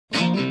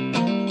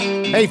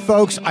Hey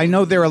folks, I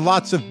know there are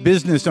lots of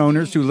business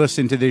owners who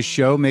listen to this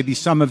show. Maybe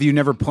some of you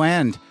never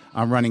planned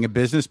on running a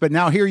business, but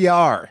now here you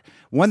are.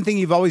 One thing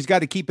you've always got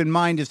to keep in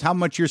mind is how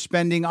much you're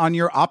spending on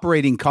your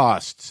operating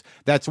costs.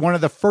 That's one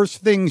of the first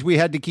things we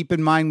had to keep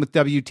in mind with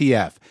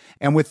WTF.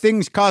 And with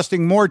things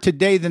costing more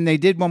today than they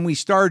did when we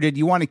started,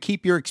 you want to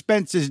keep your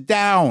expenses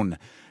down.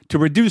 To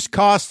reduce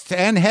costs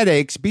and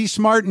headaches, be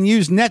smart and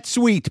use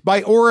NetSuite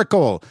by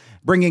Oracle,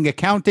 bringing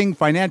accounting,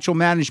 financial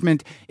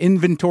management,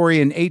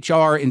 inventory, and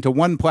HR into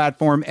one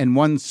platform and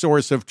one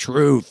source of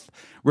truth.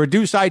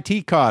 Reduce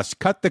IT costs,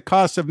 cut the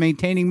costs of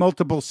maintaining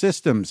multiple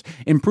systems,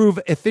 improve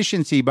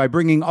efficiency by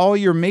bringing all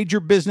your major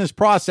business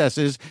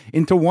processes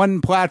into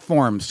one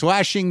platform,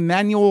 slashing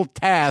manual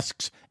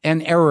tasks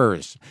and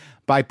errors.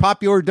 By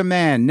popular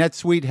demand,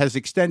 NetSuite has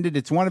extended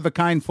its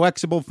one-of-a-kind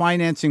flexible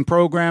financing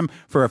program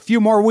for a few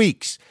more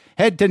weeks.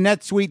 Head to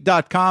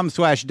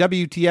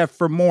netsuite.com/WTF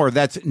for more.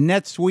 That's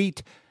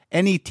NetSuite,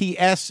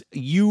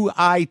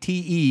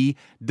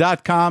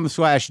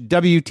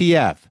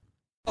 NetSuite.com/WTF.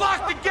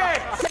 Lock the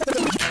gate!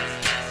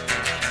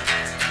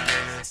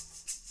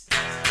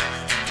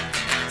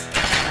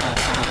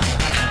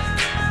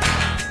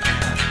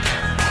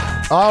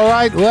 All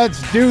right,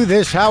 let's do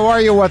this. How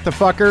are you, what the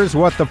fuckers,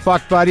 what the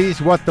fuck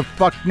buddies, what the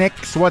fuck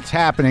nicks, what's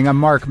happening? I'm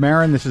Mark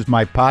Maron. This is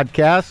my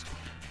podcast.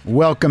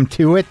 Welcome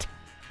to it.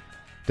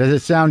 Does it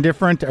sound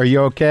different? Are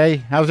you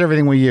okay? How's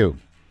everything with you?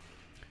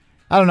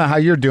 I don't know how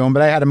you're doing,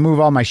 but I had to move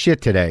all my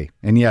shit today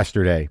and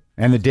yesterday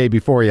and the day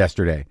before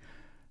yesterday.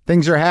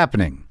 Things are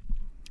happening.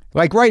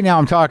 Like right now,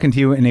 I'm talking to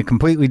you in a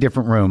completely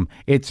different room.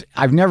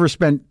 I've never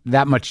spent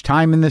that much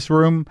time in this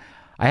room.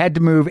 I had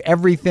to move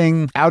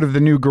everything out of the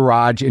new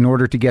garage in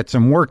order to get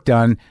some work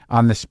done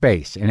on the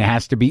space. And it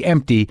has to be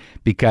empty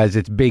because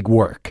it's big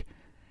work.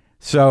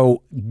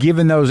 So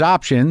given those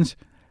options,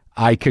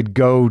 I could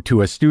go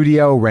to a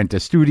studio, rent a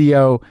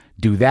studio,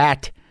 do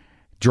that,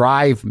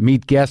 drive,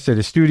 meet guests at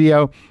a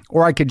studio,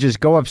 or I could just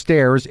go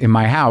upstairs in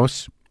my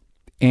house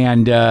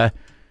and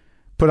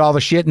put all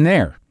the shit in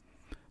there.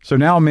 So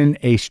now I'm in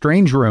a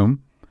strange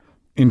room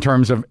in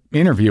terms of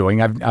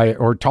interviewing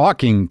or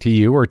talking to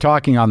you or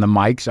talking on the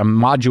mics. I'm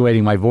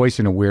modulating my voice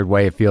in a weird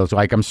way, it feels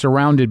like. I'm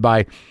surrounded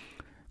by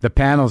the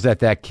panels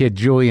that kid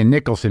Julian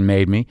Nicholson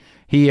made me.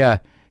 He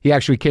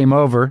actually came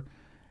over,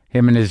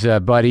 him and his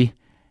buddy,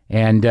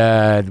 and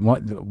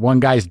one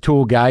guy's a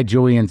tool guy,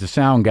 Julian's a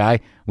sound guy.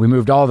 We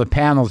moved all the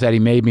panels that he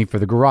made me for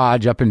the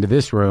garage up into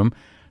this room.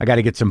 I got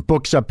to get some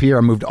books up here.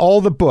 I moved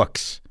all the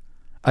books,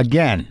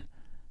 again,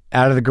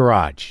 out of the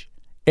garage.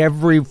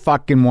 Every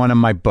fucking one of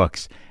my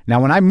books.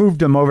 Now, when I moved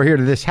them over here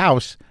to this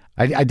house,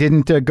 I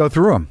didn't go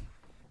through them.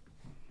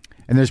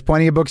 And there's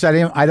plenty of books I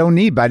don't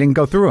need, but I didn't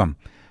go through them.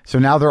 So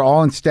now they're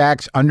all in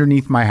stacks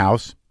underneath my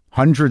house,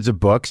 hundreds of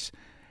books.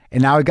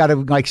 And now I got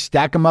to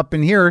stack them up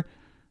in here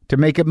to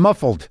make it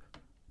muffled,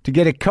 to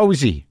get it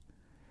cozy.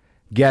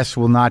 Guests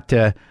will not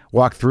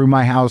walk through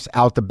my house,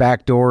 out the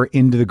back door,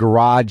 into the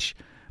garage,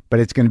 but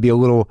it's going to be a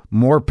little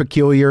more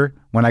peculiar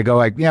when I go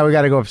we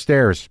got to go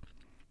upstairs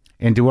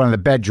into one of the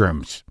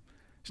bedrooms.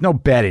 There's no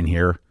bed in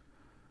here.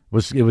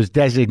 It was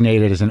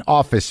designated as an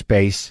office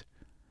space,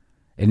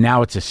 and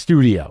now it's a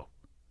studio.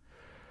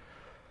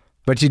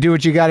 But you do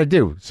what you got to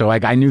do. So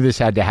I knew this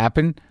had to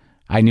happen.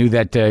 I knew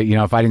that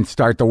if I didn't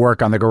start the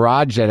work on the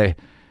garage, that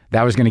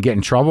was going to get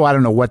in trouble. I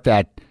don't know what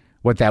that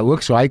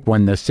looks like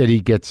when the city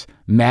gets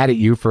mad at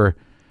you for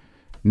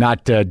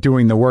not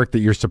doing the work that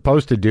you're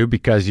supposed to do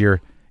because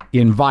you're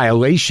in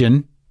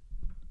violation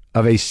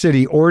of a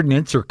city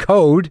ordinance or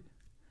code.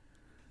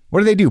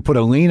 What do? Put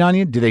a lien on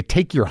you? Do they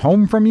take your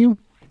home from you?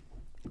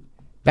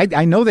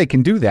 I know they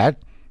can do that.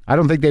 I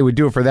don't think they would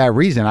do it for that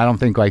reason. I don't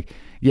think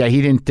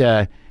he didn't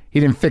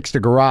fix the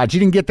garage. He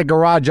didn't get the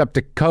garage up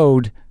to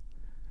code.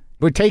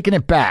 We're taking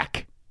it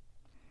back.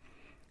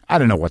 I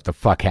don't know what the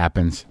fuck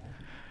happens.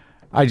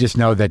 I just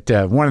know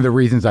that one of the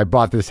reasons I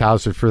bought this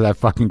house was for that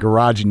fucking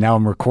garage, and now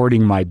I'm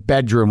recording my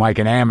bedroom like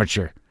an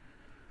amateur.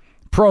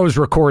 Pros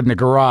record in the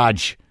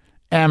garage.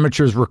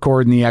 Amateurs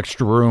record in the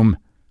extra room.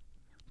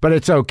 But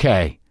it's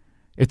okay.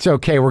 It's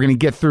okay. We're going to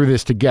get through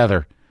this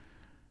together.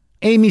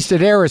 Amy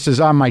Sedaris is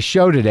on my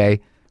show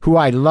today, who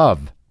I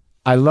love.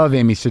 I love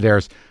Amy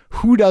Sedaris.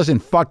 Who doesn't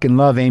fucking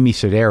love Amy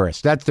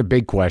Sedaris? That's the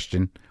big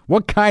question.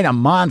 What kind of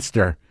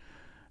monster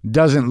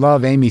doesn't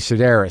love Amy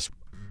Sedaris?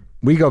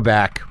 We go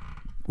back.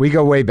 We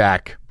go way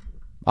back.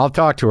 I'll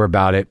talk to her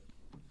about it.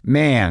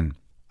 Man,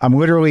 I'm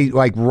literally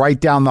right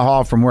down the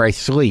hall from where I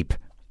sleep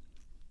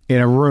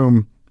in a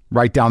room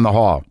right down the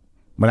hall.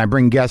 When I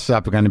bring guests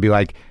up, I'm going to be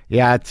like,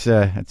 yeah, it's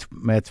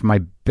my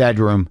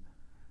bedroom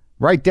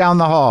right down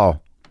the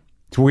hall.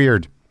 It's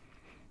weird.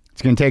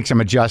 It's going to take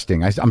some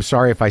adjusting. I'm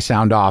sorry if I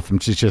sound off. I'm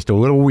just a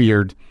little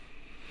weird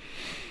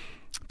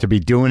to be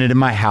doing it in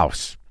my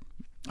house.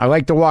 I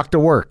like to walk to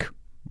work,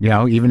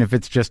 even if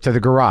it's just to the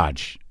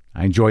garage.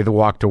 I enjoy the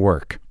walk to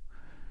work.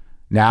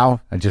 Now,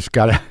 I just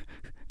got to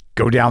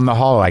go down the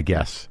hall, I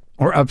guess,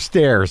 or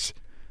upstairs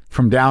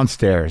from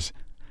downstairs.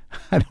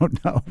 I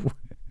don't know.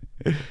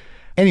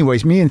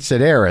 Anyways, me and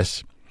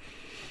Sedaris,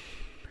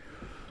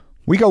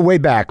 We go way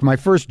back. My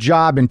first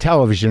job in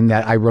television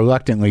that I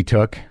reluctantly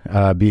took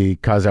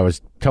because I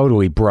was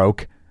totally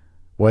broke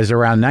was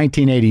around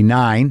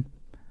 1989.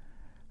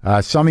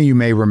 Some of you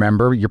may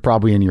remember, you're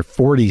probably in your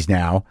 40s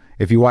now,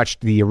 if you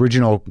watched the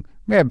original,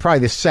 probably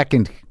the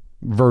second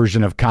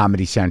version of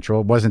Comedy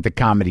Central. It wasn't the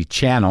Comedy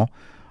Channel.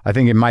 I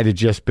think it might have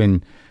just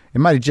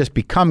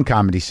become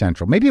Comedy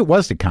Central. Maybe it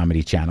was the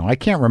Comedy Channel. I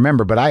can't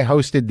remember, but I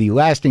hosted the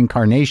last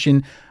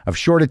incarnation of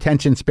short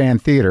attention span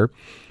theater,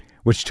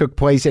 which took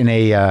place in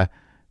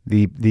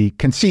the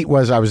conceit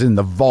was I was in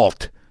the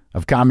vault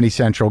of Comedy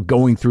Central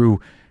going through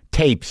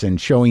tapes and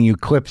showing you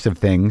clips of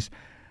things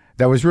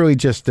that was really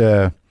just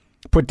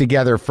put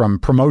together from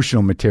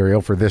promotional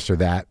material for this or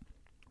that.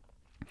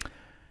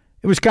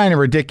 It was kind of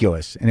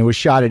ridiculous, and it was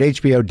shot at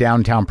HBO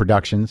Downtown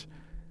Productions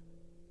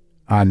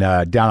down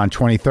on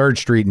 23rd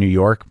Street, New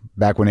York,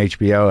 back when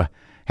HBO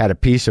had a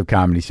piece of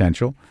Comedy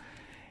Central.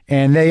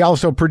 And they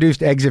also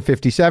produced Exit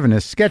 57,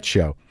 a sketch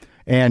show.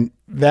 And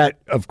that,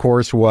 of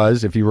course,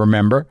 was, if you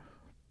remember,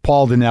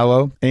 Paul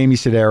Dinello, Amy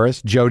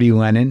Sedaris, Jody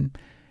Lennon,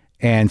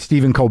 and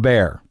Stephen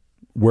Colbert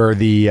were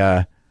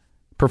the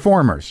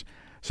performers.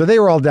 So they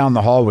were all down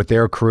the hall with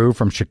their crew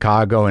from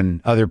Chicago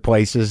and other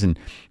places and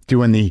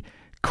doing the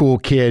cool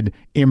kid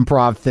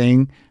improv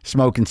thing,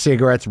 smoking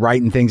cigarettes,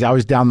 writing things. I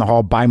was down the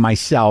hall by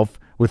myself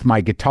with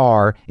my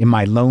guitar in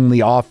my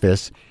lonely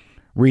office,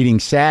 reading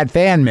sad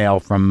fan mail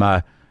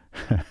from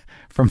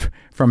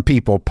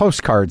people,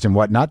 postcards and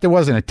whatnot. There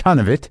wasn't a ton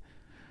of it,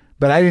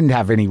 but I didn't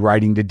have any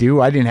writing to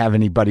do. I didn't have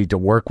anybody to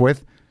work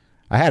with.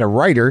 I had a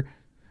writer,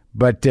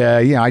 but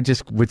I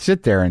just would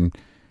sit there and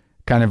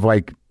kind of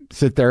like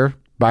sit there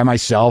by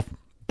myself,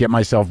 get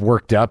myself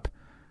worked up,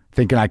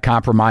 thinking I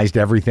compromised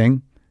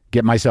everything,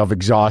 get myself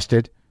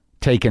exhausted,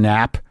 take a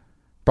nap,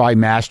 probably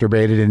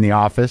masturbated in the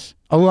office,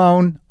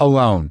 alone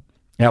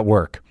at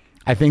work.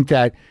 I think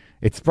that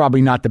it's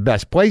probably not the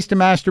best place to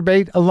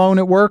masturbate alone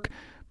at work,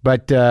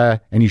 but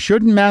and you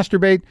shouldn't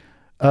masturbate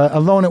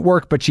alone at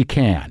work, but you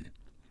can,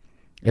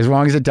 as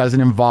long as it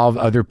doesn't involve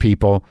other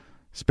people,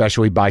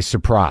 especially by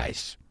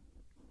surprise.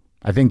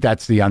 I think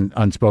that's the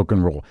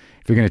unspoken rule.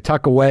 If you're going to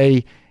tuck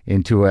away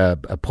into a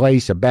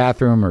place, a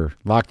bathroom, or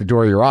lock the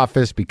door of your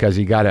office because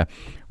you got to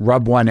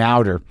rub one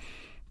out or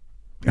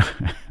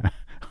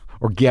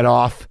or get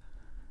off,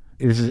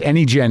 this is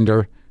any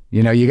gender,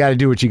 you got to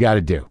do what you got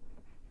to do.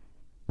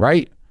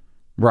 Right?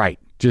 Right.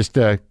 Just,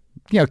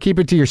 keep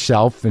it to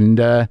yourself and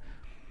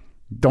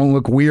don't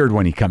look weird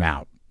when you come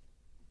out.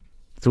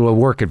 It's a little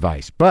work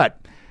advice. But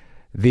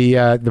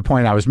the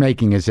point I was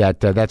making is that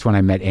that's when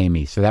I met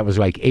Amy. So that was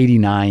like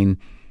 89,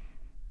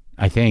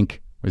 I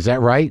think. Was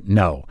that right?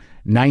 No.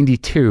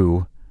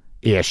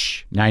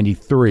 92-ish,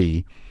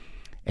 93.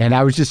 And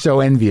I was just so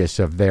envious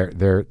of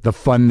the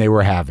fun they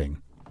were having.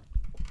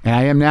 And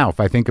I am now, if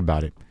I think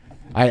about it.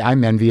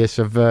 I'm envious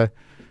of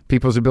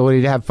people's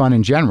ability to have fun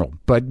in general.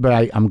 But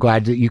I'm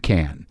glad that you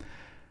can.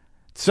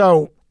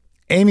 So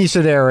Amy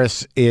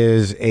Sedaris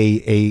is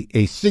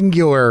a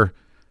singular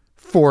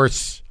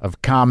force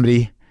of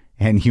comedy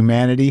and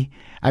humanity.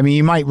 I mean,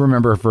 you might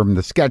remember her from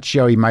the sketch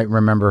show. You might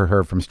remember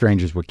her from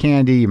Strangers with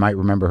Candy. You might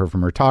remember her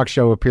from her talk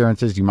show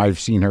appearances. You might have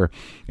seen her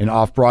in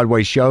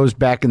off-Broadway shows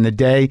back in the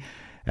day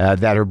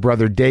that her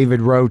brother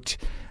David wrote.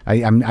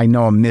 I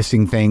know I'm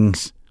missing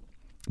things.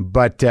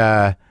 But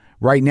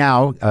right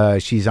now,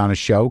 she's on a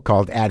show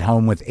called At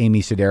Home with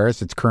Amy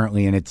Sedaris. It's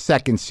currently in its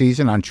second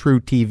season on True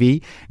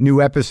TV.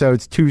 New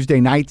episodes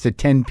Tuesday nights at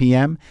 10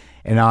 p.m.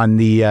 And on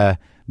the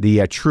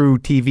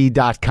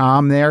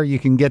truetv.com there. You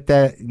can get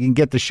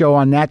the show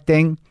on that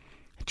thing,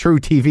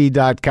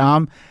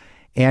 truetv.com.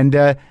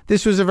 And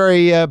this was a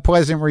very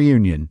pleasant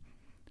reunion.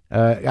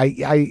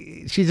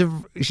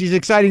 She's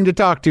exciting to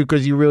talk to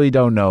because you really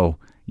don't know.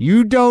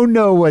 You don't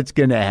know what's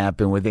going to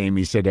happen with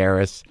Amy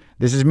Sedaris.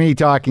 This is me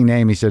talking to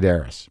Amy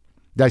Sedaris.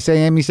 Did I say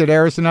Amy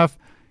Sedaris enough?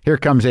 Here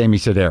comes Amy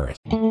Sedaris.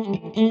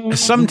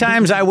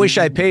 Sometimes I wish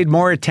I paid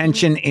more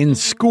attention in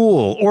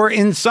school, or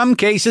in some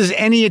cases,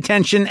 any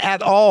attention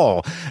at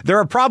all. There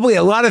are probably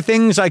a lot of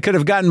things I could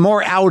have gotten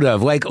more out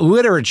of, like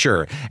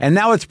literature, and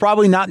now it's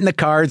probably not in the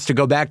cards to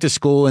go back to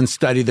school and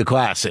study the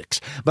classics.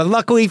 But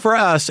luckily for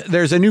us,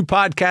 there's a new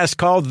podcast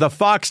called The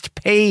Foxed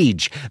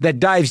Page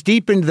that dives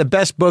deep into the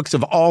best books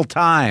of all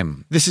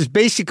time. This is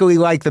basically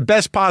like the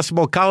best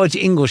possible college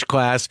English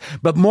class,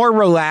 but more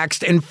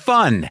relaxed and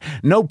fun.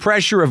 No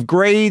pressure of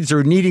grades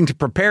or needing to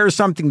prepare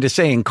something to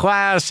say in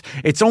class.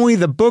 It's only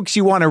the books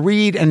you want to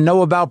read and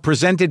know about,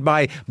 presented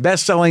by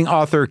best-selling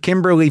author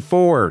Kimberly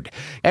Ford.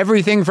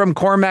 Everything from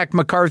Cormac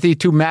McCarthy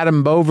to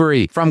Madame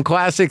Bovary, from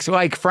classics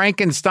like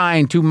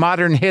Frankenstein to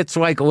modern hits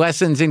like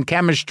Lessons in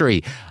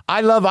Chemistry.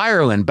 I love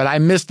Ireland, but I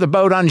missed the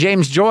boat on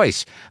James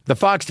Joyce. The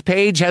Foxed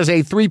Page has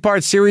a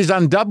 3-part series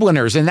on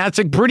Dubliners, and that's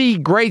a pretty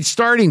great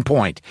starting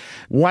point.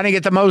 Want to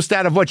get the most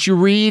out of what you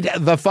read?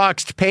 The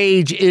Foxed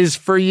Page is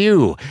for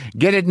you.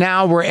 Get it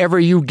now wherever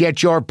you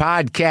get your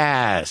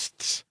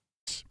podcasts.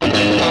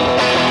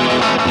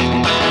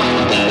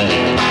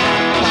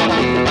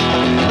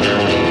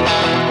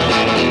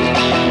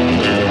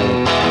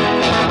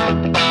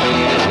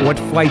 What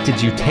flight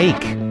did you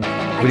take?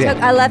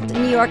 I left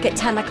New York at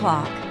 10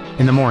 o'clock.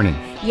 In the morning.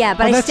 Yeah,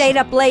 but I stayed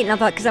up late and I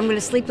thought, because I'm going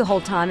to sleep the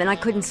whole time, and I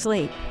couldn't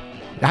sleep.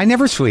 I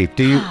never sleep.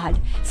 Do you? God.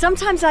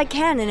 Sometimes I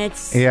can, and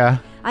it's... Yeah.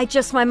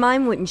 my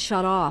mind wouldn't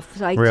shut off.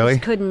 So I Really?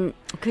 just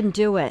couldn't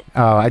do it.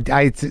 Oh,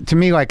 to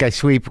me, like I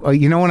sleep,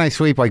 you know when I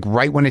sleep, like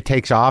right when it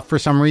takes off for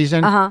some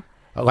reason? Uh-huh.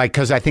 Like,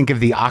 because I think of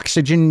the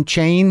oxygen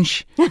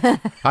change.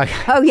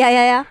 Oh,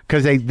 yeah.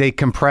 Because they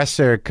compress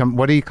their,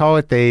 what do you call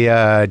it? They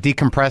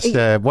decompress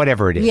the,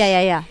 whatever it is.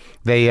 Yeah.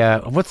 They,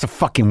 what's the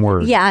fucking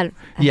word? Yeah.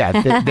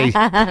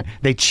 Yeah,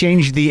 they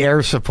change the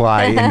air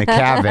supply in the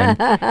cabin,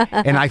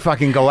 and I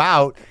fucking go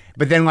out,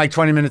 but then like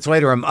 20 minutes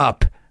later, I'm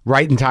up.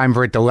 Right in time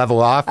for it to level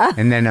off,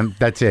 and then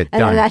that's it.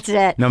 And done. then that's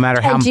it. No matter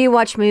how. And do you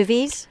watch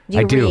movies? Do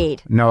you I do.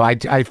 read? No,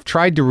 I've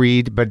tried to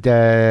read, but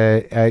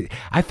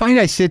I find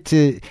I sit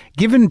to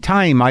given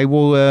time, I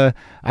will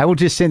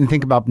just sit and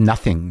think about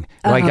nothing,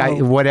 like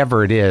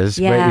whatever it is.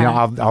 Yeah. But you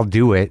know, I'll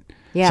do it.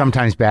 Yeah.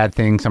 Sometimes bad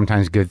things,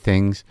 sometimes good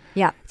things.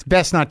 Yeah. It's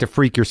best not to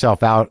freak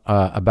yourself out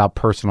about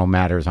personal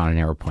matters on an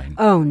airplane.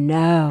 Oh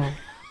no!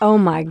 Oh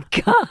my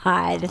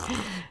God!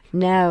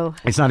 No.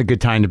 It's not a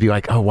good time to be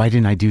like, oh, why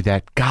didn't I do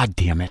that? God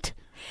damn it.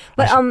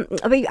 But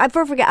I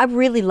forget. I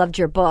really loved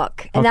your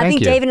book, and I thank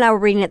think you. David and I were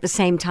reading it at the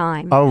same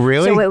time. Oh,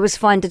 really? So it was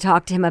fun to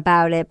talk to him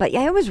about it. But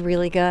yeah, it was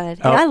really good.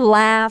 And I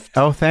laughed.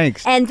 Oh,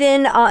 thanks. And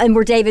then, and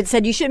where David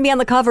said, "You shouldn't be on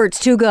the cover. It's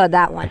too good."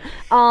 That one.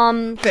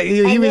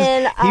 He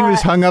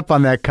was hung up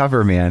on that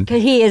cover, man.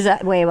 He is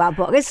way about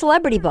books. It's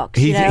celebrity books.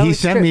 He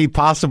sent me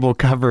possible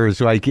covers.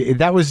 Like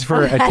that was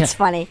for that's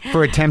funny.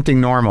 For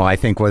Attempting Normal, I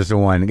think was the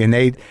one, and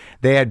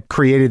they had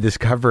created this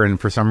cover, and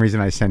for some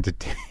reason I sent it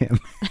to him,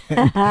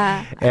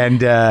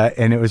 and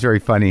it was very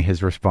funny,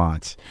 his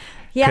response.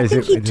 Yeah, I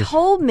think he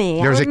told me.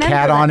 There was a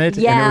cat on it,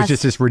 and it was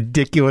just this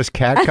ridiculous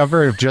cat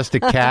cover of just a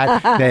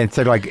cat. And it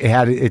said, like, it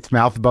had its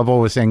mouth bubble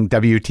was saying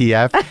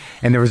WTF,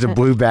 and there was a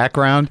blue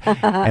background.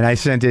 And I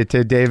sent it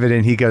to David,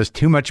 and he goes,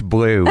 "Too much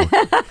blue."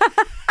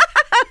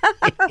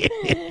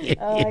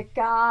 Oh my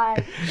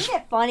God! Isn't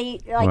it funny?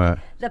 Like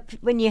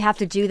when you have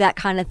to do that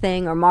kind of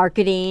thing or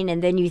marketing,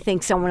 and then you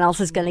think someone else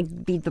is going to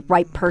be the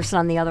right person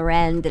on the other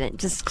end, and it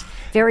just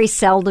very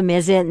seldom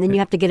is it. And then you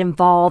have to get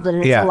involved,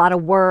 and it's a lot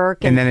of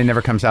work. And then it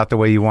never comes out the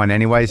way you want,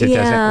 anyways. It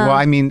doesn't. Well,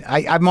 I mean,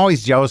 I'm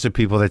always jealous of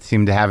people that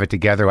seem to have it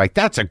together. Like,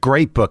 that's a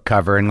great book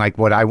cover, and like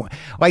what I want.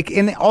 Like,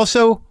 and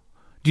also,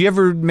 do you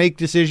ever make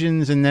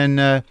decisions and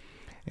then?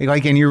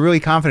 And you're really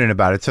confident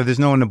about it, so there's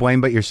no one to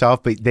blame but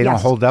yourself, but they don't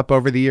hold up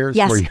over the years?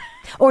 Yes.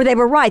 Or they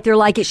were right. They're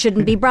like, it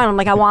shouldn't be brown. I'm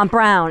like, I want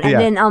brown.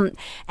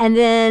 And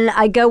then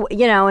I go,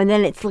 and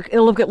then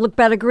it'll look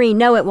better green.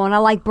 No, it won't. I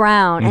like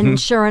brown. And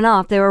sure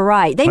enough, they were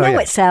right. They know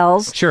it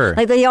sells. Sure.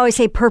 Like they always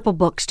say purple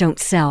books don't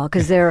sell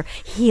because they're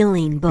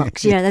healing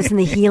books. That's in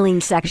the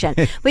healing section.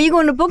 But you go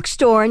in a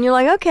bookstore and you're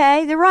like,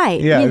 okay, they're right.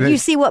 Yeah, you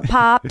see what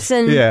pops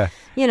and... it's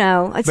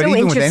but so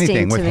even interesting. With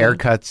anything, with me.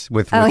 haircuts,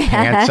 with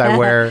pants I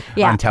wear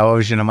on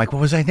television, I'm like,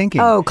 what was I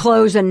thinking? Oh,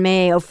 clothes and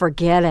me. Oh,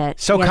 forget it.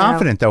 So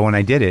confident, though, when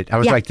I did it. I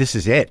was like, this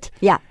is it.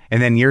 Yeah.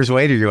 And then years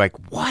later, you're like,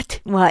 what?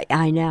 Well,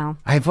 I know.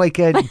 I have like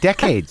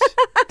decades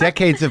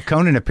of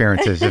Conan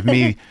appearances of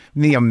me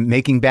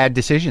making bad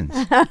decisions.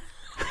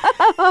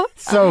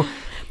 So...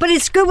 But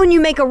it's good when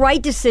you make a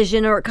right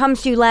decision or it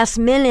comes to you last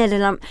minute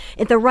and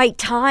at the right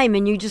time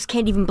and you just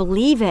can't even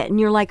believe it. And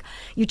you're like,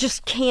 you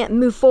just can't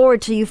move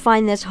forward till you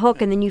find this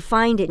hook and then you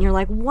find it and you're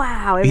like,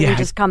 wow, everything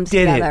just comes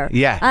together.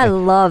 Yeah. I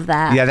love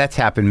that. Yeah, that's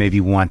happened maybe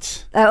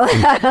once. Oh,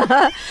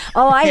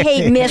 I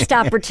hate missed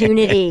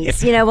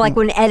opportunities. Like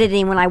when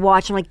editing, when I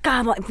watch, I'm like,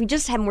 God, if we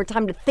just had more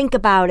time to think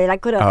about it, I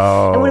could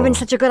have, it would have been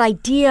such a good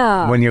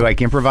idea. When you're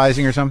like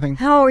improvising or something?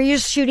 Oh, or you're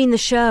just shooting the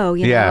show,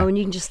 and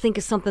you can just think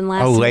of something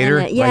last minute.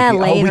 Later? Yeah,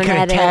 later. We could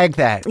have tagged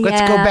that. Let's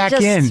go back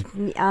in.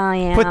 Oh,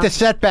 yeah. Put the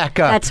set back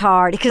up. That's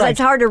hard because it's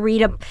hard to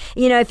read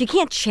if you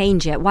can't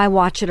change it, why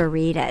watch it or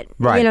read it?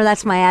 Right.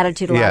 That's my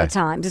attitude a lot of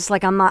times. It's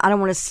like I don't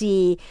want to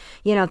see,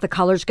 if the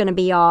color's going to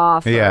be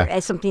off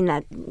or something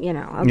that,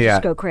 I'll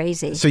just go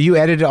crazy. So you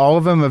edited all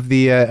of them of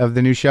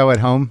the new show at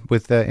home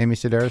with Amy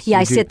Sedaris? Yeah,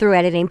 I sit through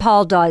editing.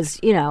 Paul does,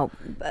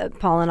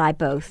 Paul and I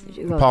both.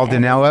 Paul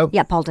Dinello?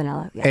 Yeah, Paul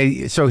Dinello.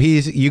 Yeah. So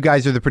you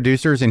guys are the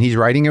producers and he's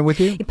writing it with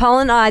you? Paul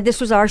and I,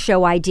 this was our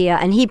show idea,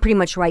 and he pretty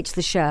much writes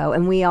the show,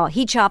 and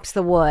he chops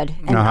the wood,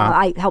 and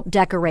I help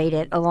decorate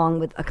it along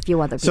with a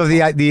few other people. So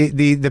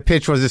the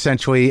pitch was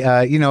essentially,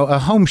 a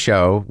home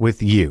show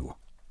with you.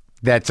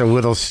 That's a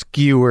little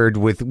skewered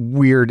with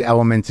weird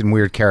elements and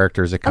weird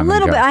characters that come. A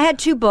little bit. I had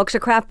two books, a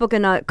craft book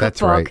and a cookbook,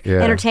 That's right, yeah.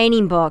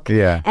 Entertaining book.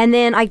 Yeah. And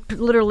then I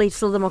literally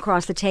slid them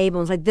across the table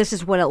and was like, this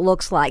is what it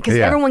looks like. Because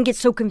everyone gets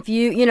so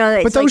confused,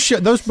 But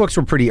those books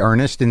were pretty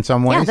earnest in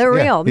some ways. Yeah, they're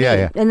real.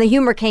 Yeah. And the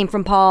humor came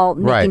from Paul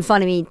making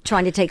fun of me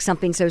trying to take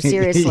something so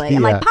seriously.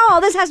 I'm like, Paul,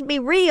 this has to be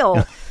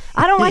real.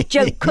 I don't like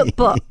joke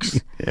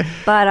cookbooks.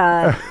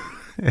 But,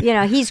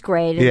 he's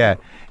great. Yeah.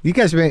 You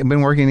guys have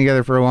been working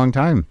together for a long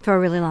time. For a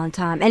really long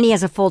time. And he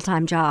has a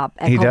full-time job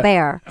at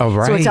Colbert. Oh,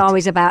 right. So it's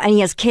always about, and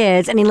he has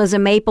kids, and he lives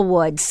in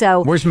Maplewood.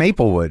 So where's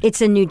Maplewood?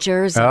 It's in New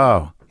Jersey.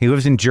 Oh. He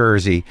lives in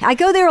Jersey. I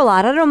go there a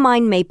lot. I don't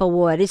mind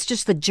Maplewood. It's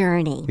just the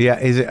journey. Yeah,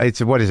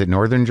 what is it,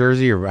 Northern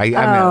Jersey? Or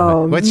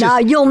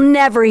You'll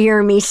never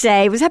hear me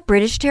say, was that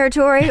British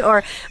territory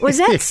or was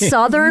that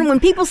Southern? When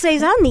people say,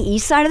 is that on the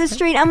east side of the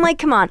street? I'm like,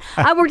 come on.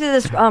 I worked at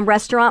this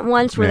restaurant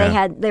once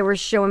where they were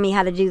showing me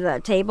how to do the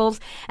tables,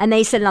 and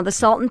they said, now the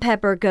salt and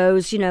pepper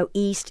goes,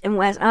 east and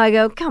west. I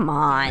go, come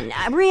on,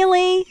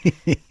 really?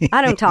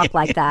 I don't talk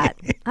like that.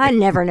 I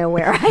never know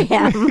where I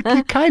am.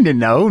 You kind of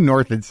know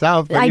north and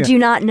south. I do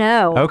not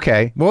know.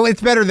 Okay. Well,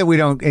 it's better that we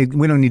don't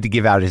need to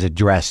give out his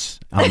address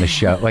on the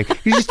show. Like,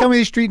 you just tell me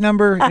the street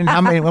number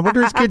and what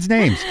are his kids'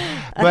 names?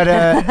 But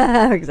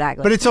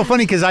exactly. But it's so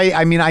funny because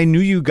I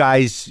knew you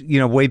guys,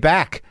 way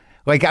back.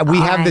 Like we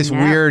have this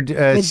weird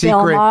with secret,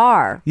 Bill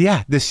Maher.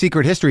 Yeah, this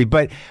secret history.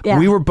 But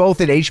we were both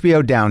at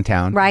HBO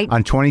downtown, right,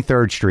 on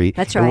 23rd Street.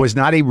 That's right. It was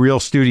not a real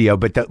studio,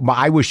 but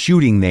I was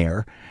shooting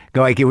there.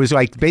 Like it was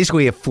like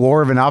basically a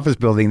floor of an office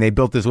building. They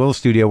built this little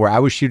studio where I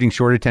was shooting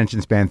short attention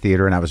span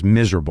theater, and I was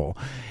miserable.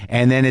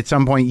 And then at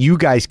some point, you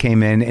guys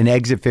came in, and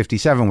Exit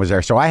 57 was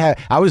there. So I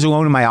was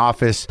alone in my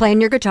office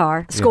playing your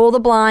guitar. School of the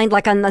Blind,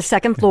 like on the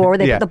second floor.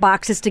 They put the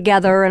boxes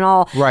together and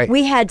all. Right.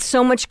 We had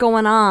so much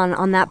going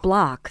on that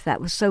block. That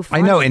was so fun.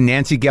 I know. And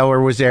Nancy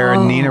Geller was there,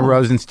 and Nina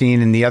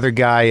Rosenstein, and the other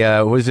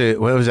guy. What was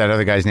that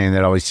other guy's name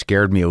that always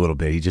scared me a little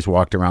bit? He just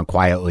walked around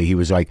quietly. He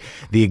was like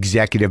the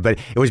executive, but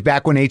it was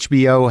back when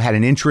HBO had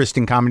an interest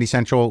in Comedy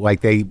Central,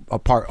 like they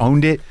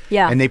owned it,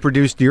 and they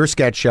produced your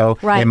sketch show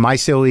and my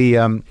silly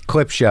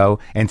clip show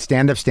and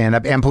stand up,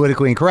 and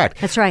Politically Incorrect.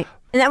 That's right.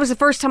 And that was the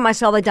first time I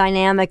saw the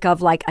dynamic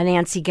of like a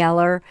Nancy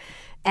Geller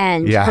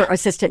and her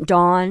assistant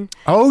Dawn.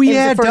 Oh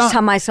yeah, it was the first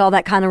time I saw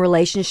that kind of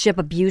relationship,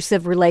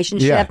 abusive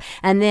relationship. Yeah.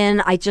 And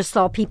then I just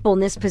saw people in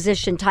this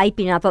position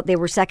typing. I thought they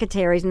were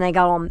secretaries, and they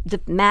got all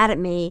mad at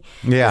me.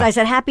 Yeah, I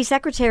said Happy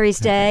Secretary's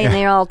Day, and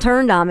they all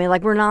turned on me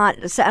like we're not.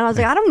 And I was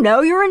like, I don't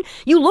know,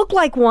 you look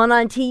like one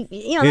on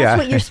TV. That's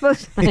what you're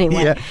supposed to.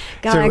 Anyway,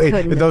 God, I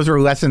couldn't. Those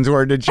were lessons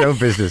learned in show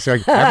business.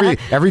 Like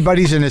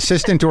everybody's an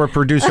assistant or a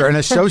producer, an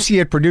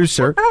associate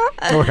producer.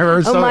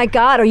 My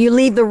God! Or you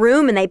leave the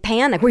room and they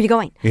panic. Where are you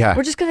going? Yeah.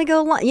 We're just going to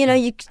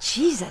go,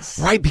 Jesus.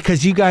 Right,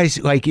 because you guys,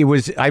 I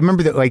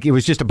remember that, it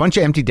was just a bunch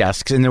of empty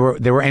desks, and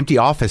there were empty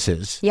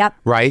offices. Yep.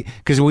 Right?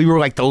 Because we were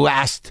like the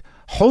last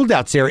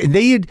holdouts there. And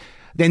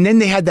then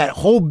they had that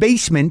whole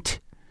basement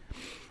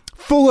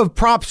full of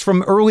props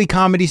from early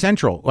Comedy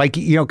Central.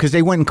 Because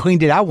they went and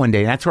cleaned it out one day,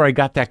 and that's where I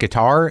got that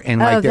guitar.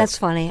 And that's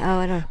funny. Oh,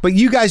 I don't. But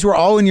you guys were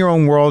all in your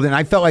own world, and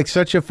I felt like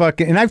such a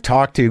fucking. And I've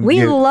talked to.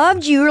 We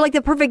loved you. You were like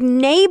the perfect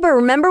neighbor.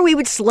 Remember, we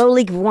would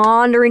slowly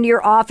wander into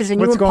your office, and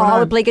you and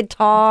Paul would play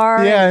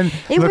guitar. Yeah, and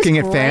looking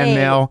at fan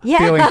mail,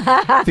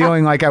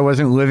 feeling like I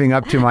wasn't living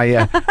up to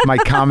my my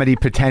comedy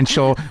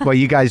potential, while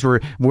you guys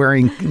were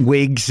wearing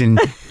wigs and.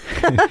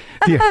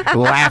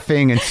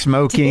 Laughing and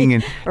smoking,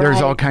 and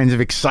there's all kinds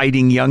of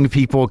exciting young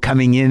people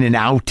coming in and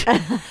out.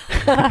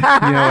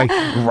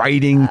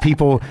 Writing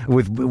people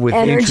with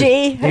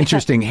energy,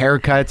 interesting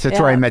haircuts. That's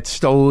where I met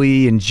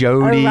Stoli and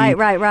Jody. Oh,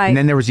 right. And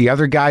then there was the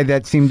other guy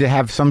that seemed to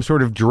have some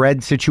sort of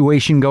dread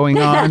situation going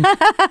on.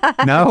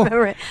 No,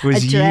 it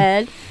was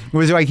dread. It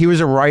was like he was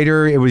a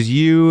writer. It was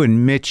you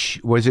and Mitch.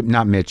 Was it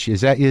not Mitch?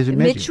 Is it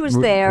Mitch? Mitch was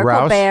there.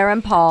 Rouse? Colbert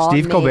and Paul.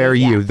 Steve Colbert.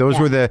 You. Those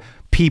were the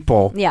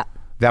people. Yeah.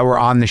 That were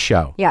on the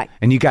show. Yeah.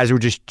 And you guys were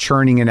just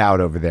churning it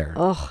out over there.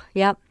 Oh,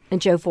 yep.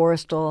 And Joe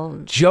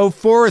Forrestal. Joe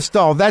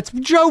Forrestal. That's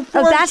Joe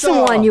Forrestal. Oh, that's the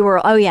one you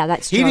were. Oh, yeah,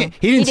 that's true.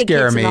 He didn't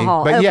scare me.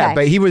 But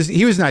but he was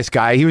a nice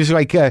guy. He was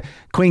like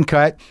clean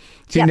cut.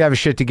 Seemed to have his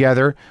shit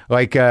together.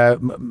 I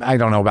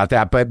don't know about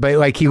that,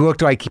 but he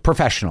looked like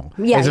professional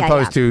as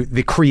opposed to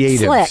the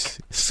creatives.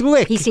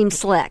 Slick. He seemed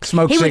slick.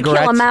 Smoked cigarettes. He would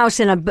kill a mouse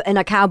in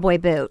a cowboy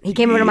boot. He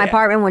came over to my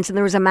apartment once, and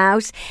there was a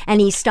mouse, and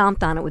he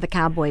stomped on it with a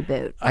cowboy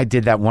boot. I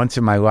did that once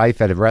in my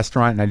life at a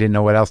restaurant, and I didn't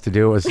know what else to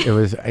do.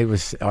 I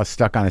was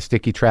stuck on a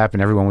sticky trap,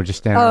 and everyone would just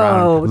stand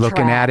around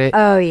looking at it.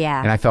 Oh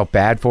yeah. And I felt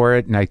bad for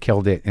it, and I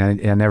killed it,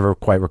 and I never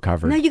quite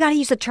recovered. No, you got to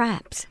use the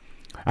traps.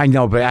 I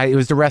know, but it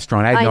was the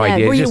restaurant. I had no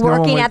idea. Were you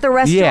working at the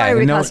restaurant or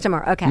were you a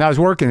customer? Okay. No, I was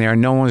working there,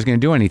 and no one was going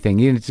to do anything.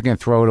 You're just going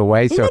to throw it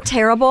away. Isn't that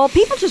terrible?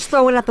 People just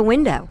throw it out the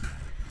window.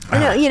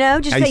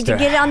 Just they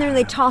get it on there and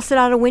they toss it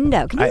out a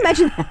window. Can you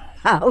imagine that?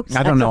 House.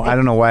 I don't know. I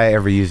don't know why I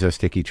ever use those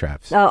sticky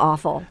traps. Oh,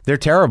 awful. They're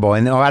terrible,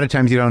 and a lot of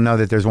times you don't know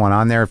that there's one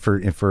on there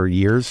for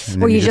years.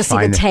 And or you just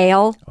see the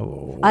tail.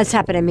 Oh. That's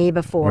happened to me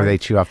before. Or they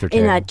chew off their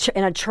tail.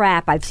 In a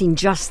trap, I've seen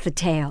just the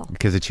tail.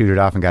 Because it chewed it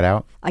off and got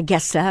out? I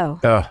guess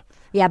so. Ugh.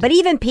 Yeah, but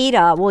even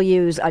PETA will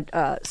use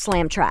a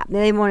slam trap.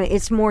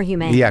 It's more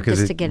humane. Yeah,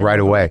 because it's right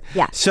away.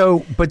 Yeah.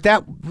 So, but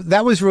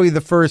that was really the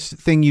first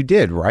thing you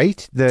did,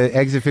 right? The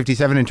Exit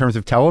 57 in terms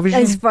of television.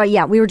 I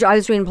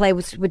was doing a play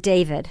with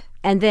David,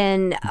 and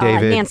then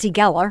Nancy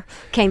Geller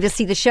came to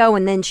see the show,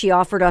 and then she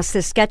offered us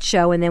this sketch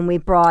show, and then we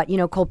brought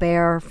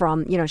Colbert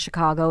from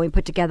Chicago. We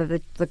put together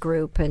the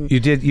group, and you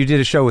did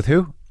a show with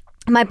who?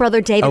 My brother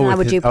David and I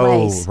would do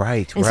plays. Oh,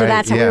 right. And so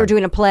that's how we were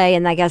doing a play,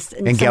 and I guess...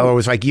 And Geller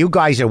was like, you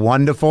guys are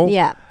wonderful.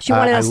 Yeah. She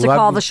wanted us to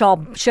call the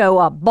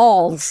show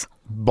Balls.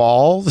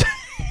 Balls?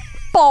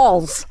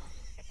 Balls.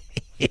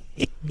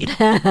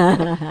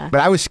 But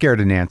I was scared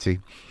of Nancy.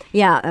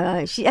 Yeah,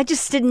 I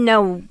just didn't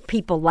know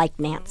people like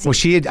Nancy. Well,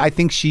 I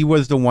think she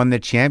was the one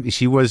that championed.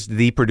 She was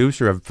the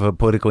producer of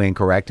Politically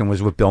Incorrect and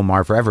was with Bill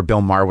Maher forever.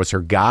 Bill Maher was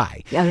her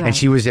guy, and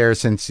she was there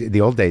since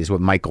the old days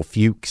with Michael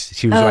Fuchs.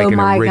 She was like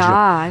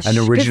an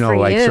original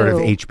like sort of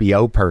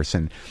HBO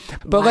person.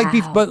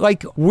 But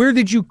like, where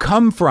did you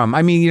come from?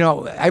 I mean,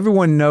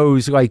 everyone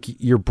knows like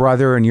your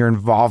brother, and you're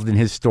involved in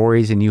his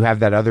stories, and you have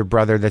that other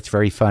brother that's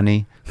very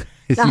funny.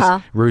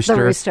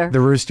 Rooster. The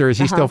Rooster. Is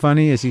he still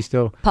funny? Is he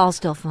still? Paul's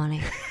still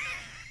funny.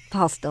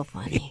 Paul's still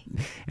funny.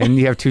 And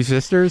you have two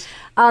sisters?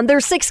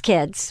 There's 6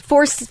 kids,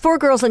 four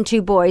girls and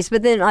 2 boys.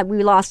 But then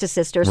we lost a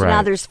sister, so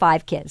now there's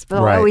 5 kids.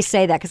 But I always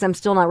say that because I'm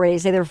still not ready to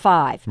say there are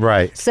 5.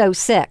 Right. So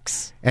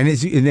 6.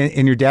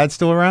 And your dad's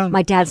still around?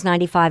 My dad's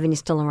 95 and he's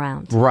still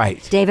around.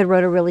 Right. David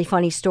wrote a really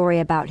funny story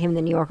about him in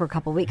the New Yorker a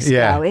couple weeks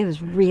ago. It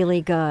was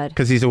really good.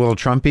 Because he's a little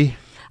Trumpy?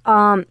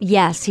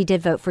 Yes, he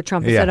did vote for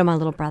Trump. So did my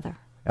little brother.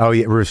 Oh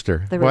yeah,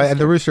 Rooster. Well,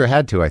 the Rooster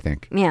had to, I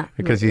think. Yeah,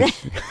 because he's.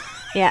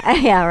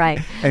 yeah,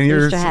 right. And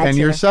you're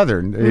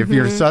Southern. Mm-hmm. If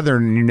you're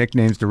Southern and your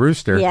nickname's the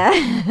Rooster,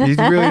 you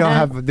really don't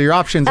have your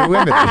options are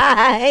limited.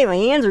 Hey, my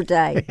hands are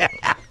tied.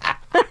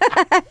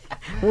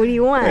 What do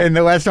you want? And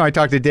the last time I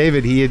talked to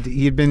David, he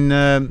had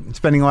been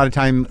spending a lot of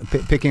time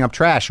picking up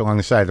trash along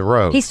the side of the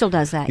road. He still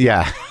does that.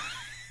 Yeah.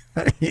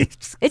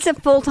 It's a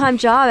full-time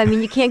job. I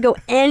mean, you can't go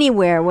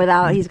anywhere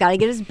without. He's got to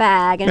get his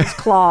bag and his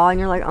claw, and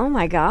you're like, oh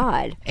my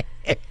God.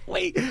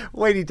 Wait,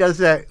 he does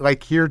that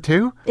like here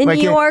too? In like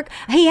New York?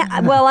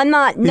 I'm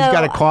not. He's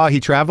got a claw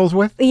he travels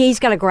with? He's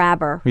got a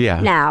grabber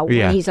now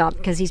when he's up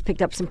because he's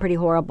picked up some pretty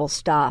horrible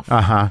stuff.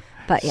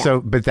 But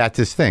but that's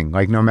his thing.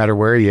 Like no matter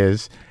where he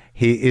is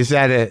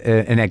that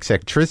an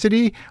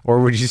eccentricity, or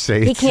would you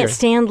say he can't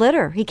stand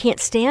litter? He can't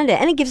stand it,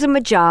 and it gives him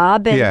a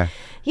job. And,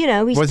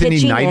 he's wasn't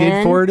he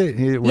knighted for it?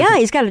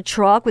 He's got a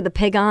truck with a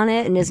pig on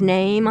it and his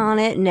name on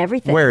it and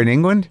everything. Where in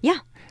England? Yeah.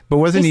 But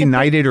wasn't he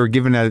knighted or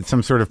given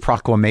some sort of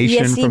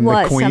proclamation from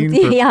the Queen?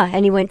 Yeah,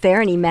 and he went there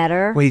and he met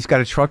her. Wait, he's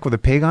got a truck with a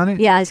pig on it?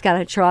 Yeah, he's got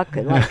a truck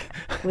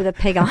with a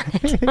pig on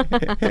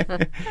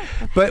it.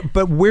 But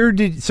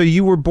so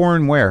you were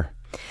born where?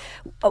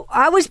 Oh,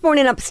 I was born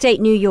in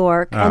upstate New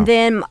York, and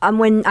then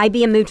when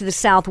IBM moved to the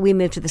South, we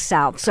moved to the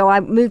South. So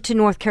I moved to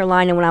North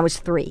Carolina when I was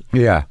 3.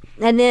 Yeah.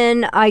 And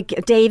then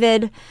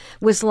David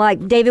went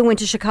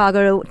to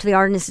Chicago to the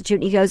Art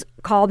Institute, and he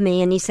called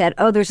me and he said,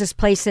 oh, there's this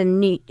place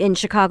in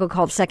Chicago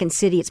called Second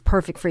City. It's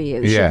perfect for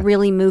you. You should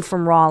really move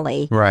from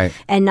Raleigh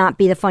and not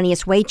be the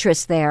funniest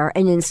waitress there.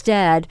 And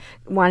instead,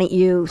 why don't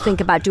you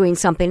think about doing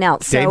something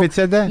else? David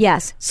said that?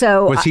 Yes.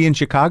 So was he in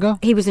Chicago?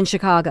 He was in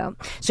Chicago.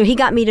 So he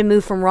got me to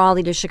move from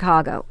Raleigh to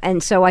Chicago.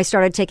 And so I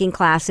started taking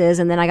classes,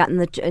 and then I got in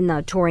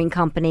the touring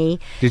company.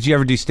 Did you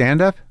ever do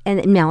stand-up?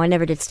 And no, I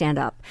never did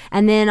stand-up.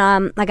 And then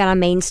I got on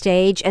main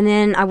stage, and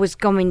then I was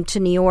going to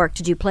New York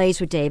to do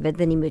plays with David.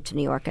 Then he moved to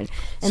New York, and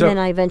then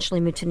I eventually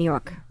moved to New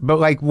York. But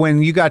like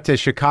when you got to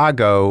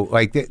Chicago,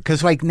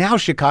 because now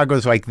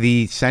Chicago's like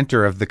the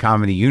center of the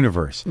comedy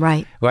universe,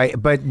 right?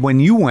 Right. But when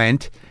you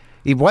went,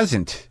 it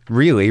wasn't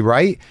really,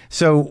 right?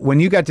 So when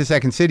you got to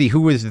Second City,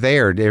 who was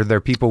there? Are there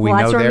people we know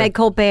there? That's where I met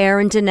Colbert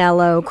and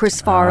Danilo,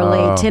 Chris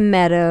Farley, Tim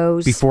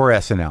Meadows. Before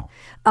SNL.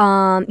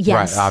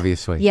 Yes. Right,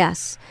 obviously.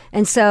 Yes.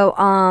 And so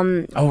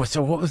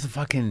so what was the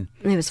fucking...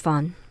 It was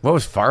fun. What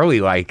was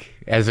Farley like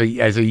as a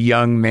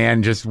young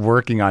man just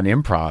working on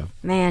improv?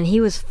 Man,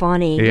 he was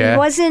funny. Yeah. He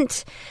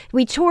wasn't...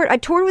 I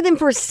toured with him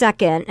for a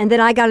second, and then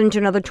I got into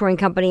another touring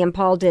company, and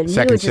Paul did.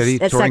 Second City?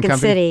 At Second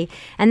City.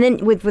 And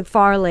then with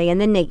Farley,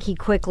 and then he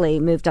quickly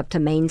moved up to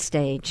main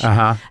stage.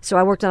 So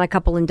I worked on a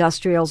couple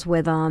industrials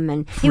with him,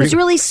 and he was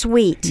really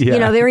sweet.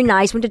 Yeah. Very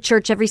nice. Went to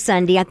church every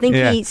Sunday. I think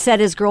he set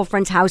his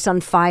girlfriend's house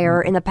on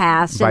fire in the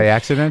past. By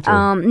accident?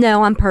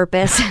 No, on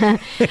purpose.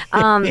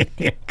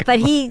 But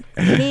he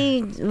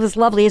was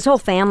lovely. His whole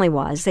family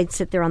was. They'd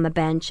sit there on the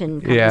bench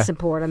and kind of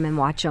support him and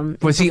watch him.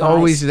 Was he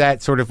always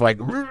that sort of like...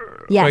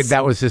 Yes. Like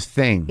that was his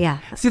thing? Yeah.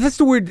 See, that's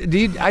the weird...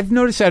 I've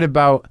noticed that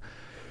about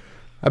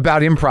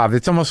improv.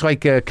 It's almost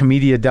like a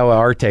commedia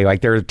dell'arte.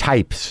 Like there are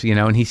types,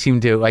 and he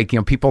seemed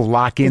to people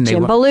lock in. The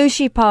Jim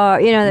Belushi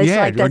part,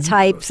 there's the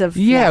types of...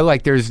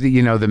 like there's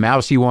the, the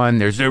mousy one,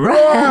 there's the...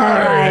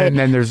 And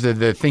then there's the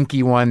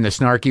thinky one, the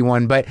snarky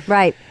one. But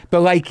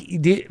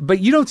but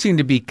you don't seem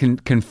to be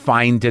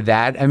confined to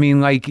that. I mean,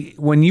 like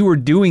when you were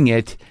doing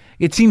it,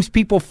 it seems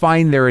people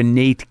find their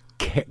innate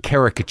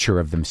caricature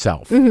of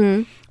themselves.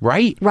 Mm-hmm.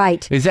 Right?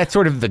 Right. Is that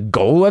sort of the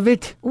goal of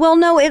it? Well,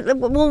 no.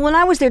 When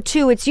I was there,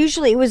 too,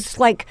 it was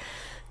like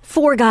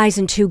 4 guys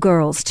and 2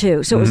 girls,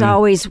 too. So it was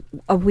always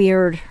a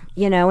weird,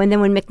 And then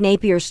when Mick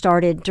Napier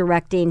started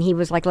directing, he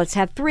was like, let's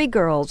have 3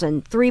 girls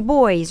and 3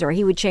 boys, or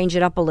he would change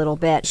it up a little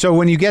bit. So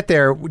when you get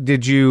there,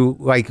 did you,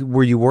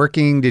 were you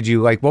working? Did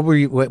you,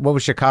 what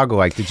was Chicago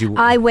like? Did you...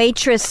 I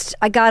waitressed.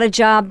 I got a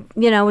job,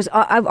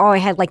 I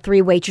had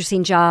 3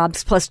 waitressing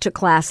jobs, plus took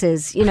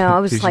classes. I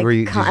was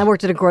I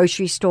worked at a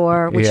grocery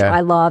store, which I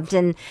loved.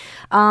 And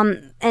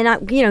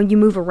you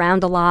move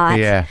around a lot.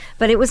 Yeah.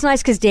 But it was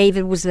nice because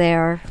David was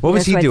there. What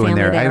was he doing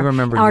there? I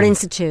remember. Art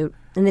Institute.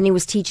 And then he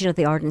was teaching at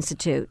the Art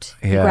Institute.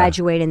 He Yeah.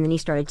 graduated, and then he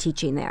started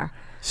teaching there.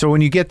 So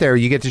when you get there,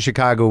 you get to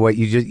Chicago. What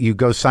you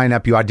go sign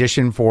up? You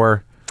audition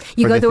for?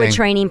 You for go the through a thing?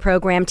 training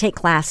program, take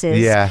classes,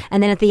 Yeah.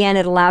 and then at the end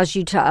it allows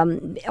you to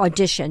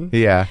audition.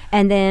 Yeah.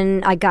 And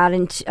then I got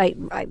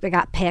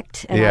got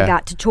picked, and Yeah. I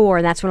got to tour,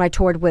 and that's when I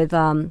toured with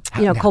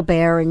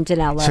Colbert and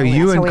Danilo. So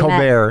you and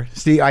Colbert,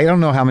 Steve, I don't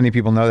know how many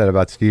people know that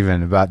about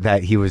Steven, about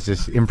that he was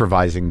this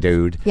improvising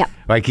dude. Yep.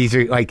 Like he's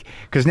like,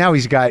 because now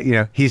he's got,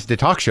 he's the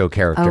talk show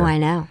character. Oh, I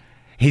know.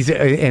 He's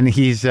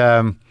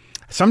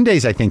some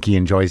days I think he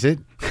enjoys it.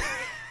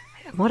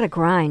 What a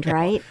grind,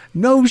 right?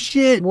 No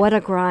shit. What a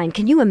grind.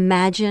 Can you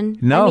imagine?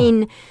 No. I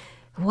mean,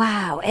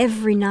 wow,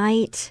 every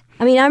night.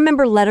 I mean, I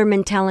remember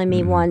Letterman telling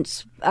me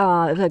once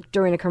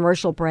during a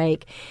commercial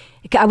break,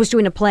 I was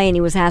doing a play and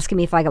he was asking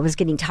me if I was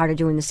getting tired of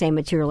doing the same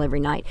material every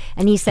night.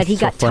 And he said he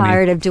got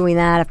tired of doing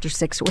that after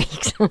 6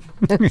 weeks.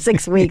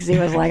 6 weeks, he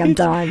was like, I'm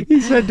done. He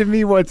said to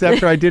me once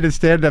after I did a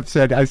stand-up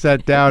set, I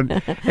sat down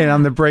and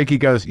on the break he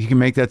goes, you can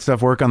make that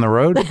stuff work on the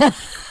road?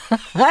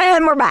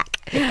 And we're back.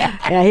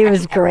 Yeah, he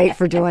was great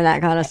for doing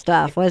that kind of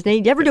stuff, wasn't he?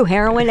 Did you ever do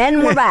heroin?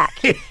 And we're back.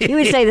 He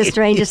would say the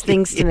strangest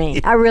things to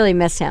me. I really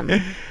miss him.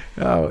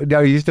 Oh, no,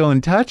 are you still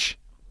in touch?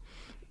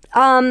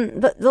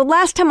 The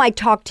last time I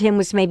talked to him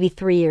was maybe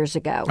 3 years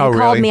ago. He called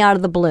really? me out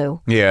of the blue.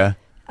 Yeah.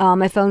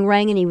 My phone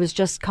rang and he was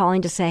just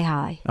calling to say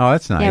hi. Oh,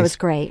 that's nice. Yeah, it was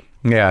great.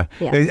 Yeah.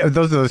 Yeah.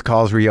 Those are those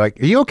calls where you're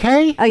like, are you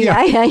okay? Oh,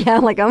 yeah.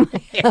 Like, oh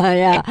my God,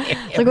 yeah.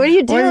 Like, what are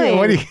you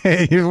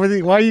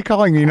doing? Why are you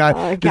calling me? You're not,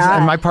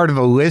 am I part of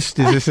a list?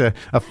 Is this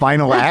a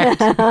final act?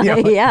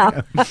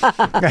 Yeah.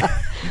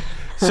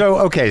 So,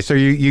 okay, so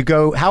you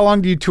go, how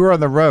long do you tour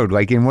on the road?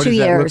 Like, and what 2 does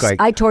years. that look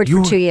like? I toured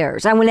for 2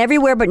 years. I went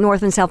everywhere but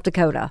North and South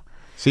Dakota.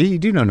 See, you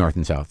do know North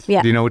and South.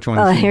 Yeah. Do you know which one?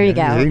 Oh, here you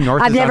go.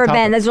 I've never been.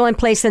 Top? That's the only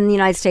place in the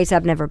United States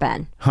I've never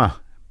been. Huh.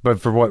 But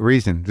for what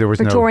reason? There was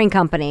For no touring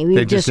company.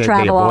 We just they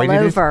travel all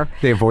avoided it? over.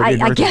 They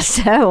avoided I guess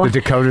so. The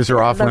Dakotas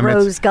are off The limits.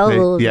 rose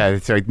gold. Yeah,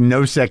 it's like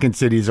no second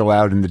cities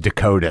allowed in the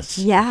Dakotas.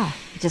 Yeah.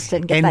 Just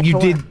didn't get And that you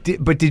tour.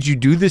 but did you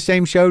do the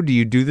same show? Do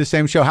you do the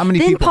same show? How many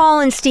Then people?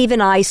 Paul and Steve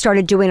and I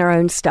started doing our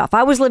own stuff.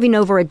 I was living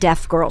over a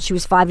deaf girl. She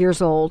was 5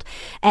 years old,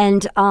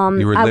 and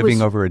You were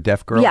living over a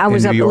deaf girl. Yeah, I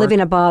was in New York? living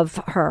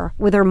above her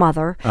with her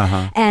mother,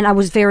 and I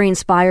was very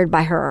inspired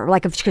by her.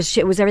 Like, because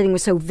everything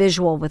was so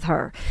visual with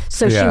her.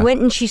 So she Yeah.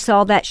 went and she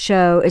saw that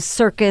show. It's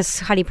Circus.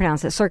 How do you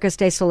pronounce it? Circus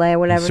du Soleil or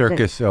whatever.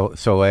 Circus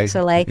Soleil.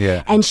 Soleil.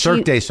 Yeah. And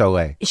Cirque du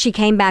Soleil. She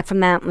came back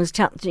from that and was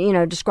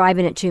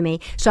describing it to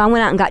me. So I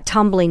went out and got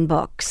tumbling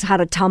books, how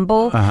to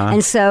tumble.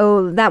 And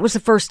so that was the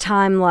first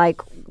time, like,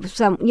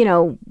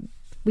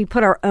 we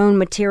put our own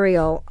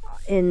material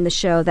in the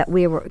show that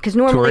we were, because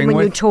normally Touring when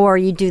you with? tour,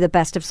 you do the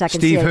best of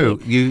Second Steve City. who?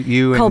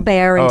 You and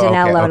Colbert and oh, okay,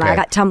 Danilo, and I okay.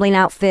 got tumbling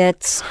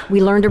outfits.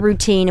 We learned a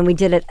routine, and we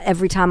did it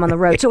every time on the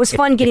road. So it was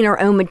fun getting our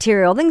own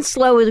material. Then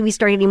slowly we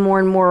started getting more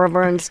and more of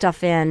our own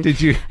stuff in.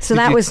 Did you? So did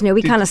that you- was new.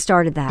 We did kind you- of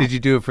started that. Did you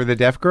do it for the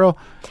deaf girl?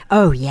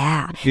 Oh,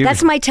 yeah.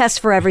 That's my test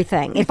for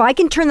everything. If I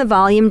can turn the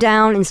volume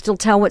down and still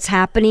tell what's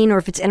happening, or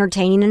if it's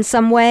entertaining in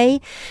some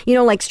way,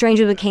 like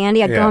Stranger with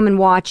Candy, I'd go Yeah. home and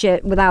watch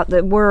it without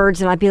the words,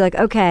 and I'd be like,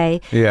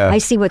 okay, Yeah. I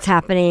see what's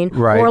happening.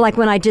 Right. Or like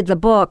when I did the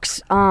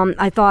books,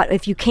 I thought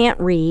if you can't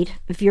read,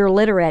 if you're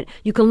illiterate,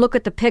 you can look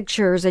at the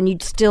pictures and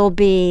you'd still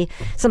be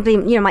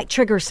something, might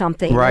trigger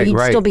something. Right, You'd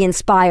right. still be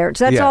inspired.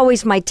 So that's Yeah.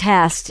 always my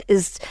test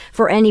is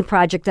for any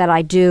project that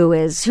I do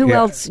is who Yeah.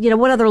 else,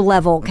 what other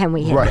level can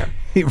we hit? Right.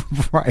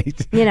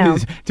 Right.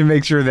 Is to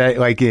make sure that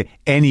like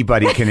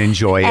anybody can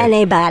enjoy it.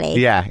 Anybody.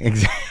 Yeah,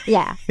 exactly.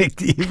 Yeah.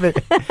 Even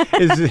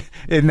is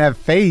in that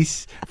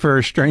face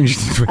for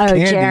strangers with Oh,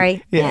 candy.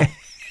 Jerry. Yeah.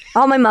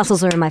 All my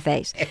muscles are in my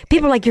face.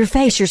 People are like, your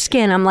face, your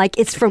skin. I'm like,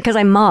 it's from, because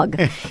I mug.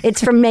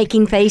 It's from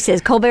making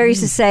faces. Colbert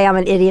used to say I'm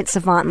an idiot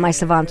savant, and my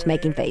savant's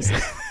making faces.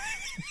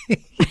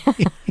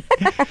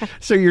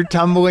 So you're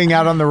tumbling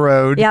out on the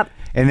road. Yep.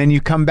 And then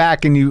you come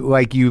back and you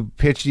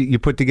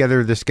put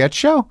together the sketch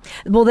show?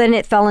 Well, then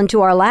it fell into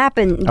our lap,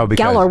 and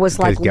Geller was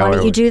like, why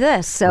don't you do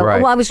this? So,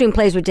 Right. well, I was doing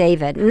plays with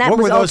David, and that What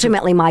was were those-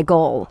 ultimately my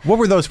goal. What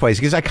were those plays?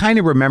 Because I kind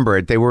of remember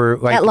it. They were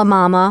like At La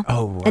Mama.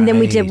 Oh, And then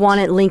we did right. one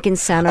at Lincoln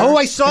Center. Oh,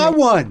 I saw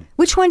one.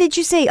 Which one did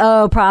you see?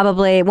 Oh,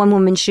 probably One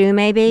Woman Shoe,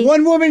 maybe?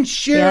 One Woman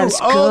Shoe. Yeah, it was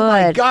Oh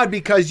my good. God!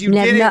 Because you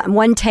No, did it,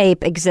 one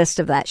tape exists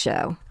of that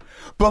show.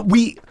 but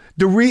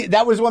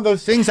that was one of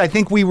those things. I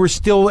think we were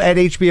still at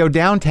HBO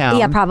downtown.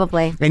 Yeah,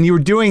 probably. And you were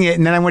doing it,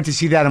 and then I went to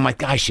see that. I'm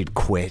like, I should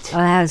quit. Oh,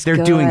 that was They're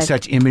doing good.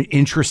 such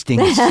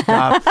interesting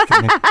stuff.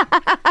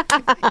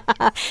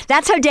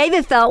 That's how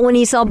David felt when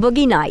he saw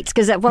Boogie Nights.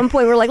 Because at one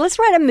point we were like, let's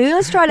write a movie.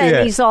 Let's try to. Yeah.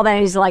 And he saw that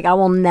and he's like, I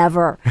will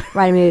never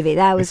write a movie.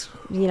 That was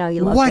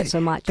you loved it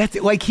so much. That's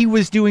like he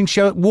was doing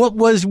show. What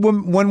was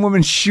one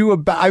woman's shoe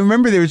about? I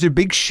remember there was a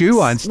big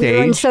shoe on stage. We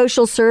were in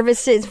social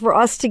services. For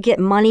us to get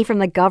money from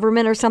the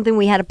government or something,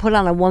 we had to put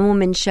on a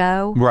one-woman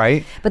show.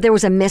 Right. But there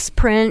was a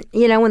misprint,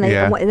 when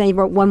they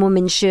wrote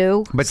one-woman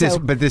shoe. But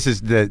this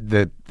is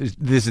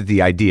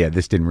the idea.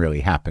 This didn't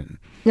really happen.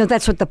 No,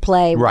 that's what the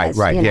play was.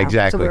 Right, yeah,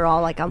 exactly. So we were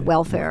all like on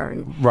welfare.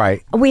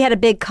 Right. We had a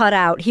big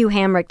cutout. Hugh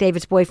Hamrick,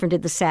 David's boyfriend,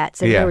 did the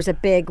sets. And Yeah. there was a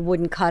big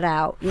wooden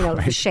cutout,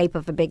 the shape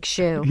of a big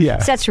shoe. Yeah.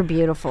 Sets were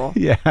beautiful.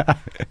 Yeah.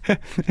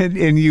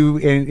 and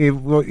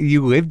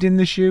you lived in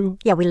the shoe?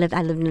 Yeah, I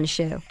lived in the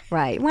shoe.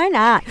 Right. Why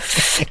not?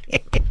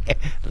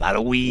 A lot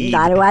of weed.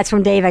 That's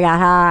when David got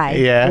high.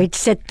 Yeah. We'd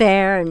sit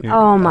there and,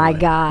 oh my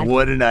God.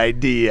 What an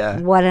idea.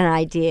 What an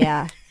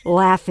idea.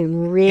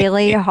 Laughing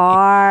really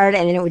hard,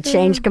 and then it would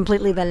change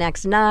completely the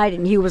next night.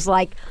 And he was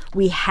like,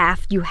 you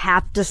have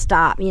to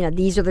stop.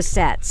 These are the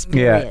sets.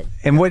 Period. Yeah.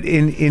 And what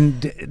in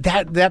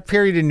that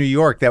period in New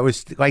York, that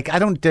was like,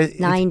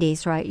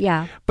 90s, right?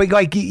 Yeah. But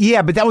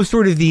but that was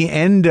sort of the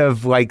end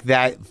of like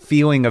that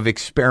feeling of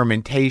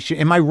experimentation.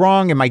 Am I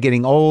wrong? Am I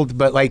getting old?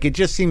 But like, it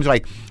just seems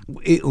like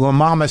La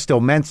Mama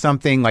still meant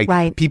something. Like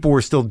right. people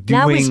were still doing.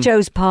 Now it's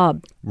Joe's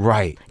Pub.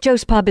 Right.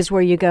 Joe's Pub is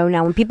where you go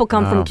now. When people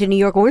come to New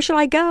York, where should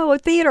I go? A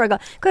theater? I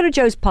go to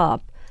Joe's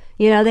Pub.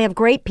 They have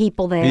great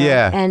people there.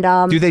 Yeah.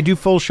 And do they do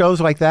full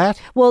shows like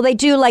that? Well, they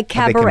do like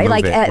cabaret,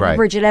 like right.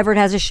 Bridget Everett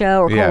has a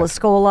show, or Cola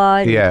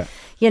Scola.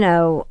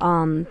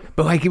 And,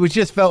 But like, it was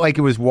just felt like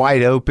it was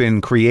wide open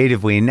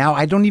creatively. And now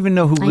I don't even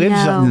know who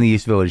lives in the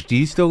East Village. Do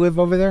you still live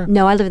over there?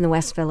 No, I live in the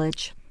West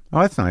Village. Oh,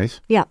 that's nice.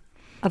 Yeah.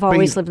 I've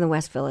always lived in the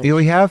West Village. You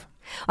have?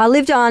 I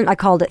lived I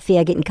called it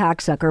Faggot and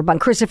Cocksucker, but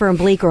Christopher and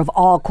Bleecker of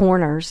all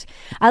corners.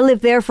 I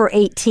lived there for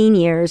 18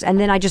 years, and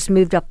then I just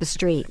moved up the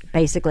street,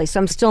 basically. So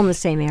I'm still in the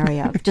same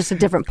area, just a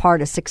different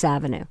part of 6th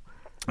Avenue.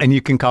 And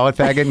you can call it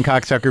Faggot and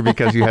Cocksucker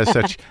because you have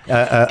such...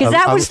 Because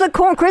that was the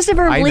core,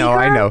 Christopher and Bleecker.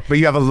 I know. But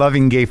you have a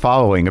loving gay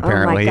following,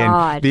 apparently. Oh,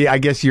 my God. And I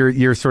guess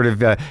you're sort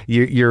of...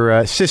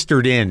 you're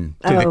sistered in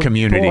to the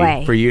community.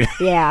 Boy. For you.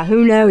 Yeah,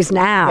 who knows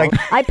now?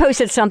 I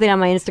posted something on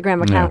my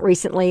Instagram account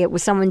recently. It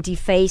was someone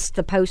defaced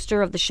the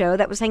poster of the show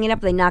that was hanging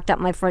up. They knocked out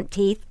my front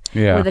teeth.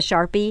 With a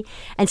Sharpie.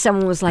 And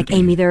someone was like,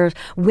 Amy, there are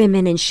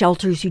women in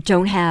shelters who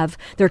don't have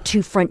their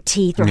 2 front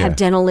teeth or have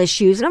dental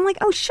issues. And I'm like,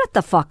 oh, shut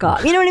the fuck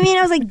up. You know what I mean?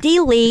 I was like,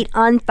 delete,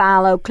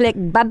 unfollow, click,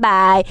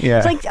 bye-bye. Yeah.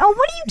 It's like, oh,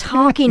 what are you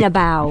talking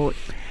about?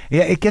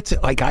 Yeah, it gets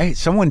like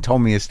someone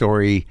told me a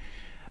story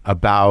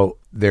about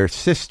their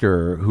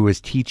sister who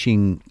was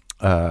teaching,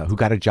 who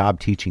got a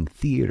job teaching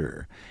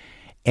theater.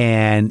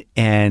 And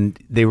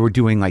they were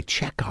doing like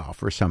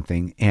Chekhov or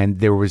something. And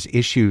there was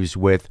issues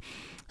with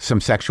some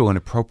sexual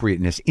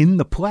inappropriateness in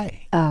the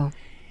play. Oh.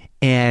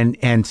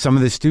 And some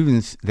of the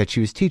students that she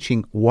was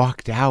teaching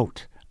walked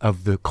out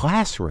of the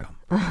classroom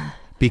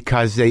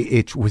because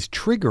it was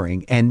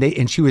triggering,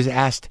 and she was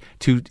asked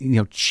to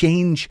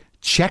change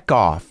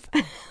Chekhov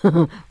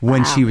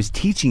when she was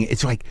teaching it.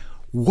 It's like,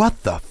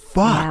 what the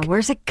fuck? Yeah,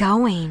 where's it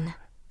going?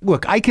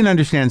 Look, I can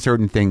understand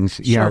certain things,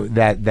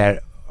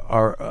 that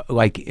are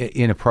like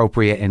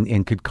inappropriate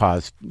and could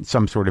cause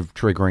some sort of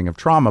triggering of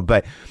trauma,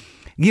 but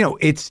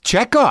it's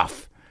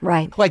Chekhov.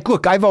 Right. Like,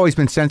 look, I've always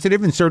been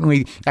sensitive, and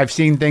certainly I've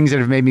seen things that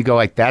have made me go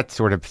like, that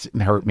sort of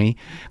hurt me.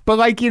 But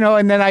like,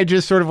 and then I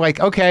just sort of like,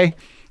 okay,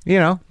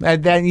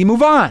 then you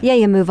move on. Yeah,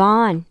 you move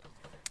on.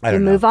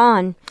 Move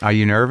on. Are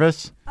you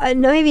nervous?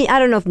 No, maybe, I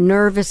don't know if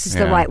nervous is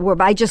the right word,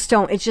 but I just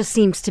don't, it just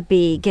seems to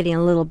be getting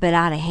a little bit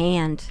out of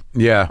hand.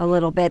 Yeah. A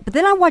little bit. But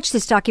then I watched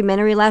this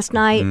documentary last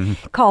night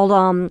called,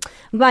 I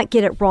might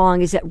get it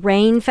wrong, is it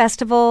Rain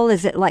Festival?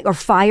 Is it or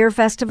Fire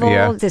Festival?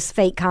 Yeah. This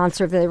fake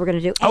concert that they were going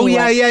to do. Anyway,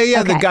 oh,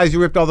 yeah. Okay. The guys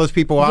who ripped all those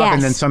people off,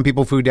 and then some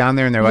people flew down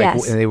there and they're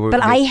like, they were.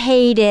 But I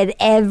hated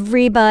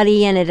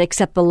everybody in it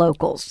except the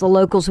locals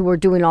who were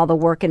doing all the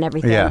work and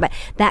everything. Yeah. But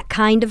that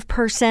kind of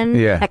person,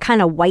 that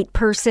kind of white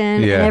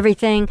person and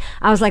everything,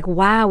 I was like,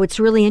 wow, it's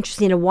really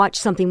interesting to watch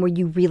something where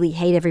you really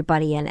hate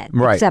everybody in it.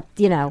 Right. Except,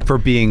 for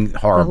being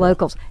horrible. The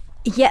locals.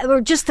 Yeah,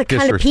 or just the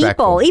kind of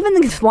people.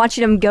 Even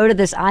watching them go to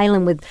this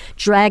island with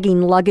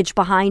dragging luggage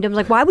behind them.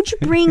 Like, why would you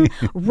bring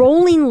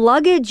rolling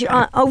luggage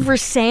over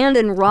sand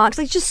and rocks?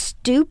 Like, just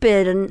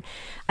stupid. And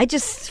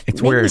it's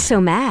made me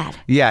so mad.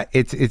 Yeah,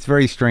 it's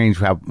very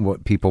strange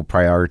what people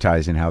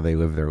prioritize and how they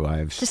live their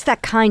lives. Just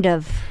that kind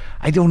of...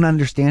 I don't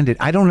understand it.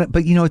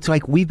 But it's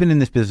like, we've been in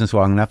this business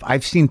long enough.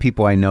 I've seen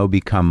people I know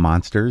become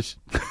monsters.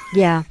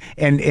 Yeah.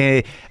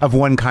 And of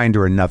one kind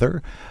or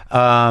another. But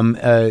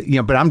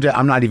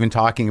I'm not even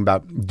talking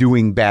about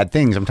doing bad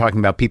things. I'm talking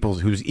about people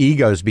whose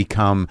egos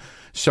become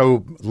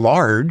so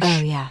large. Oh,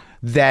 yeah.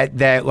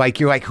 That like,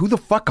 you're like, who the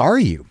fuck are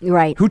you?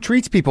 Right. Who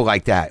treats people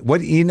like that?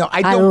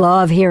 I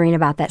love hearing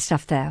about that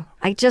stuff, though.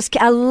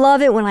 I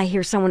love it when I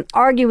hear someone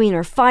arguing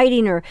or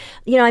fighting, or,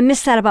 I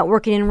miss that about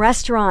working in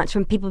restaurants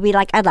when people be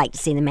like, I'd like to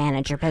see the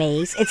manager,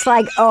 please. It's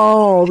like,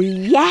 oh,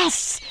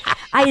 yes.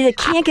 I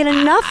can't get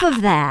enough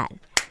of that.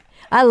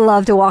 I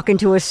love to walk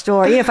into a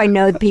store, even if I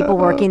know the people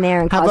working there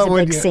and cause a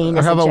big scene.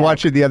 Or how about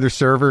watching the other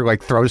server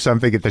like throw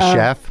something at the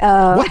chef?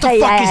 What the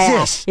fuck is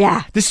this?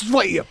 Yeah. This is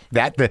what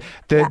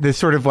the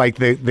sort of like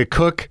the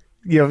cook,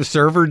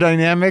 server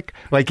dynamic.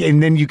 Like,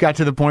 and then you got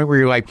to the point where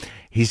you're like,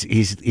 he's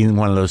in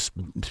one of those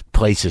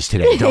places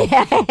today. Don't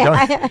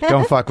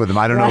fuck with him.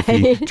 I don't know if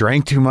he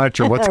drank too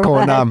much or what's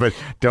going on, but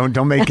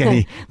don't make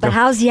any. But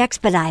how's the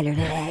expediter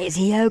today? Is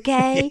he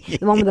okay?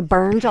 The one with the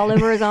burns all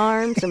over his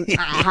arms and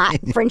hot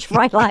French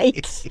fry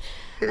lights.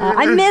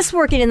 I miss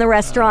working in the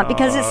restaurant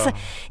because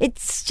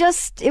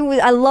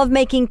I love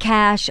making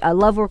cash. I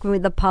love working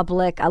with the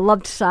public. I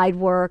loved side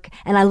work,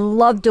 and I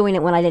loved doing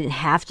it when I didn't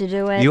have to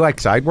do it. You like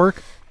side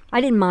work? I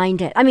didn't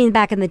mind it. I mean,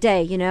 back in the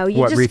day, you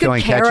just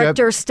refilling good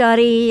character ketchup?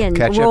 study and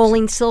Ketchups?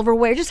 rolling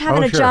silverware, just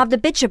having a sure. job to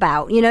bitch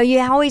about. You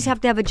always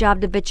have to have a job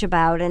to bitch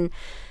about, and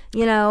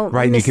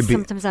Right,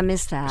 sometimes I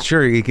miss that.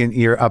 Sure,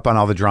 you're up on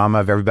all the drama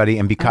of everybody,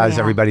 and because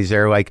everybody's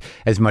there, like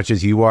as much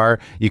as you are,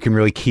 you can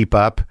really keep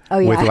up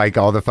with like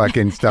all the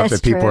fucking stuff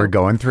that people are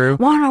going through.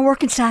 Why am I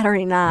working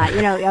Saturday night?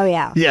 Oh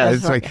yeah. Yeah,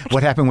 it's like,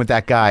 what happened with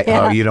that guy?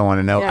 Yeah. Oh, you don't want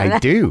to know. Yeah. I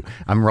do.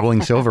 I'm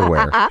rolling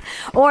silverware.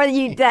 Or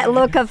that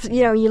look of,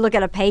 you look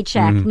at a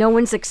paycheck. No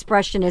one's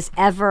expression is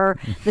ever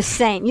the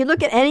same. You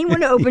look at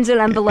anyone who opens an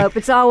envelope,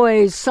 it's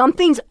always,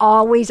 something's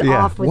always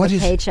off with the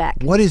paycheck.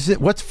 What is it?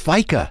 What's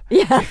FICA?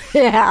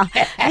 Yeah.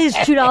 It's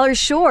 $2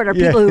 short. Or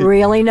people who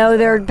really know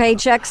their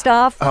paycheck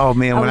stuff. Oh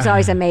man, I was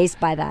always amazed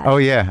by that. Oh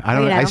yeah,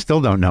 I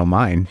still don't know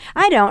mine.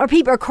 I don't. Or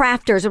people are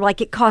crafters. Or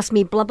like, it cost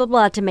me blah blah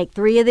blah to make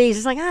 3 of these.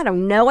 It's like, I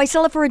don't know. I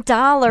sell it for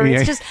 $1. Yeah.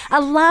 It's just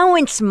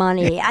allowance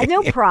money. I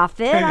no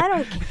profit. I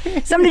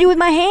don't. Something to do with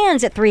my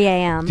hands at 3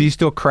 a.m. Do you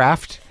still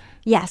craft?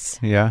 Yes.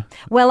 Yeah.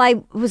 Well,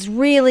 I was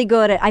really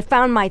good at. I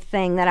found my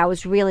thing that I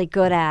was really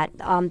good at.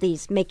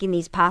 Making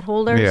these pot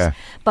holders. Yeah.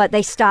 But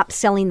they stopped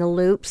selling the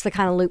loops, the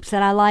kind of loops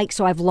that I like.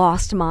 So I've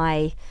lost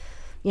my.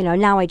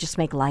 Now I just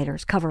make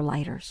lighters, cover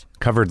lighters.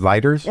 Covered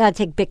lighters? I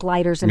take big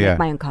lighters and make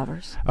my own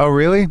covers. Oh,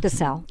 really? To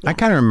sell. Yeah. I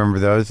kind of remember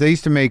those. They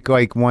used to make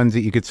like ones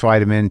that you could slide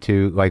them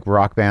into, like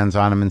rock bands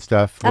on them and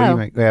stuff.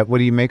 What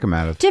do you make them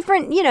out of?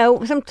 Different,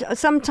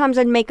 sometimes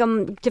I'd make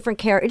them different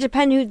characters. It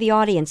depends who the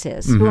audience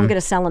is, who I'm going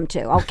to sell them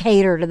to. I'll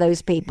cater to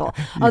those people.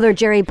 Oh, they're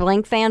Jerry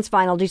Blink fans?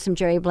 Fine, I'll do some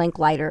Jerry Blink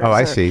lighters. Oh,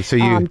 I see. So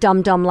you...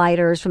 Dum Dum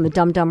lighters from the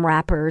Dum Dum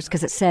Rappers,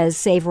 because it says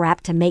save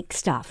rap to make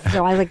stuff.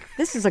 So I like,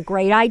 this is a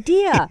great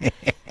idea.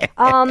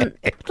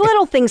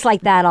 Little things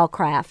like that I'll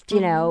craft,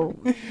 So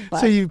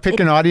you pick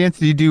an audience.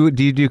 Do you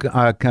do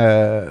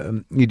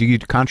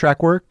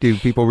contract work? Do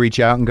people reach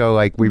out and go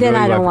like, Then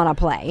I don't want to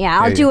play.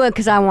 Yeah, I'll do it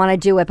because I want to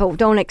do it, but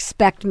don't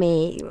expect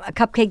me. A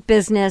cupcake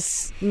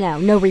business,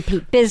 no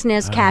repeat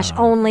business, cash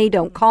only.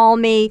 Don't call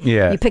me.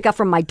 Yeah. You pick up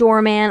from my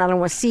doorman. I don't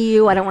want to see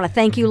you. I don't want a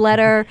thank you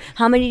letter.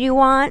 How many do you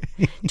want?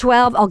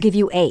 12. I'll give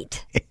you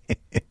 8.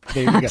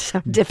 There you go.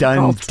 So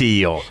difficult.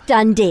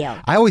 Done deal.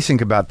 I always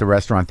think about the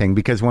restaurant thing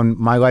because when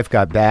my life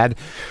got bad,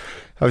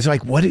 I was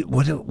like,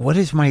 what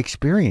is my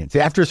experience?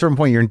 After a certain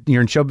point,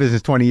 you're in show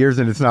business 20 years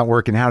and it's not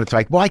working out. It's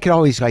like, well, I could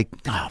always like,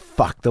 oh,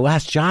 fuck, the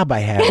last job I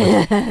had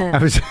I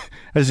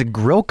was a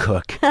grill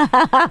cook.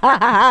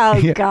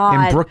 Oh,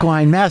 God. In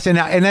Brookline, Mass. And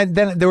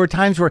then there were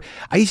times where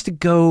I used to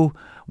go,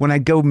 when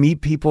I'd go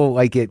meet people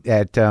like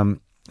at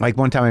like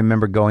one time I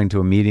remember going to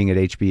a meeting at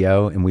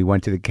HBO and we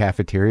went to the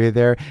cafeteria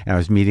there and I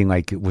was meeting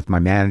like with my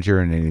manager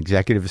and an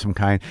executive of some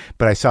kind,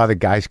 but I saw the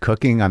guys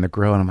cooking on the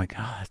grill and I'm like,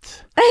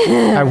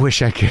 I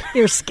wish I could.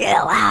 Your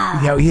skill.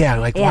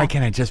 Why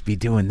can't I just be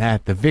doing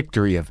that? The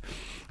victory of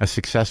a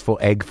successful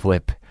egg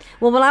flip.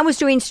 Well, when I was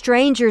doing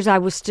Strangers, I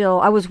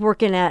was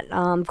working at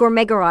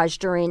Gourmet Garage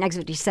during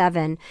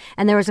X57,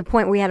 and there was a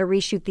point where we had to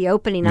reshoot the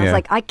opening. I was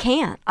like, I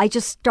can't. I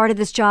just started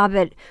this job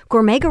at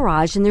Gourmet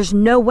Garage, and there's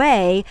no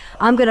way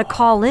I'm going to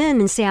call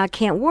in and say I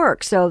can't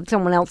work. So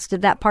someone else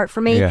did that part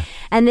for me. Yeah.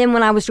 And then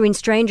when I was doing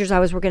Strangers, I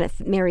was working at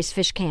Mary's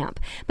Fish Camp.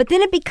 But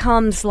then it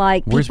becomes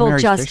like Where's people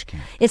Mary's just. Fish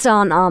Camp? It's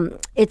on.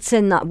 It's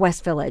in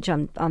West Village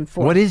on 4th.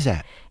 What is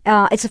that?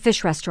 It's a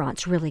fish restaurant.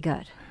 It's really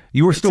good.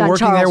 You were still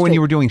working there when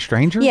you were doing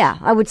Strangers? Yeah,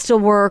 I would still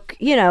work,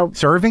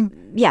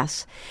 Serving?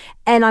 Yes.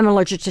 And I'm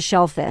allergic to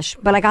shellfish,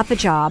 but I got the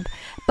job.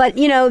 But,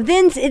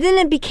 then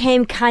it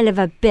became kind of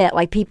a bit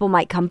like people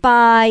might come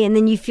by and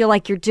then you feel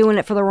like you're doing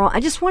it for the wrong. I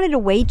just wanted to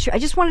wait. I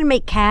just wanted to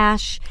make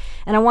cash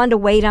and I wanted to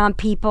wait on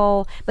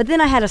people. But then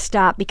I had to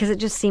stop because it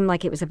just seemed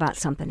like it was about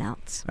something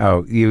else.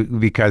 Oh,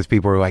 because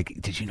people were like,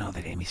 did you know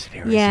that Amy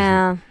Sedaris?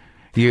 Yeah.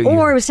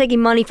 Or it was taking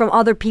money from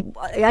other people.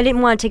 I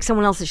didn't want to take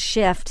someone else's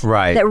shift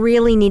that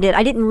really needed.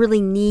 I didn't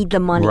really need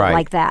the money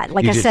like that.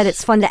 Like I said,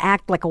 it's fun to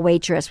act like a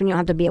waitress when you don't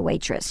have to be a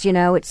waitress.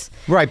 It's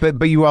right.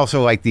 But you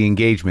also like the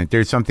engagement.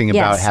 There's something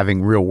about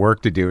having real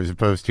work to do as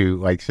opposed to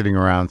like sitting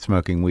around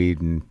smoking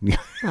weed and.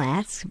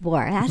 Well,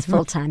 that's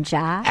full-time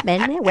job,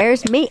 isn't it?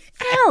 Wears me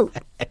out.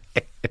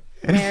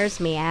 Wears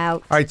me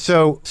out. All right.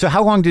 So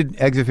how long did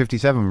Exit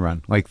 57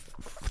 run? Like.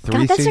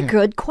 God, that's a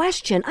good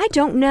question. I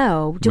don't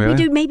know. Did we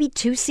do maybe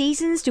 2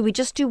 seasons? Do we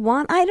just do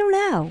 1? I don't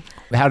know.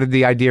 How did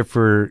the idea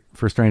for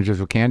Strangers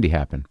with Candy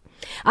happen?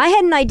 I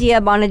had an idea. I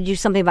wanted to do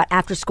something about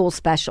after-school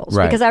specials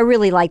because I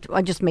really liked.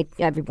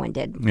 Everyone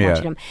did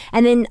watching them.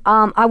 And then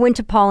I went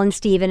to Paul and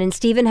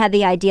Stephen had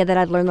the idea that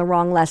I'd learned the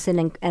wrong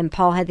lesson, and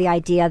Paul had the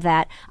idea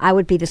that I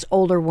would be this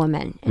older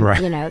woman,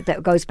 and,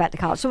 that goes back to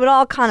college. So it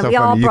all kind of we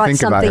all brought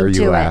something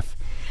to it.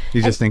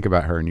 You just think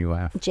about her and you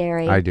laugh.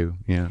 Jerry, I do.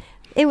 Yeah.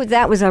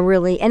 That was a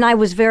really, and I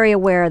was very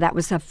aware that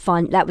was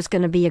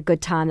going to be a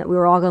good time, that we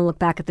were all going to look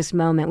back at this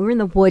moment. We were in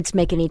the woods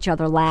making each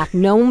other laugh.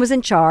 No one was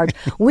in charge.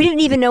 We didn't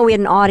even know we had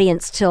an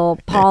audience till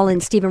Paul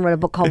and Stephen wrote a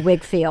book called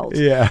Wigfield.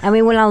 Yeah. And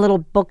we went on a little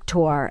book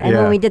tour. And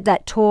when we did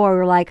that tour, we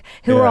were like,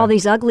 who are all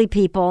these ugly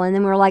people? And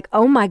then we were like,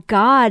 oh my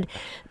God,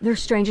 they're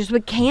Strangers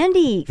with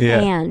Candy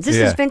fans. This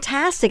is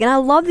fantastic. And I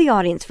love the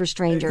audience for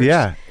Strangers.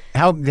 Yeah.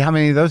 How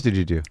many of those did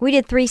you do? We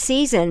did 3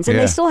 seasons, and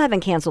they still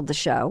haven't canceled the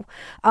show.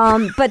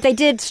 But they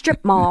did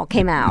Strip Mall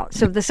came out,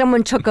 so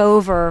someone took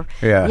over,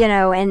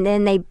 and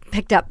then they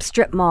picked up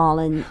Strip Mall.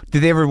 And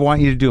did they ever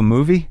want you to do a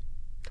movie?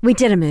 We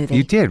did a movie.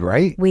 You did,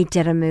 right? We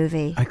did a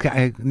movie.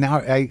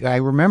 I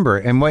remember.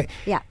 And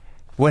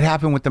what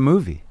happened with the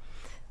movie?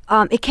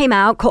 It came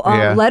out.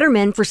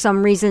 Letterman, for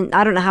some reason,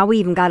 I don't know how we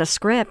even got a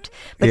script,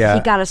 but he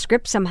got a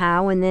script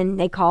somehow, and then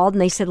they called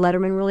and they said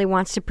Letterman really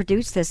wants to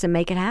produce this and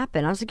make it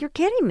happen. I was like, you're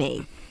kidding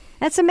me.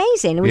 That's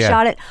amazing. And we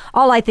shot it.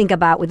 All I think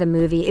about with the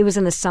movie, it was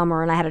in the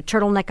summer, and I had a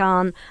turtleneck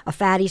on, a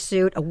fatty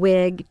suit, a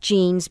wig,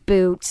 jeans,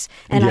 boots,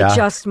 and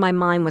my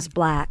mind was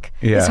black.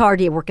 Yeah. It's hard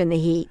to work in the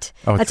heat.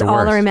 That's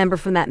all I remember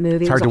from that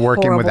movie. It's hard to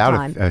work in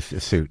without a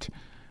suit.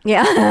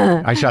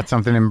 Yeah. I shot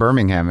something in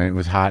Birmingham and it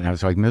was hot and I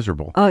was like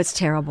miserable. Oh, it's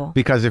terrible.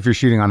 Because if you're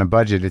shooting on a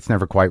budget, it's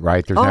never quite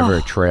right. There's never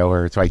a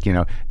trailer. It's like,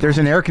 there's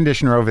an air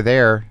conditioner over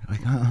there. Like,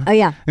 Oh,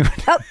 yeah.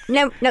 Oh,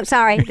 no,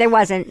 sorry. There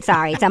wasn't.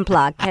 Sorry. It's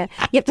unplugged.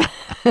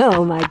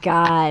 Oh, my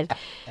God.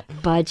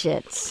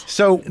 Budgets.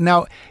 So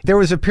now there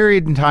was a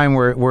period in time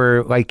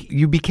where like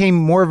you became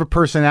more of a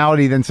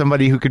personality than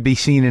somebody who could be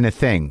seen in a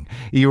thing.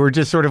 You were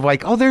just sort of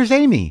like, oh, there's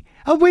Amy.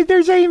 Oh, wait,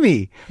 there's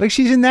Amy. Like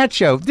she's in that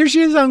show. There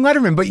she is on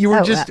Letterman. But you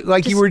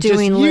were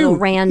doing little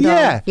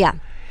random. Yeah.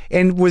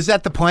 And was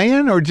that the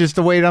plan or just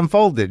the way it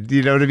unfolded?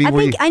 You know what I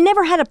mean? I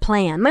never had a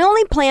plan. My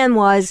only plan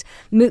was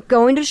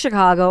going to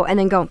Chicago and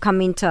then going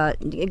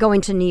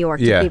to New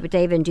York to be with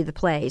David and do the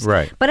plays.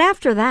 Right. But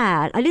after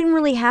that, I didn't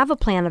really have a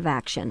plan of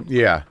action.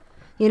 Yeah.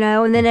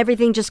 And then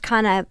everything just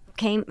kind of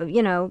came,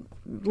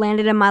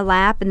 landed in my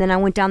lap, and then I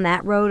went down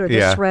that road or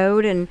this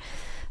road, and.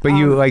 But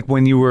you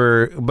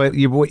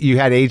you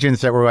had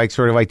agents that were like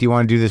sort of like, do you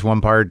want to do this one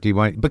part? Do you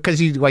want,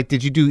 because you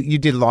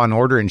did Law and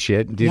Order and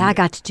shit? I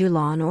got to do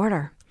Law and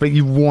Order. But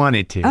you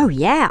wanted to. Oh,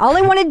 yeah. All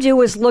I wanted to do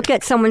was look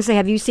at someone and say,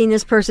 have you seen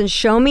this person?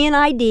 Show me an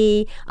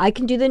ID. I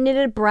can do the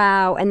knitted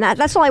brow. And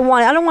that's all I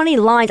want. I don't want any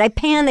lines. I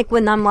panic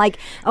when I'm like,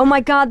 oh, my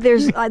God,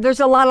 there's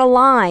a lot of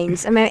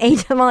lines. I'm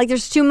like,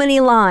 there's too many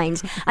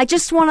lines. I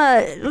just want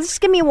to, just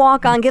give me a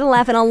walk on, get a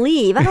laugh, and I'll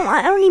leave. I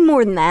don't need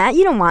more than that.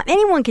 You don't want,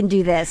 anyone can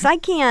do this. I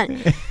can't,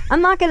 you're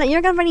not going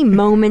to have any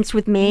moments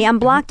with me. I'm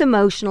blocked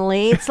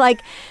emotionally. It's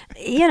like,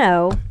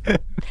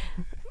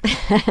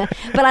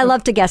 but I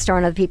love to guest star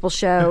on other people's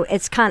show.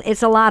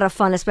 It's a lot of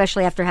fun,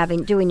 especially after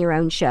doing your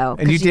own show.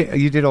 And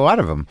you did a lot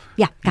of them.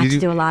 Yeah, got to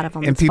do a lot of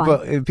them. And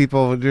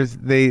people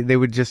just they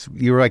would just,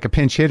 you were like a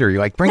pinch hitter. You're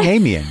like, bring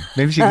Amy in.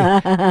 Maybe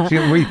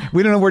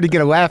we don't know where to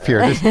get a laugh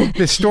here.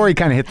 This story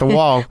kind of hit the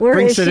wall.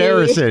 Bring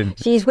Sedaris in.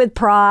 She's with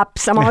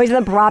props. I'm always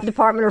in the prop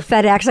department or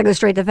FedEx. I go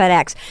straight to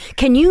FedEx.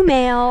 Can you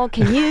mail?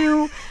 Can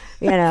you?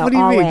 What do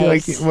you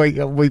always.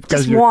 Mean?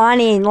 Just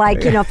wanting,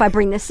 if I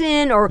bring this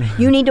in, or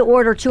you need to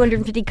order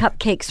 250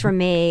 cupcakes from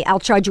me, I'll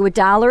charge you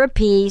 $1 a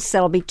piece.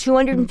 That'll be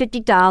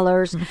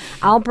 $250.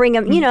 I'll bring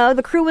them.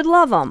 The crew would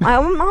love them.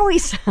 I'm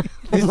always.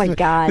 Oh my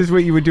God! This is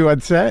what you would do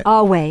on set.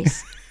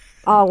 Always.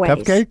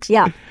 Cupcakes?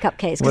 Yeah,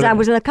 cupcakes. Because I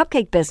was in the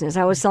cupcake business.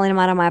 I was selling them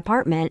out of my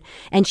apartment,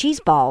 and cheese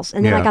balls.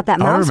 And then I got that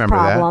mouse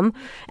problem.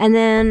 And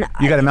then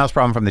you got a mouse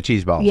problem from the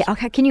cheese balls. Yeah.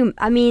 Okay.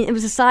 It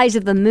was the size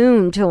of the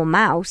moon to a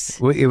mouse.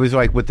 It was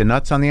like with the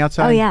nuts on the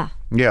outside? Oh, yeah.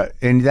 Yeah,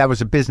 and that was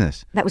a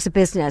business. That was a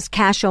business,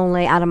 cash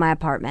only, out of my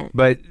apartment.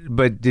 But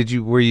did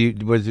you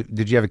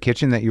have a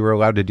kitchen that you were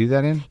allowed to do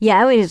that in?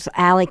 Yeah, it was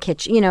alley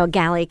kitchen, a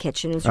galley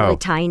kitchen. It was really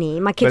tiny.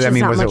 My kitchen's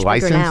not much bigger now. Was it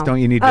licensed?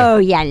 Don't you need to? Oh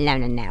yeah,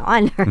 no.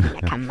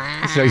 Come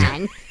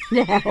on.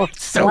 No,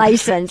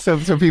 licensed. So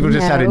people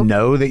just had to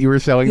know that you were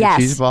selling the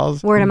cheese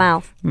balls? Word of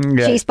mouth.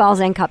 Yeah. Cheese balls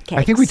and cupcakes.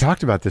 I think we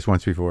talked about this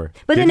once before.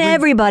 But then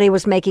everybody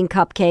was making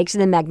cupcakes,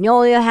 and then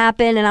Magnolia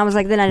happened, and I was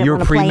like, then I didn't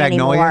want to play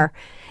anymore.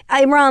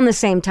 Around the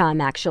same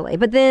time, actually.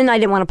 But then I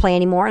didn't want to play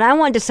anymore. And I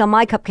wanted to sell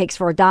my cupcakes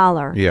for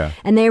 $1. Yeah.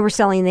 And they were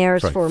selling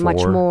theirs for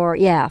much more.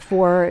 Yeah,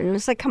 $4. And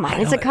it's like, come on,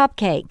 it's a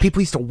cupcake.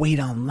 People used to wait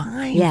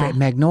online at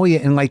Magnolia.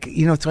 And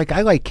it's like,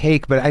 I like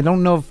cake, but I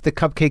don't know if the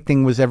cupcake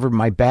thing was ever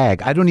my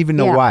bag. I don't even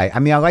know why. I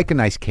like a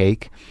nice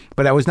cake,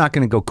 but I was not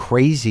going to go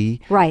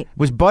crazy. Right. It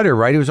was butter,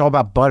 right? It was all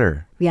about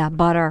butter. Yeah,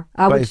 butter.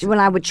 When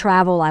I would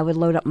travel, I would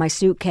load up my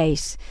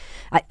suitcase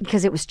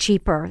because it was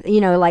cheaper.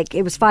 Like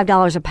it was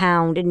 $5 a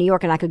pound in New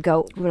York, and I could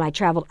go, when I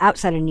traveled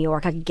outside of New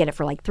York, I could get it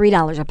for like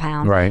 $3 a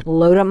pound. Right.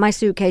 Load up my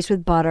suitcase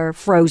with butter,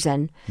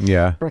 frozen.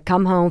 Yeah. Or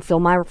come home, fill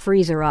my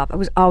freezer up. I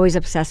was always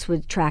obsessed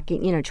with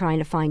tracking, trying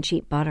to find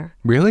cheap butter.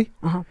 Really?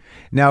 Uh-huh.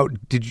 Now,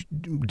 did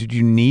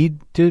you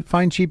need to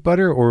find cheap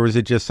butter, or was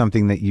it just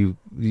something that you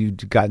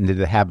got into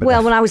the habit Well,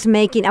 of? when I was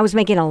making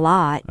a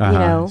lot,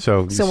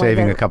 So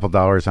saving a couple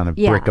dollars on a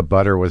brick of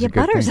butter was a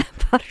good thing.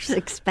 Butter's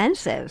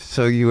expensive.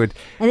 So you would,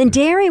 and then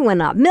dairy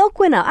went up, milk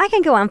went up. I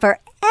can go on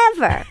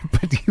forever.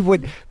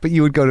 but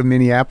you would go to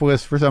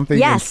Minneapolis for something.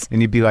 Yes.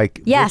 And you'd be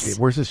like, yes.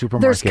 Where's the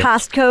supermarket? There's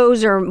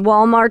Costco's or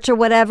Walmart's or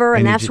whatever,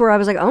 and that's where I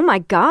was like, oh my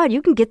God,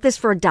 you can get this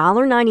for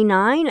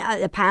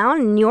 $1.99 a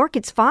pound. In New York,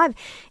 it's $5.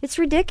 It's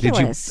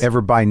ridiculous. Did you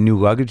ever buy new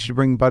luggage to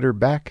bring butter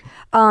back?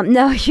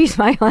 No, use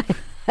my own.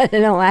 I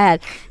don't know. I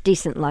had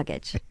decent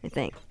luggage, I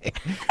think.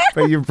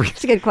 But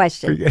it's a good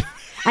question.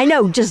 I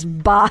know,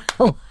 just buy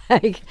oh my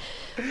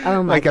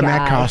God. I'm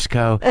at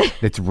Costco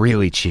that's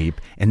really cheap,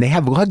 and they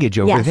have luggage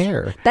over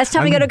there. Best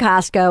time to go to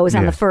Costco is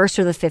on the 1st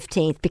or the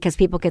 15th because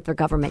people get their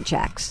government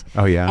checks.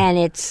 Oh, yeah. And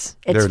it's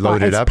They're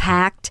loaded up.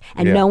 Packed,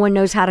 and no one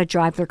knows how to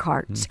drive their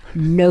carts.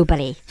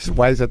 Nobody. So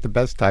why is that the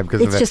best time?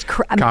 Because it's of just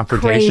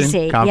confrontation?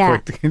 Crazy.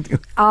 Conflict?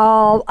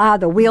 Yeah.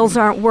 The wheels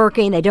aren't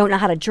working. They don't know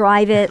how to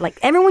drive it. Like,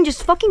 everyone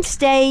just fucking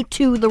stay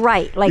to the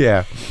right. Like,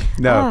 yeah.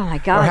 No. Oh, my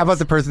God. Or how about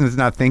the person that's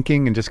not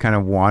thinking and just kind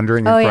of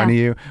wandering in front of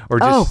you? Or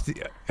just...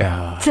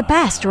 it's the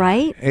best,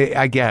 right?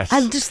 I guess.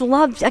 I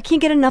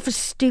can't get enough of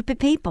stupid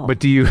people. But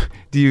do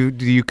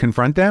you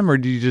confront them, or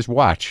do you just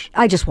watch?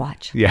 I just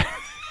watch. Yeah.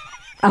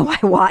 Oh,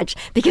 I watch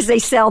because they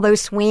sell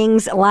those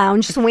swings,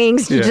 lounge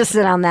swings. You just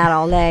sit on that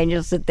all day and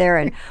just sit there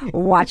and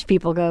watch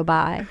people go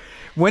by.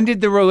 When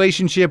did the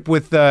relationship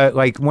with,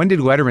 when did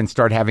Letterman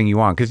start having you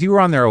on? Because you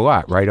were on there a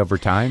lot, right, over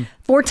time?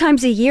 4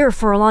 times a year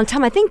for a long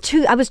time. I think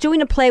I was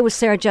doing a play with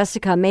Sarah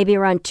Jessica maybe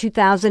around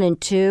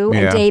 2002,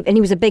 and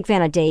he was a big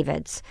fan of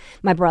David's,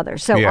 my brother.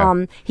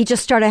 So he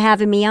just started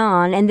having me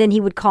on, and then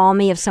he would call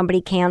me if somebody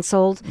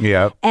canceled.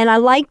 Yeah. And I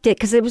liked it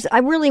because I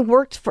really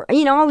worked for,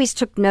 I always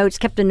took notes,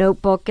 kept a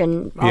notebook,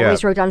 and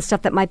always wrote down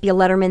stuff that might be a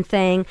Letterman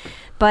thing.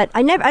 But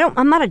I'm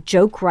not a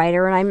joke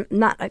writer, and I'm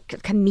not a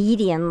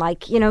comedian,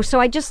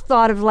 so I just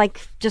thought of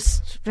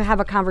just to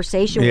have a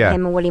conversation with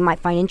him and what he might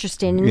find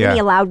interesting. And then he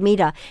allowed me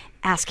to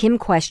ask him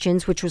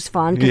questions, which was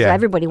fun because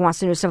everybody wants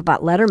to know stuff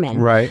about Letterman.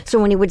 Right. So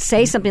when he would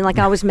say something like,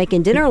 I was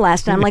making dinner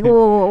last night, I'm like,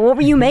 well, what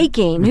were you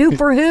making? Who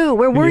for who?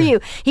 Where were you?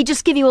 He'd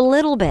just give you a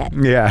little bit.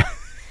 Yeah.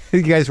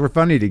 You guys were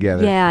funny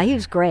together. Yeah, he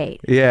was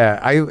great.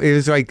 Yeah.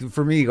 It was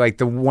for me,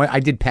 the one, I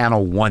did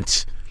panel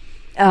once.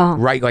 Oh.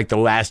 Right, the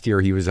last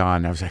year he was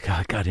on, I was like,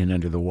 I got in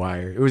under the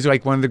wire. It was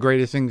one of the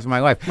greatest things in my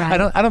life. Right.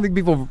 I don't think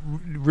people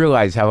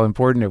realize how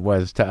important it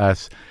was to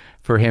us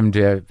for him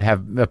to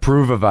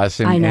approve of us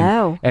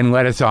and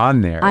let us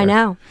on there. I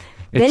know.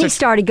 Then he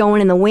started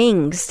going in the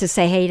wings to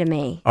say hey to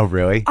me. Oh,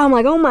 really? I'm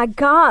like, oh my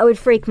God, it would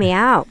freak me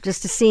out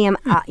just to see him,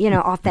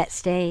 off that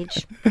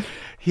stage.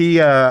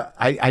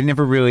 I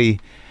never really...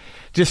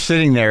 Just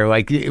sitting there,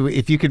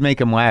 if you could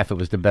make him laugh, it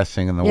was the best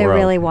thing in the world. It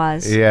really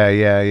was.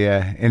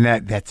 Yeah. And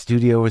that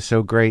studio was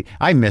so great.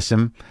 I miss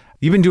him.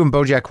 You've been doing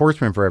BoJack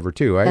Horseman forever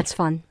too, right? That's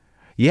fun.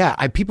 Yeah,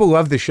 people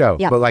love the show,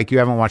 but you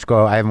haven't watched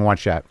Go. I haven't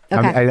watched that.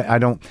 Okay.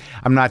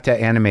 I'm not the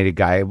animated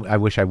guy. I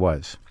wish I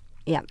was.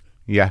 Yeah.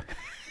 Yeah.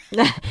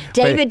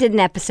 David did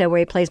an episode where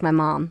he plays my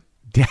mom.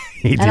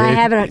 He did. And I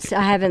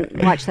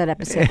haven't watched that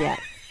episode yet.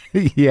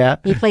 Yeah.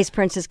 He plays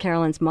Princess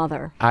Carolyn's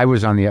mother. I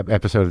was on the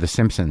episode of The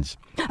Simpsons.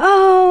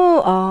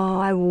 Oh,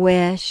 I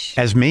wish.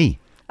 As me.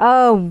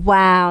 Oh,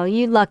 wow.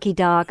 You lucky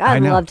dog.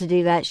 I'd love to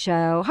do that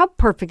show. How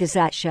perfect is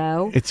that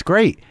show? It's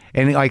great.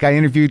 And I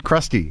interviewed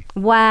Krusty.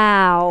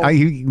 Wow.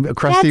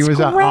 Krusty was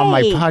on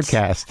my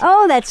podcast.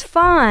 Oh, that's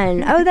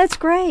fun. Oh, that's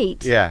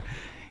great. Yeah.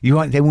 They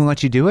won't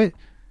let you do it?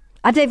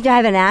 They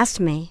haven't asked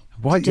me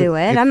to do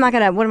it. I'm not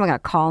going to, what am I going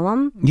to call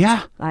them?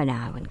 Yeah. I know,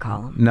 I wouldn't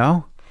call them.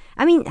 No?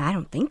 I mean, I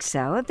don't think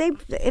so. If they,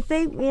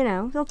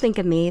 they'll think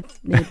of me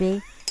if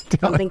maybe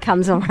something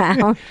comes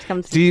around.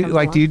 Do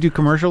you do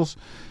commercials?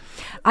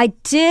 I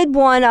did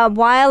one a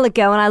while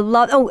ago, and I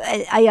love.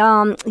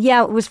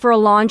 It was for a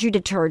laundry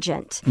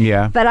detergent.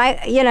 Yeah. But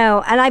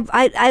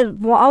I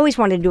always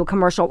wanted to do a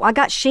commercial. I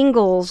got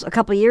shingles a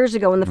couple of years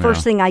ago, and the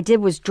first thing I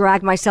did was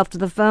drag myself to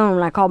the phone,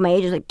 and I called my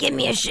agent, like, "Give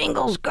me a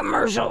shingles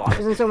commercial." I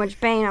was in so much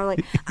pain. I was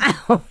like,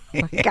 "Oh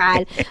my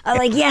God!" I was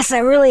like, "Yes, I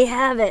really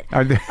have it."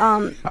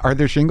 Are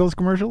there shingles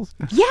commercials?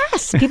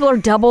 Yes, people are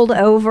doubled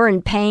over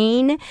in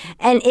pain,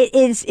 and it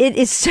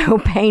is so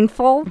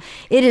painful.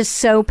 It is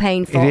so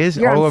painful. It is.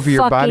 You're all over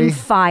your body.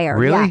 Fire.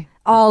 Really? Yeah,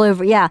 all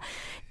over. Yeah.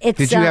 It's,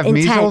 did you have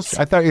intense. measles?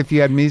 I thought if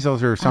you had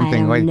measles or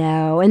something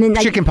no, and then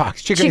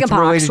chickenpox.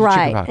 Chickenpox,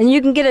 right? Chickenpox. And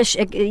you can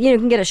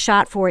get a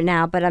shot for it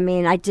now. But I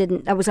mean, I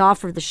didn't. I was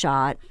offered the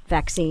shot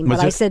vaccine, but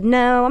I said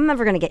no. I'm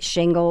never going to get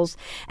shingles.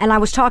 And I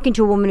was talking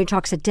to a woman who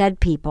talks to dead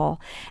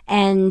people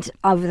and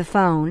over the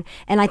phone,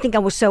 and I think I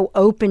was so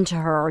open to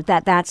her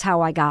that that's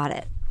how I got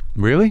it.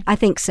 Really? I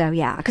think so,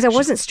 yeah. Because I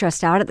wasn't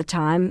stressed out at the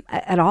time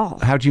at all.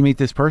 How'd you meet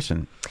this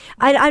person?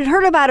 I'd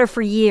heard about her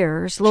for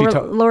years.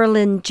 Laura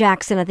Lynn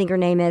Jackson, I think her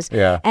name is.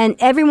 Yeah. And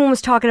everyone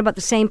was talking about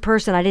the same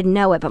person. I didn't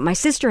know it, but my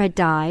sister had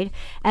died.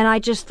 And I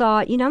just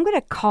thought, I'm going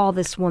to call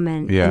this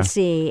woman and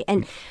see.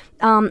 And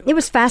it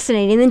was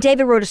fascinating. And then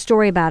David wrote a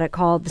story about it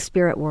called The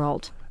Spirit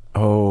World.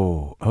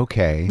 Oh,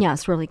 okay. Yeah,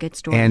 it's a really good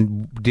story.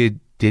 And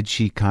did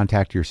she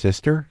contact your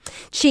sister?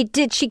 She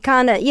did. She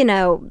kind of,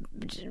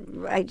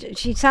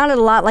 she sounded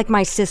a lot like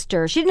my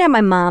sister. She didn't have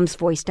my mom's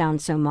voice down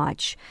so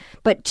much.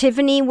 But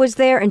Tiffany was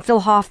there, and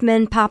Phil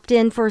Hoffman popped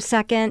in for a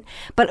second.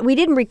 But we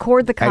didn't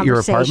record the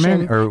conversation.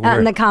 At your apartment? Or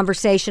in the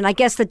conversation. I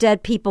guess the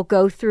dead people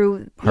go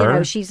through,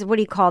 her? She's, what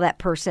do you call that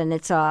person?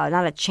 It's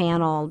not a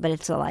channel, but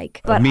it's a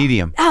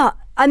medium.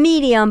 A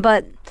medium,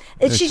 but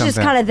she's just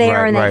kind of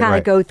there, and they kind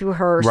of go through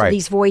her. So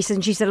these voices,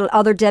 and she said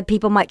other dead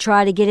people might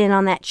try to get in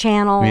on that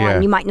channel,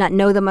 and you might not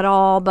know them at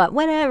all, but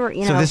whatever,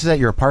 So this is at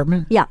your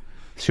apartment? Yeah.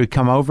 Should we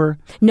come over?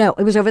 No,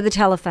 it was over the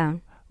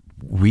telephone.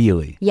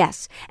 Really?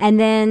 Yes. And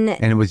then...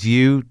 And it was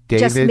you,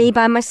 David? Just me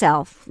by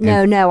myself.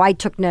 No, I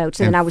took notes,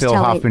 and then I was Phil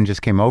telling... Phil Hoffman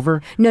just came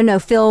over? No,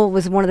 Phil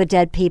was one of the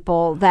dead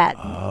people that...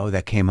 Oh,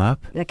 that came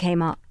up? That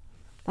came up.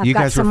 You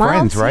guys were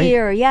friends, right?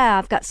 Here. Yeah,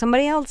 I've got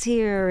somebody else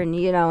here, and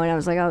and I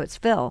was like, oh, it's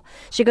Phil.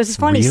 She goes, it's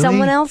funny. Really?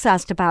 Someone else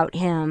asked about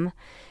him,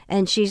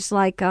 and she's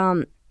like,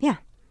 yeah.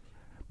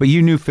 But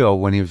you knew Phil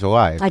when he was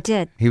alive. I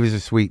did. He was a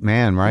sweet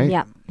man, right?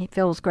 Yeah,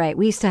 Phil was great.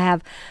 We used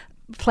to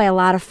play a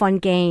lot of fun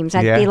games.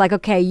 I'd be like,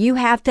 okay, you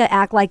have to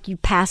act like you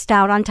passed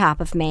out on top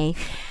of me.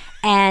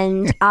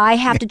 And I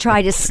have to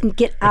try to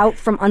get out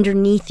from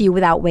underneath you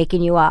without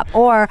waking you up.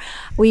 Or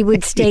we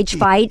would stage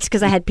fights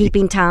because I had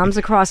peeping Toms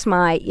across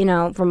my,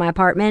 from my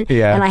apartment.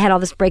 Yeah. And I had all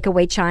this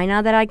breakaway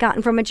china that I'd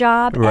gotten from a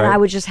job. Right. And I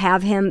would just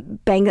have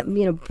him bang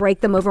them, break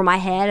them over my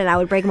head, and I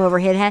would break them over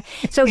his head.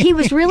 So he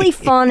was really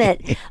fun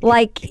at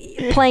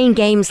playing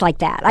games like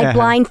that. I'd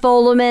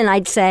blindfold him and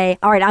I'd say,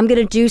 all right, I'm going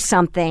to do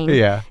something.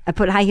 Yeah. I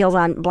put high heels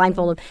on,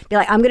 blindfold him. Be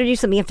like, I'm going to do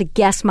something. You have to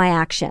guess my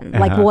action.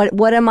 Like,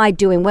 what am I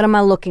doing? What am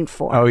I looking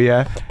for? Oh, yeah?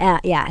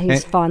 Yeah, he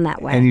was fun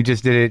that way. And you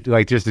just did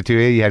it just the two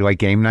of you? You had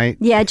game night?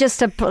 Yeah, just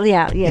something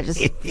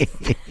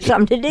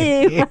to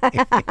do.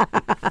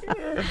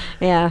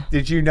 Yeah.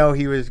 Did you know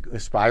he was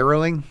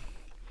spiraling?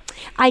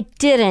 I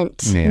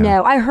didn't. Yeah.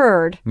 No, I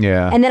heard.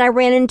 Yeah. And then I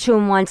ran into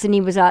him once, and he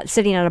was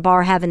sitting at a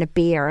bar having a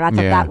beer, and I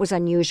thought that was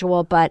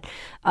unusual. But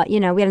we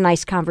had a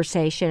nice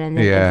conversation, and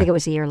then I think it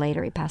was a year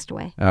later he passed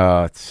away.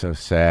 Oh, it's so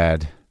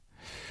sad.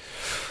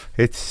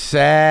 It's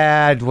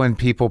sad when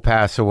people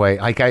pass away.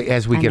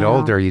 As we get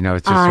older,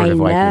 it's just sort of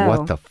like,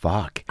 what the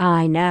fuck?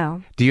 I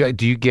know. Do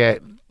you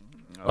get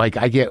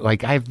I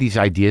have these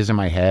ideas in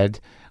my head.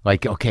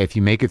 Like, okay, if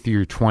you make it through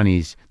your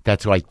 20s,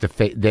 that's like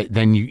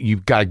then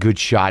you've got a good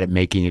shot at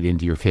making it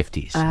into your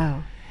 50s.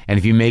 Oh. And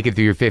if you make it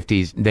through your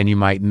 50s, then you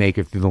might make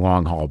it through the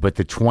long haul. But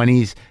the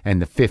 20s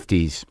and the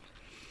 50s.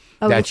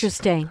 Oh,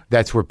 interesting.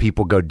 That's where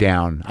people go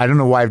down. I don't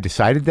know why I've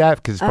decided that,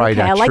 because it's probably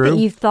not true. I like that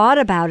you've thought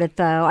about it,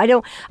 though. I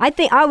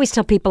always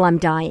tell people I'm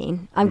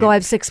dying. I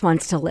have 6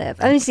 months to live.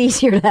 I mean, it's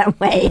easier that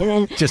way. And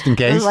then, just in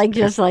case?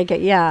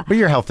 Yeah. But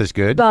your health is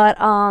good. But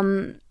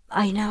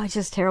I know it's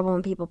just terrible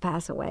when people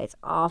pass away. It's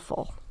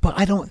awful. But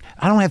I don't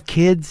have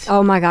kids.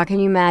 Oh, my God. Can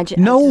you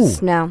imagine?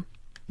 No.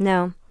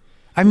 No.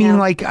 I mean,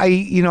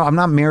 I'm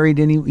not married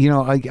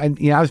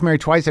I was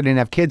married twice. I didn't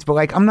have kids, but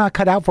I'm not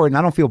cut out for it, and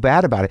I don't feel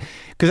bad about it.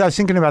 Because I was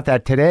thinking about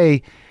that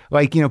today.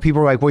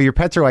 People are like, well, your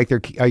pets are like your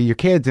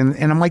kids. And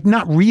I'm like,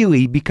 not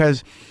really,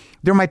 because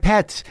they're my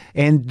pets,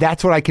 and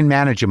that's what I can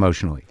manage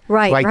emotionally.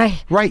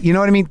 Right. Right. You know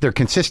what I mean? They're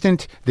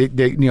consistent. They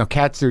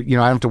cats are, I don't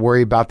have to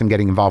worry about them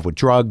getting involved with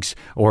drugs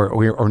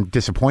or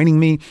disappointing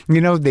me.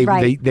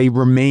 They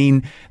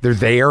remain, they're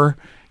there.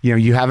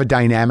 You have a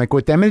dynamic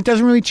with them, and it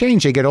doesn't really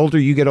change. They get older,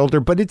 you get older,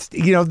 but it's,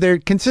 they're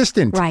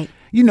consistent. Right.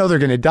 They're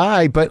going to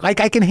die, but I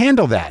can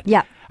handle that.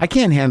 Yeah. I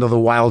can't handle the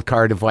wild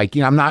card of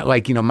I'm not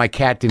my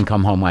cat didn't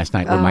come home last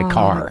night with my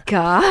car.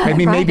 God. I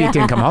mean, maybe it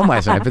didn't come home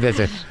last night, but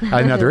that's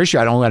another issue.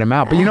 I don't let him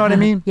out. But you know what I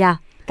mean? Yeah.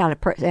 Got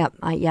it.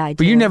 I do.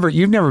 But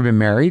you've never been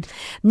married?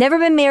 Never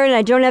been married, and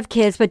I don't have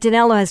kids, but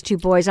Danilo has 2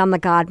 boys. I'm the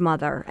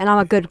godmother, and I'm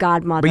a good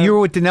godmother. But you were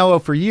with Danilo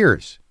for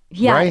years.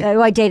 Yeah, right?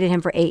 I dated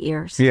him for 8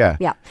 years. Yeah.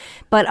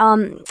 But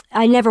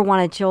I never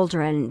wanted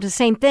children. The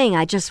same thing.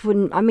 I just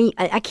wouldn't. I mean,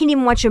 I can't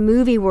even watch a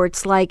movie where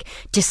it's like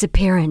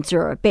disappearance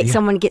or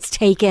someone gets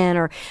taken,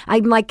 or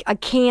I'm like, I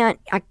can't.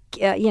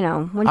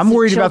 I'm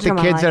worried about the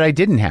kids that I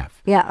didn't have.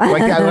 Yeah.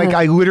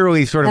 I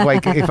literally sort of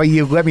if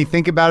you let me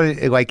think about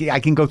it, I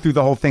can go through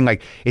the whole thing.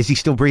 Like, is he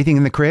still breathing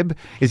in the crib?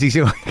 Is he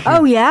still?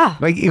 Oh yeah.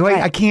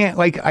 I can't.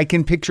 I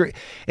can picture it.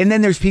 And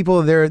then there's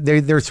people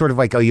they're sort of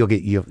like, oh,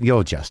 you'll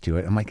adjust to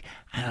it. I'm like,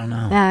 I don't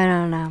know. I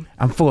don't know.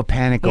 I'm full of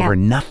panic over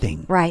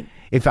nothing. Right.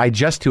 If I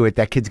adjust to it,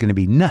 that kid's going to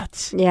be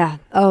nuts. Yeah.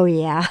 Oh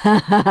yeah.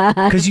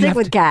 Because Stick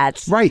with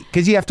cats. Right.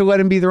 Because you have to let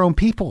them be their own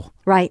people.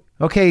 Right.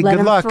 Okay. Let good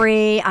them luck.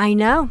 Free. I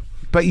know.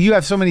 But you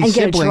have so many siblings.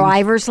 And get a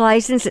driver's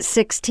license at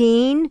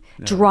 16,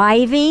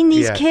 driving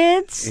these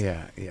kids.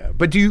 Yeah.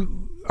 But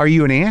are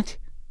you an aunt?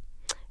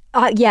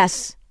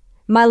 Yes.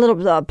 My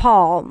little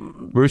Paul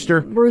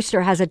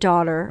Rooster has a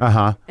daughter,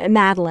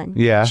 Madeline.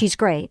 Yeah, she's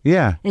great.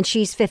 Yeah, and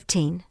she's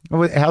 15.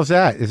 How's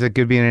that? Is it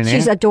good being an aunt?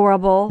 She's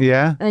adorable.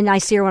 Yeah, and I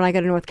see her when I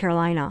go to North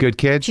Carolina. Good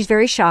kid. She's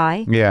very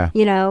shy. Yeah,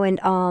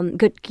 and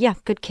good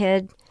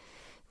kid.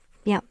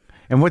 Yeah.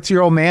 And what's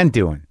your old man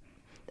doing?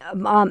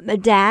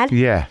 Dad.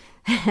 Yeah.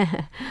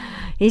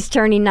 He's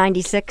turning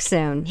 96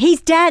 soon.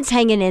 Dad's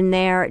hanging in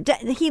there.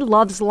 He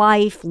loves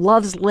life,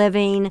 loves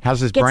living.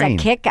 How's his Gets brain?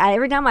 Gets a kick.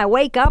 Every time I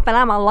wake up and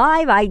I'm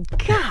alive, I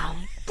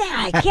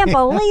can't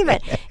believe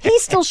it.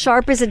 He's still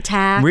sharp as a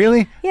tack.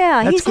 Really?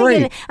 Yeah. That's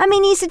great.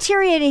 He's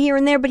deteriorated here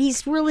and there, but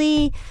he's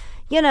really,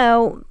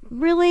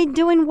 really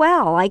doing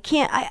well. I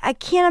can't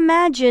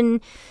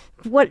imagine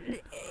what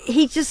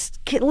he just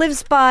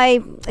lives by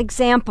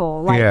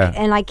example.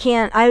 And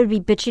I would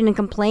be bitching and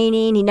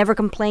complaining. He never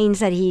complains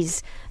that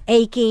he's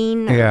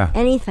aching or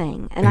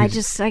anything. And I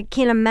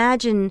can't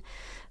imagine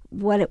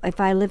what if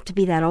I live to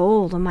be that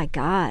old. Oh my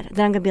God.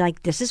 Then I'm going to be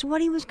like, this is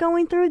what he was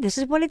going through. This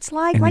is what it's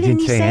like. And why didn't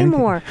he say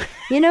more?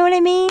 You know what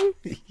I mean?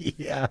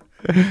 Yeah.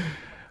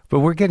 But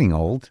we're getting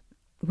old.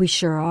 We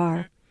sure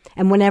are.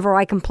 And whenever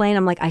I complain,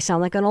 I'm like, I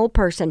sound like an old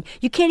person.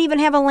 You can't even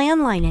have a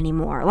landline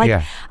anymore.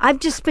 I've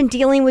just been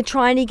dealing with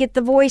trying to get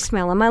the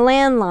voicemail on my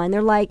landline.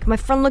 They're like, my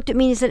friend looked at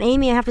me and said,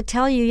 Amy, I have to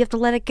tell you, you have to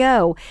let it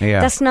go.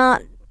 Yeah.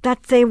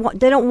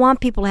 They don't want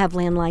people to have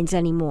landlines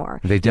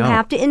anymore. They don't. You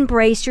have to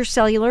embrace your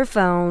cellular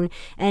phone.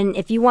 And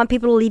if you want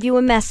people to leave you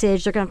a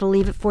message, they're going to have to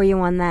leave it for you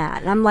on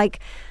that. And I'm like...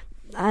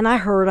 And I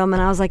heard them,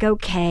 and I was like,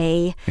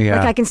 okay.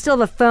 Yeah. I can still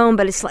have a phone,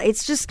 but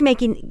it's just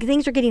making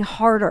things are getting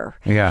harder.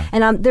 Yeah.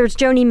 And there's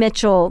Joni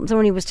Mitchell.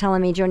 Somebody was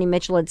telling me Joni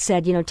Mitchell had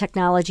said,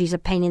 technology's a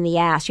pain in the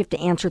ass. You have to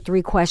answer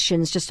 3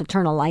 questions just to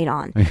turn a light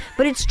on.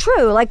 But it's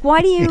true. Like,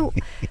 why do you?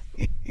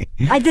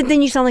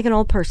 Then you sound like an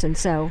old person.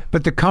 So.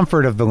 But the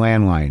comfort of the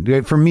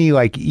landline for me,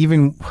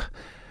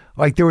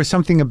 there was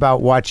something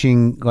about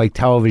watching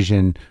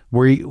television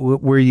where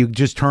you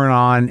just turn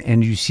on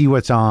and you see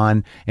what's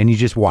on and you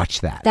just watch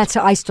that. That's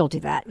how I still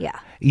do that. Yeah.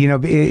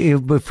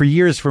 But for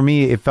years for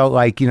me, it felt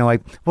like,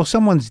 well,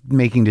 someone's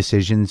making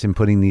decisions and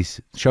putting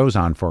these shows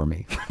on for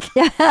me.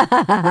 like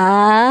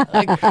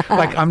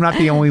I'm not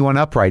the only one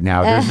up right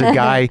now. There's a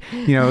guy,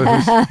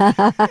 who's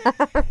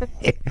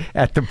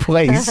at the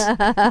place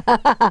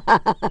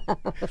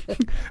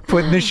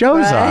putting the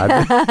shows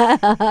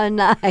on.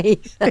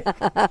 Nice.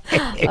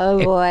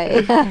 Oh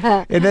boy.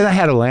 And then I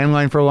had a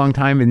landline for a long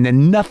time, and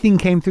then nothing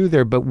came through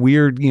there but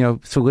weird,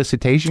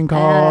 solicitation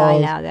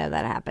calls. I know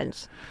that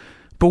happens.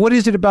 But what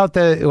is it about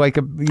I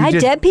had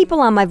dead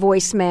people on my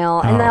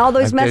voicemail, and all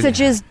those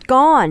messages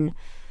gone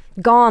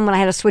when I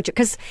had to switch it,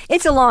 because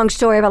it's a long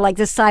story about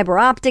this fiber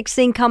optics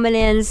thing coming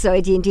in. So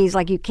AT&T's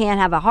like, you can't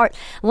have a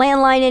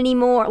landline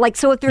anymore.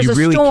 So if there's a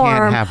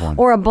storm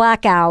or a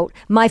blackout,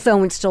 my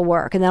phone would still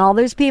work. And then all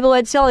those people who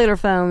had cellular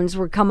phones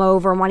would come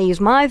over and want to use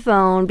my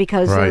phone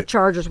because the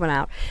chargers went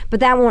out.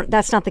 But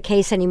that's not the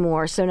case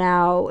anymore. So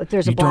now if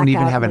there's a blackout, you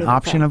don't even have an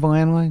option of a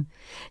landline?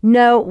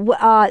 No,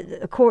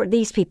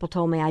 these people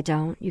told me I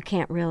don't. You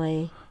can't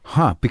really.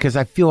 Huh, because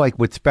I feel like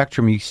with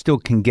Spectrum, you still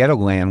can get a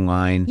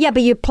landline. Yeah,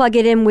 but you plug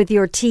it in with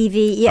your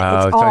TV.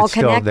 Yeah, it's all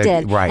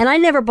connected. Right. And I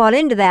never bought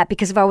into that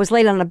because if I was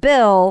late on a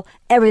bill,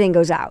 everything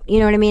goes out. You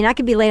know what I mean? I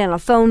could be late on a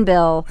phone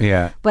bill,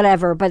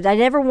 whatever, but I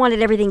never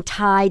wanted everything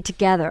tied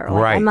together.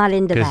 Right. I'm not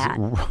into that.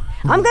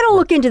 I'm going to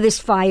look into this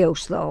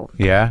Fios, though.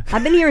 Yeah?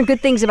 I've been hearing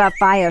good things about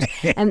Fios.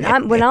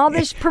 And when all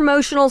this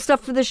promotional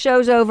stuff for the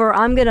show's over,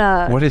 I'm going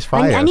to... What is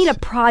Fios? I need a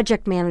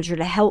project manager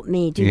to help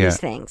me do these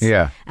things.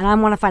 Yeah. And I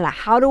want to find out,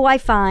 how do I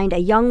find a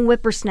young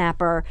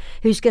whippersnapper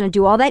who's going to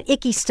do all that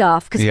icky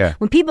stuff? Because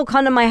when people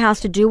come to my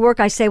house to do work,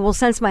 I say, well,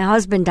 since my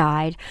husband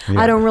died,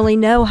 I don't really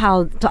know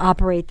how to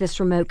operate this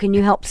remote. Can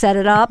you help set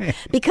it up?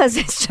 Because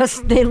it's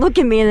just, they look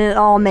at me and it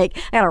all I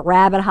got a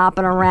rabbit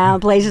hopping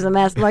around, places a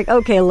mess. I'm like,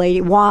 okay,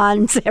 lady,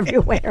 wands everywhere.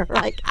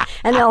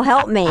 And they'll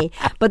help me.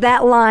 But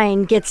that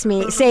line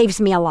saves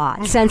me a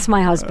lot since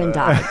my husband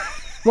died.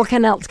 What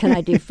else can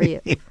I do for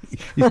you?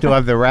 You still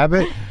have the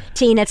rabbit?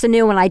 Teen, it's a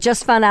new one. I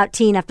just found out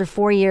Teen, after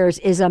 4 years,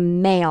 is a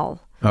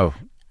male. Oh.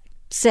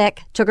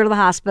 Sick, took her to the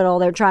hospital.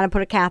 They were trying to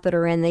put a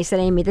catheter in. They said,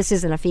 Amy, this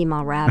isn't a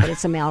female rabbit,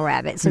 it's a male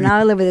rabbit. So now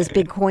I live with this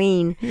big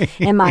queen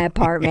in my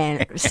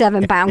apartment,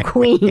 7-pound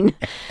queen.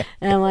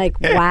 And I'm like,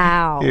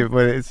 wow.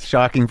 But it's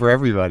shocking for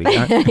everybody.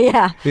 Huh?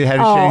 Yeah. It had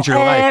to change your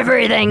life.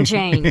 Everything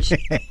changed.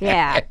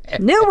 Yeah.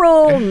 New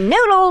rule,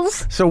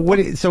 noodles.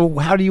 So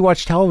how do you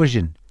watch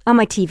television? On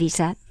my TV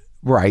set.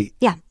 Right.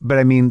 Yeah. But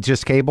I mean,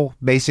 just cable,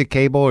 basic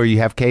cable, or you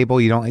have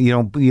cable. You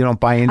don't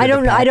buy into.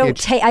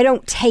 I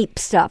don't tape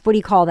stuff. What do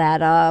you call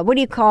that? What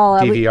do you call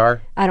DVR?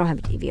 I don't have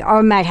a DVR. Or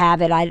I might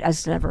have it. I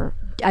just never.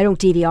 I don't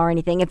DVR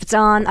anything. If it's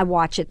on, I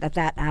watch it at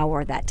that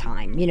hour, that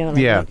time.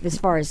 As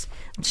far as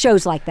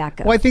shows like that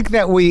go. Well, I think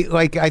that we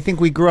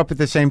grew up at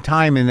the same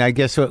time, and I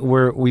guess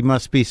we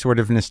must be sort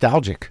of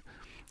nostalgic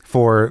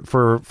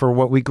for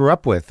what we grew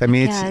up with. I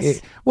mean,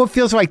 it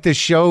feels like the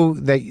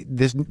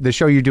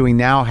show you're doing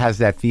now has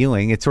that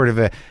feeling. It's sort of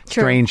a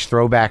strange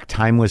throwback,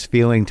 timeless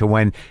feeling to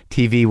when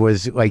TV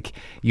was like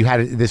you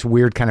had this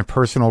weird kind of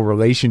personal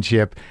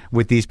relationship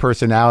with these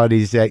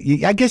personalities that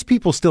I guess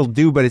people still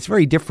do, but it's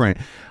very different.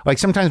 Like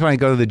sometimes when I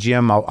go to the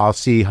gym, I'll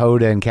see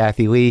Hoda and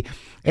Kathy Lee.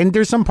 And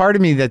there's some part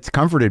of me that's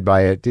comforted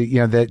by it,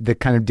 the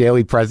kind of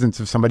daily presence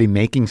of somebody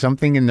making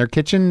something in their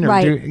kitchen,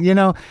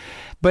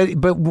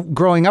 But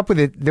growing up with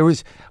it, there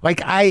was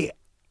like I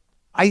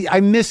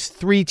missed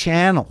 3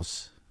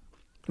 channels.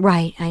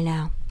 Right, I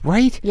know.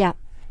 Right? Yeah.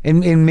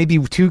 And maybe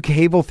 2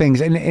 cable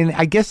things, and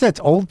I guess that's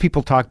old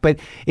people talk, but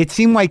it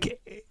seemed like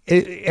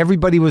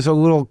everybody was a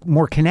little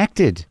more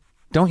connected,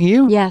 don't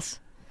you? Yes.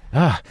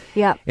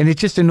 Yeah. And it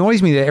just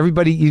annoys me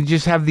that you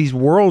just have these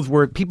worlds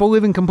where people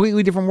live in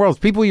completely different worlds.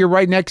 People you're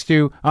right next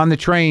to on the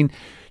train,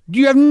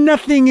 you have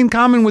nothing in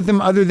common with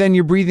them other than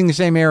you're breathing the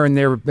same air and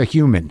they're a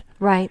human.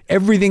 Right.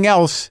 Everything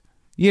else,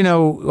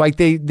 like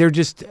they're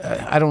just,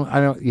 I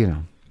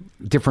don't,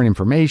 different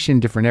information,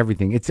 different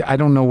everything. I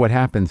don't know what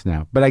happens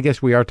now, but I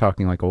guess we are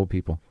talking like old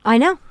people. I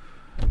know.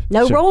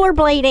 No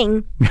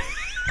rollerblading.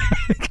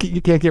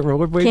 You can't get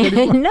rollerblading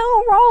anymore?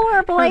 No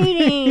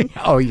rollerblading.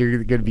 Oh,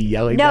 you're going to be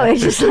yelling? No,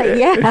 it's just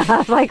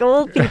like, like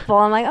old people.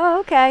 I'm like, oh,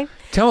 okay.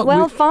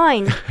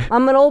 Fine.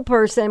 I'm an old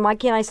person. Why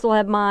can't I still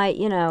have my,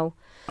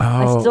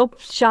 I still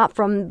shop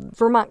from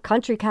Vermont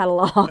Country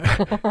Catalog.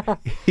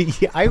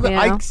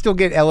 I still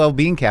get LL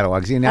Bean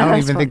catalogs. I don't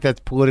even think that's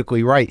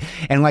politically right.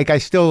 And I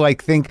still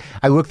think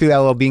I look through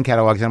LL Bean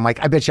catalogs and I'm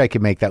like, I bet you I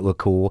could make that look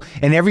cool.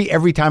 And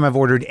every time I've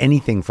ordered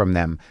anything from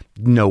them,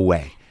 no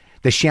way.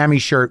 The chamois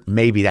shirt,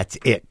 maybe that's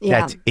it. Yeah.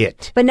 That's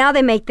it. But now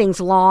they make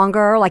things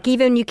longer. Like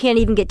you can't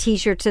even get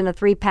T-shirts in a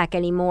 3-pack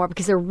anymore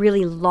because they're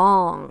really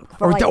long.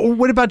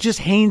 What about just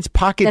Hanes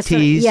pocket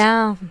tees?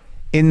 Yeah.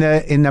 In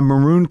the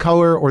maroon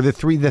color or the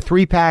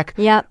 3-pack,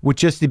 with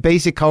just the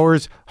basic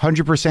colors,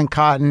 100%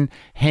 cotton,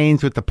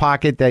 Hanes with the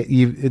pocket that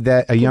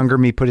a younger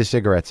me put his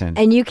cigarettes in.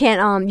 And you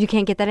can't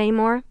get that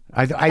anymore.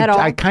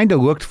 I kind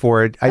of looked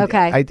for it.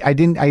 I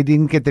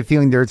didn't get the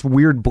feeling there's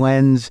weird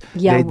blends.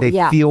 Yeah, they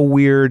feel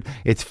weird.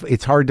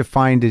 It's hard to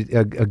find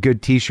a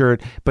good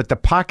T-shirt. But the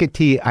pocket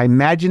tee, I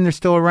imagine they're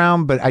still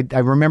around. But I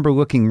remember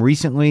looking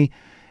recently.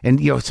 And,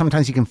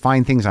 sometimes you can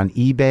find things on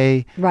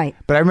eBay. Right.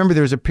 But I remember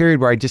there was a period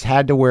where I just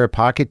had to wear a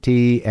pocket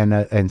tee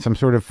and some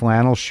sort of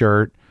flannel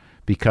shirt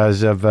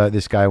because of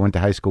this guy I went to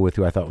high school with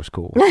who I thought was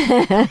cool.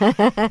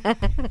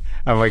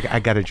 I'm like,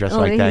 I got to dress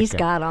like that he's guy.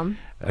 Got him.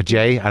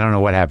 Jay, I don't know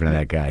what happened to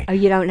that guy. Oh,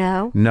 you don't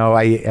know? No,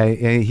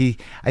 I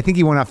think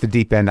he went off the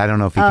deep end. I don't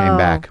know if he came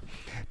back.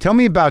 Tell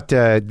me about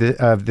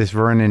this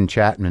Vernon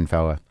Chatman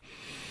fella.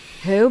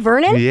 Who?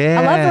 Vernon? Yeah.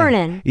 I love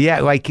Vernon.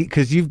 Yeah,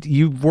 because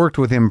you've worked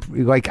with him.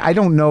 I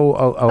don't know a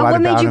lot about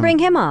him. What made you bring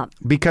him up?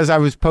 Because I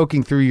was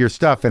poking through your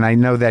stuff, and I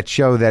know that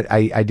show that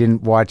I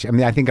didn't watch. I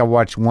mean, I think I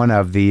watched one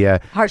of the...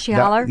 Heart-She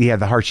Holler? Yeah,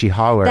 the Heart-She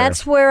Holler.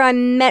 That's where I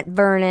met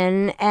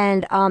Vernon,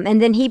 and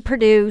then he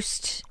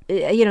produced...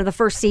 the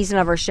first season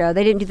of our show.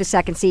 They didn't do the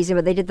second season,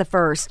 but they did the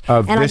first.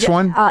 Of this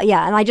one?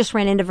 Yeah, and I just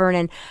ran into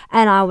Vernon,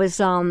 and I was,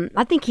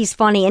 I think he's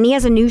funny, and he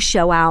has a new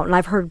show out, and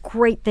I've heard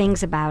great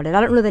things about it. I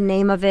don't know the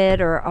name of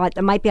it, or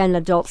it might be on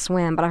Adult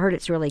Swim, but I heard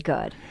it's really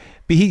good.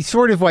 But he's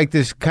sort of like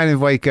this kind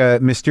of like a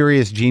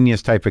mysterious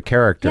genius type of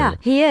character. Yeah,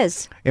 he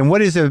is. And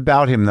what is it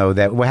about him, though,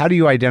 how do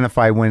you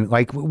identify when,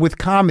 with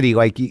comedy,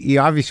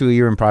 obviously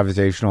you're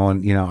improvisational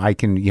and, I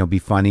can, be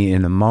funny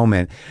in the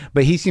moment,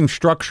 but he seems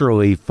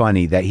structurally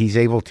funny, that he's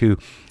able to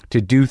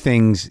do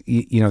things,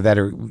 that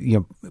are,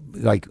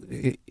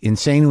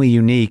 insanely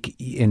unique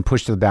and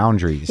push the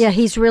boundaries. Yeah,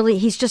 he's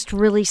just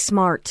really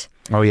smart.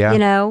 Oh, yeah?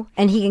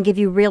 And he can give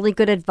you really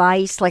good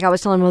advice. Like I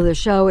was telling him, the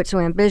show, it's so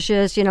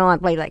ambitious. I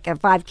play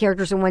 5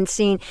 characters in one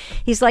scene.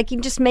 He's like, you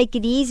just make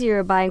it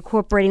easier by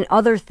incorporating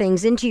other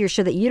things into your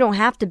show that you don't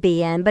have to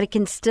be in, but it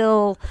can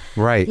still,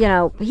 right.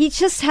 He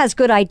just has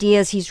good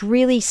ideas. He's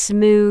really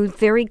smooth,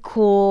 very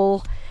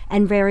cool,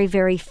 and very,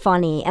 very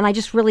funny. And I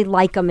just really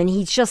like him. And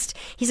he's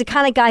the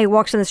kind of guy who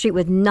walks on the street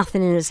with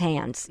nothing in his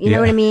hands. You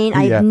know what I mean?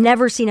 I've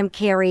never seen him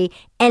carry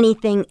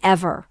anything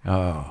ever.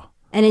 Oh.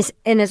 And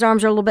his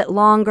arms are a little bit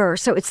longer.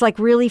 So it's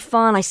really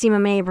fun. I see him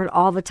in my neighborhood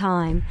all the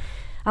time.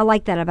 I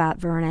like that about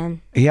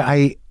Vernon. Yeah,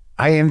 I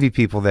envy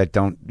people that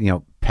don't,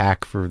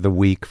 pack for the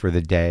week, for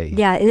the day.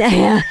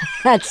 Yeah,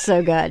 that's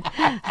so good.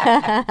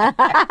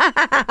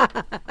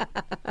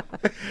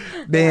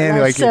 Man,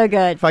 that's so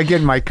good. If I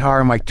get in my car,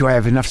 I'm like, do I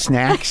have enough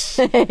snacks?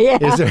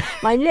 Yeah.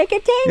 My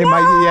nicotine. Am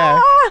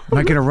I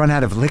going to run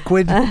out of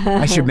liquid?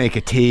 I should make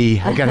a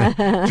tea. I got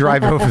to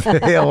drive over the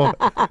hill.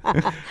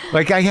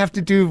 I have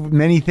to do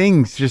many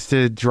things just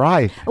to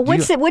drive.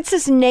 What's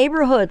this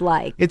neighborhood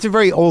like? It's a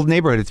very old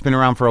neighborhood. It's been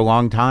around for a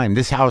long time.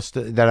 This house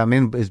that I'm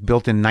in is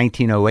built in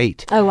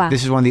 1908. Oh, wow.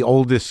 This is one of the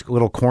oldest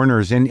little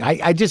corners. And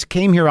I just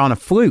came here on a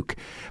fluke.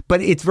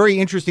 But it's very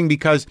interesting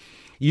because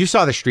you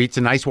saw the street. It's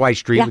a nice wide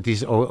street with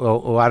these a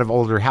lot of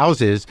older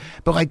houses.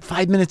 But like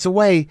 5 minutes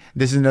away,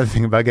 this is another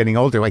thing about getting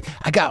older. Like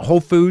I got Whole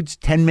Foods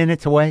 10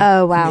 minutes away.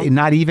 Oh, wow.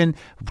 Not even.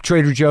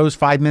 Trader Joe's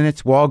 5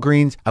 minutes.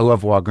 Walgreens. I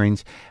love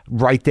Walgreens.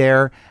 Right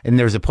there. And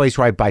there's a place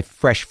where I buy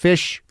fresh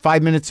fish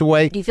 5 minutes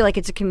away. Do you feel like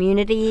it's a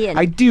community?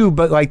 I do,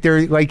 but like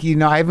they're like,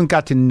 I haven't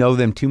got to know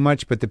them too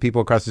much, but the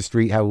people across the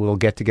street have a little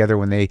get together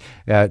when they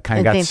kind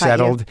of got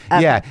settled.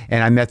 Okay. Yeah.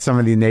 And I met some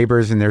of the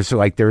neighbors, and there's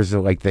like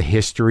the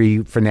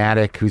history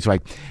fanatic who's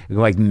like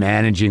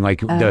managing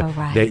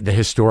the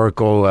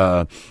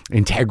historical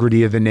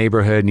integrity of the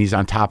neighborhood, and he's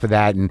on top of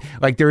that. And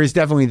like there is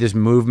definitely this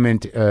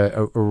movement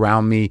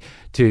around me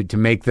to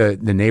make the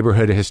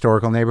neighborhood a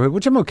historical neighborhood,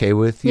 which I'm okay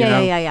with. You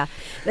know? Yeah.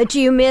 But do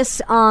you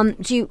miss?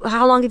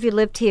 How long have you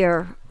lived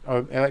here?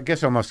 I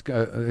guess almost.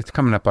 It's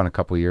coming up on a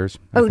couple years.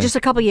 Just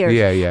a couple years.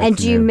 Yeah. And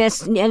do you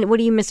miss? And what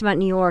do you miss about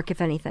New York, if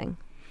anything?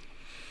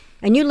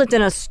 And you lived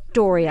in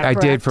Astoria, correct?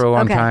 I did for a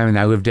long time, and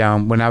I lived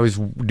down when I was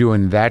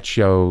doing that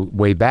show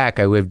way back.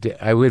 I lived at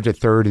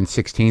 3rd and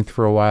 16th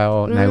for a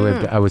while, and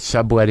I was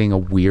subletting a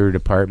weird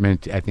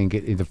apartment. I think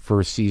in the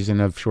first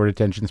season of Short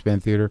Attention Span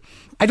Theater.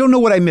 I don't know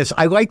what I miss.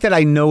 I like that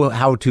I know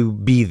how to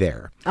be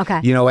there. Okay,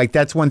 like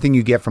that's one thing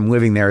you get from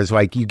living there is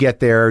like you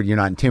get there, you're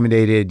not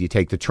intimidated. You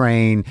take the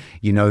train,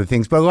 you know the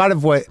things. But a lot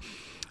of what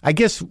I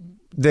guess.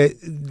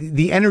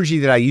 The energy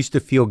that I used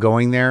to feel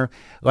going there,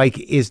 like,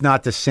 is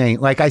not the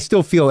same. Like, I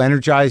still feel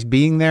energized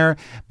being there,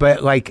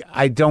 but like,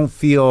 I don't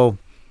feel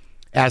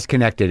as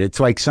connected.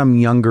 It's like some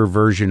younger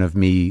version of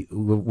me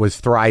was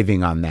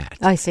thriving on that.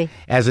 I see.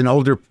 As an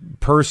older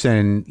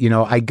person,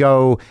 I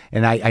go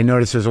and I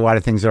notice there's a lot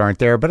of things that aren't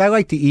there, but I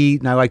like to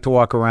eat and I like to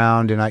walk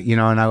around and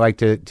I like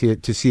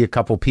to see a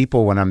couple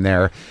people when I'm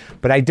there,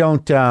 but I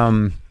don't,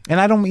 and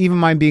I don't even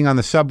mind being on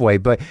the subway,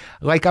 but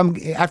like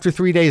after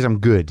 3 days, I'm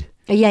good.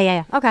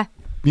 Yeah. Okay.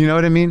 You know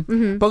what I mean?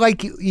 Mm-hmm. But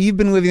like you've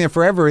been living there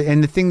forever,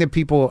 and the thing that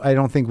people I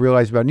don't think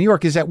realize about New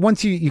York is that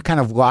once you kind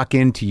of lock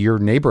into your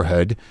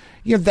neighborhood,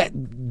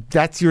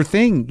 that's your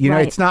thing.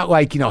 Right. It's not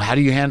like how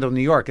do you handle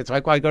New York? It's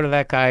like, well, I go to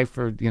that guy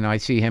for I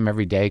see him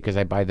every day because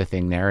I buy the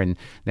thing there, and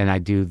then I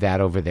do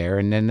that over there,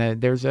 and then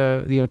there's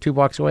 2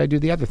 blocks away I do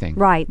the other thing.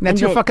 Right. And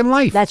that's your fucking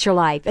life. That's your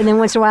life. And then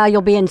once in a while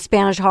you'll be in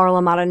Spanish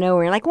Harlem out of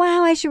nowhere. You're like,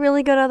 wow, I should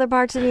really go to other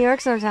parts of New York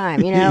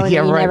sometime. And right.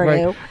 Never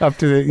do. Up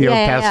to the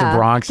past the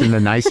Bronx and the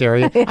nice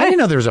area. I didn't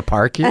know there was a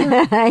park here.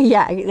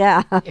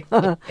 Yeah.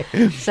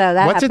 So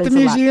that what's at the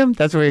museum?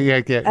 That's where you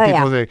get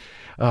people that.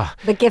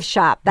 The gift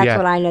shop. That's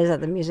what I know is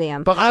at the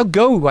museum. But I'll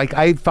go. Like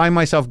I find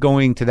myself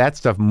going to that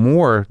stuff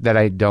more that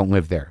I don't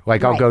live there.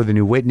 Like I'll go to the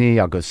New Whitney.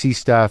 I'll go see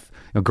stuff.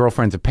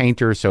 Girlfriend's a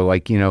painter, so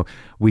like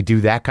we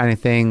do that kind of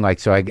thing. Like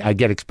so, I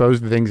get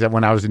exposed to things that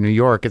when I was in New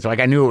York, it's like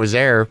I knew it was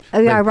there.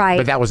 Right.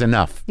 But that was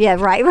enough. Yeah,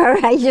 right.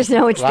 You just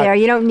know it's there.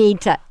 You don't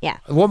need to. Yeah.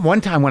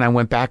 One time when I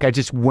went back,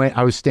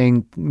 I was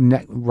staying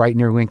right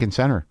near Lincoln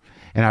Center,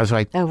 and I was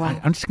like, oh wow,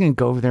 I'm just gonna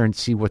go over there and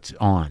see what's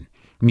on.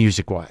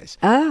 Music-wise.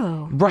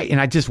 Oh. Right. And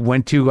I just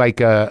went to like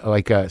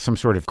some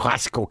sort of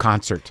classical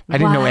concert. I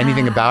didn't know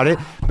anything about it,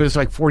 but it was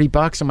like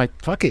 $40. I'm like,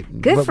 fuck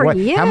it. Good for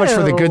you. How much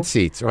for the good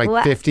seats? Or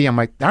like 50. I'm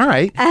like, all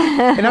right.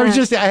 And I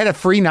had a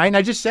free night and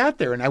I just sat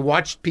there and I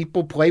watched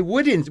people play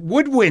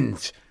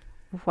woodwinds.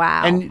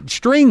 Wow. And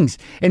strings.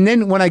 And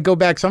then when I go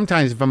back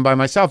sometimes, if I'm by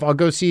myself, I'll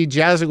go see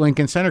jazz at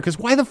Lincoln Center because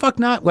why the fuck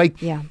not?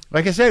 Like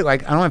I said,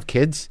 like I don't have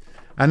kids.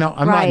 I know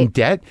I'm not in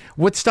debt.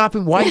 What's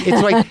stopping? Why?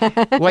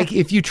 It's like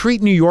if you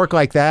treat New York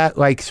like that,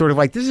 like sort of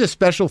like this is a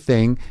special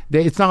thing.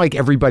 It's not like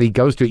everybody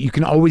goes to it. You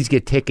can always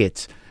get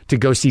tickets to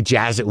go see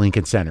jazz at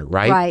Lincoln Center,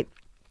 right? Right.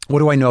 What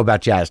do I know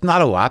about jazz?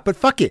 Not a lot, but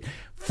fuck it.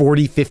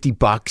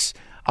 $40-$50.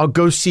 I'll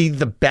go see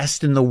the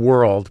best in the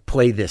world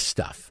play this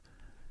stuff.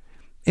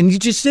 And you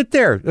just sit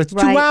there. It's 2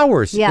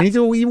 hours. Yeah. And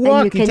you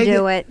walk. And you can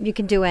do it. You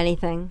can do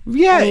anything.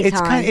 Yeah.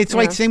 Anytime, it's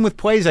like same with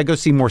plays. I go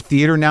see more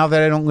theater now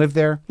that I don't live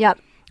there. Yep.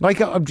 Like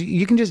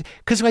you can just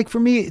because like for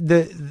me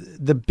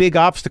the big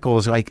obstacle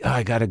is like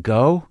I gotta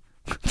go.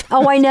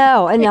 Oh, I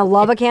know, and they'll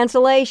love a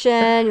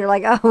cancellation. You're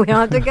like, oh, we don't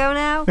have to go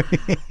now.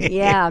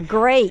 Yeah,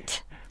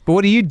 great. But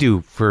what do you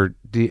do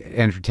to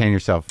entertain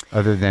yourself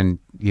other than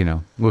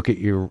look at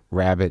your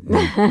rabbit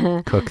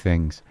and cook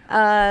things?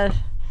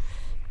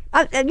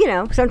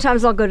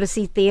 Sometimes I'll go to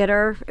see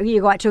theater.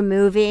 You go out to a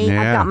movie.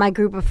 Yeah. I've got my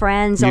group of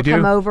friends. I'll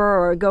come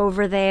over or go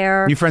over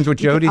there. You friends with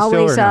Jody still?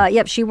 Always, or no?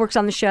 Yep, she works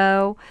on the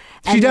show.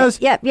 She does?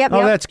 Yep.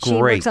 Oh, that's great.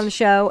 She works on the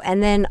show.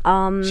 And then...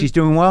 she's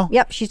doing well?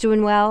 Yep, she's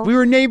doing well. We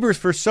were neighbors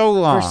for so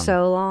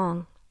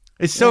long.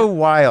 It's so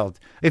wild.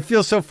 It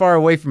feels so far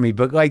away from me,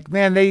 but like,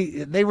 man,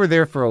 they were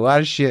there for a lot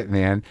of shit,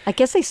 man. I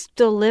guess they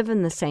still live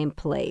in the same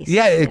place.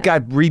 Yeah, it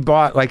got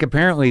rebought. Like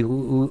apparently,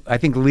 I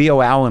think Leo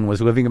Allen was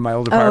living in my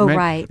old apartment. Oh,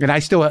 right. And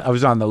I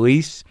was on the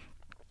lease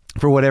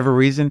for whatever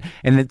reason.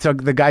 And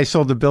the guy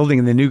sold the building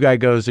and the new guy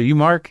goes, "Are you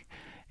Mark?"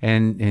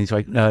 And he's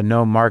like,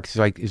 no, Mark's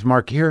like, "Is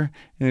Mark here?"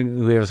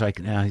 And Leo's like,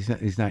 "No,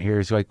 he's not here."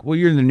 He's like, "Well,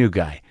 you're the new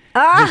guy.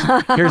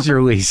 Here's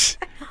your lease."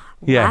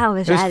 Yeah, wow,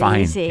 it was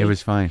fine. Easy? It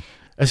was fine.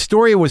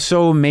 Astoria was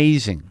so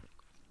amazing.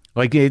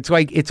 Like it's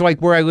like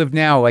where I live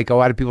now. Like a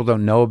lot of people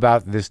don't know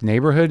about this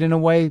neighborhood in a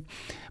way.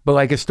 But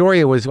like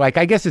Astoria was like,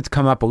 I guess it's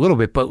come up a little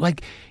bit, but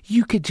like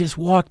you could just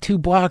walk 2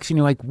 blocks and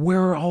you're like,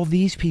 where are all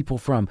these people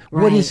from?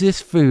 Right. What is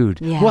this food?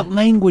 Yeah. What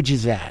language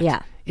is that?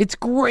 Yeah. It's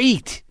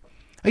great.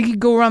 I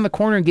could go around the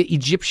corner and get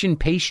Egyptian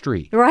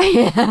pastry. Right.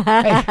 You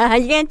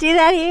can't do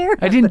that here.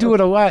 I didn't do it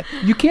a lot.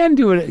 You can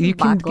do it. You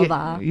can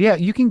Baklava.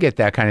 you can get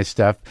that kind of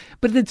stuff.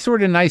 But it's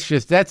sort of nice.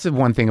 Just that's the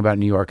one thing about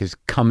New York is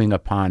coming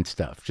upon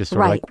stuff. Just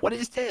sort of like, what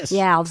is this?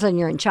 Yeah, all of a sudden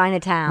you're in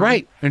Chinatown.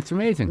 Right. It's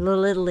amazing.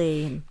 Little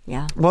Italy. And,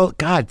 yeah. Well,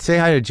 God, say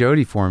hi to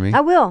Jody for me.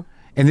 I will.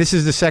 And this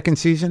is the second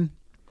season?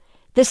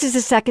 This is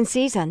the second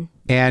season.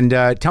 And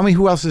tell me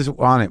who else is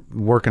on it,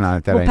 working on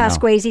it that I know.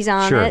 Pasquazi's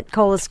on Sure. it.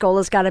 Cola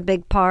Scola's got a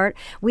big part.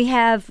 We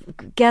have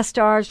guest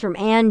stars from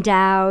Ann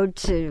Dowd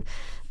to,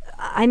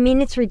 I mean,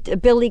 it's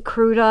Billy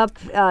Crudup,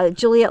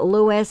 Juliette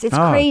Lewis. It's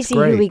crazy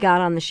great. who we got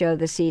on the show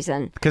this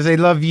season. Because they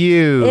love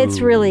you.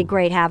 It's really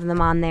great having them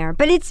on there.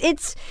 But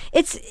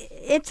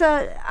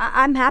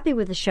I'm happy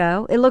with the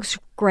show. It looks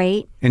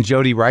great. And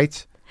Jody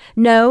writes?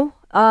 No,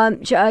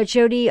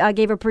 Jody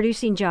gave a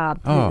producing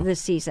job this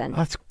season.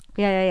 That's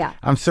Yeah.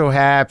 I'm so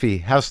happy.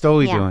 How's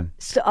Stoli doing?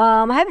 So,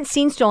 I haven't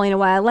seen Stoli in a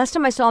while. Last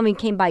time I saw him, he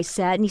came by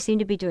set, and he seemed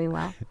to be doing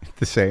well.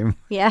 The same.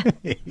 Yeah.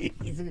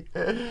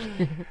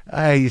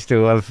 I used to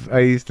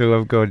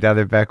love going down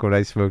there back when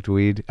I smoked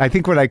weed. I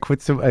think when I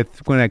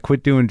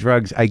quit doing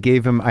drugs, I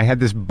had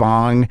this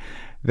bong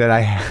that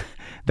I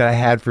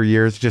had for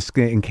years just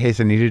in case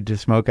I needed to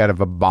smoke out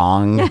of a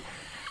bong.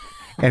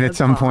 And at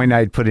some point,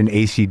 I'd put an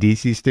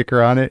AC/DC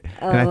sticker on it,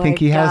 and I think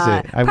he has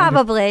it.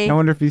 Probably. I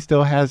wonder if he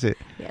still has it.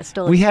 Yeah,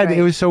 still. Great.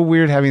 It was so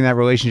weird having that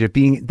relationship.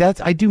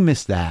 I do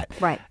miss that.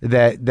 Right.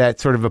 That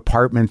sort of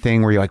apartment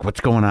thing where you're like,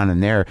 what's going on in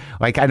there?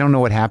 Like, I don't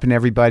know what happened to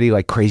everybody.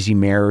 Like Crazy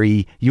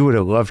Mary, you would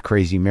have loved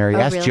Crazy Mary.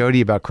 Ask really?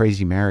 Jody about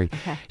Crazy Mary.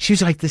 Okay. She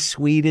was like the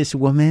sweetest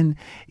woman.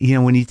 You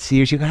know, when you'd see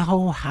her, she'd go,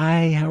 "Oh,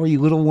 hi, how are you,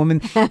 little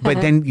woman?"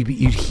 But then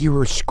you'd hear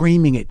her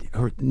screaming at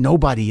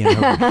nobody in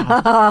her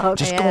house,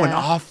 just going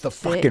off the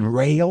fucking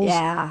rails.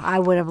 Yeah, I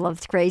would have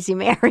loved Crazy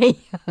Mary.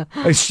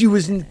 She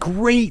was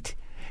great.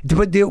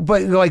 But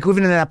like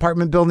living in that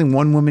apartment building,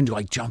 one woman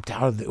like jumped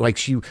out of like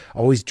she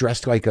always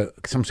dressed like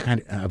some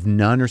kind of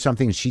nun or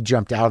something, and she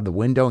jumped out of the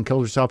window and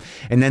killed herself.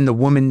 And then the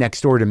woman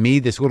next door to me,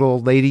 this little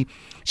old lady,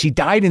 she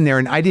died in there,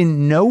 and I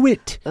didn't know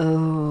it.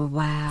 Oh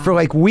wow! For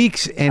like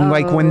weeks, and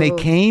like when they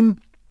came,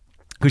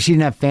 because she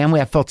didn't have family,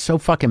 I felt so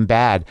fucking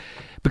bad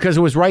because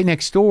it was right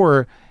next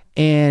door,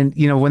 and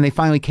you know when they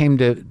finally came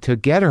to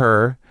get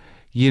her.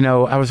 You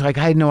know, I was like,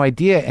 I had no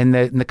idea. And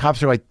the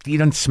cops are like, you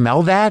don't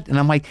smell that? And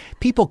I'm like,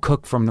 people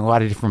cook from a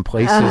lot of different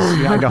places.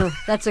 You know,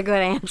 that's a good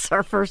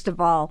answer, first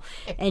of all.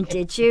 And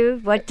did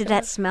you? What did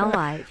that smell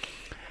like?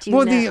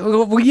 Well,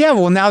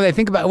 now that I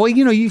think about it, well,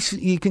 you know, you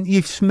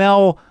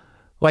smell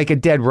like a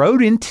dead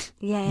rodent.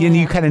 Yeah.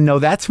 You kind of know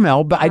that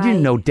smell, but right. I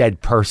didn't know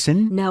dead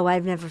person. No,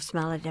 I've never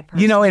smelled a dead person.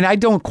 You know, and I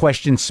don't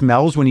question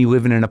smells when you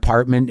live in an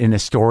apartment in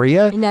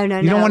Astoria. No.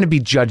 You don't want to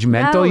be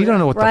judgmental. No, you don't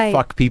know what right. the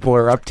fuck people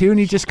are up to, and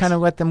you just kind of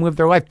let them live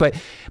their life. But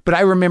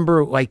I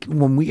remember, like,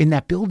 when we in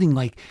that building,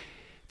 like,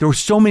 there were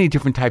so many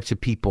different types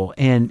of people,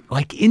 and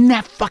like in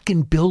that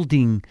fucking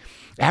building,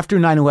 after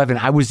 9/11,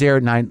 I was there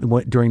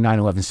during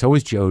 9/11. So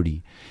was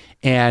Jody,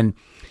 and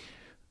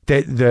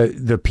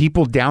the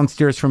people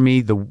downstairs from me,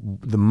 the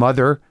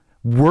mother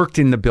worked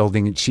in the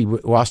building, and she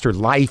lost her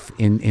life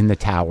in the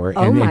tower.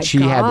 And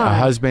she had a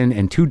husband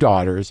and 2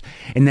 daughters.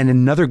 And then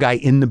another guy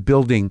in the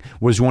building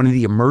was one of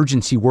the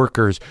emergency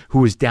workers who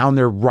was down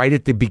there right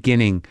at the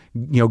beginning,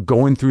 you know,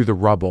 going through the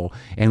rubble.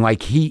 And like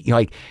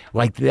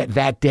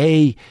that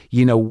day,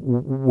 you know,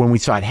 when we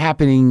saw it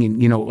happening,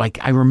 and, you know, like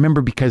I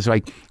remember because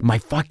like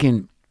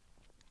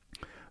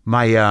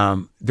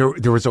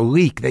there was a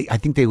leak. I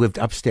think they lived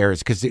upstairs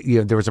because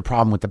there was a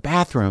problem with the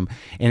bathroom,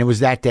 and it was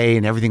that day,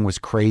 and everything was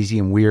crazy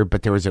and weird.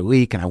 But there was a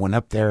leak, and I went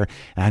up there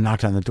and I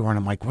knocked on the door, and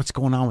I'm like, "What's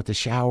going on with the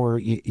shower?"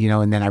 You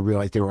know, and then I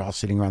realized they were all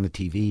sitting around the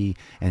TV,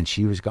 and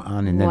she was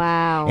gone. And then,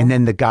 wow. And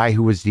then the guy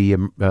who was the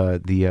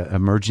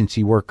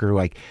emergency worker,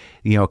 like,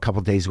 you know, a couple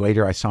of days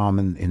later, I saw him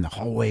in the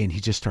hallway, and he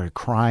just started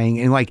crying,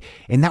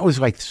 and that was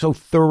like so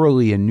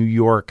thoroughly a New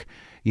York,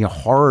 you know,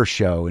 horror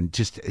show, and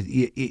just,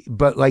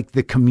 but like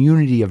the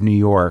community of New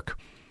York,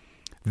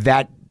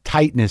 that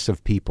tightness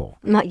of people,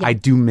 I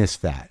do miss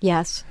that.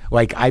 Yes.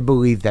 Like, I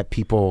believe that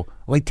people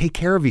like take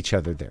care of each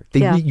other there.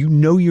 You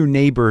know your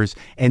neighbors,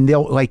 and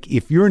they'll, like,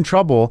 if you're in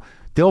trouble,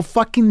 they'll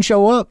fucking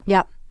show up.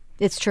 Yep.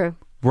 It's true.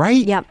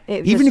 Right? Yep.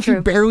 Even if you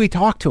barely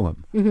talk to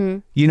them. Mm-hmm.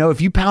 You know, if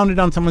you pounded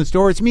on someone's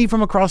door, it's me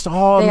from across the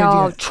hall. They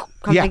all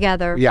come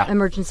together. Yeah.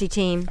 Emergency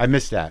team. I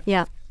miss that.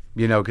 Yeah.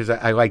 You know, because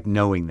I like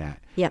knowing that.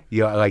 Yep.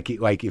 You know,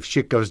 like if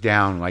shit goes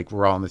down, like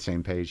we're all on the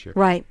same page here.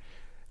 Right.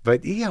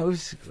 But yeah, it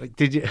was like,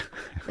 did you?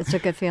 It's a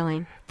good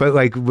feeling. But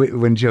like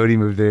when Jody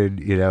moved in,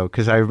 you know,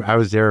 because I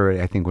was there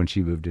already, I think, when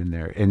she moved in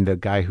there, and the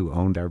guy who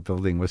owned our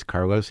building was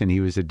Carlos, and he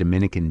was a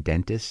Dominican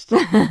dentist.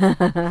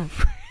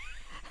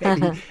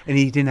 And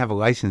he didn't have a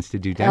license to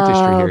do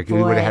dentistry here. He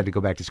would have had to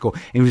go back to school.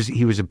 And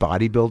he was a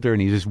bodybuilder,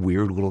 and he was this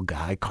weird little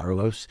guy,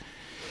 Carlos.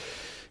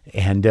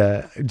 And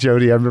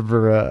Jody, I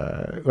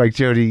remember,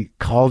 Jody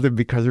called him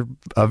because her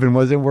oven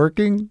wasn't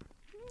working.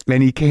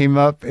 And he came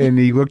up and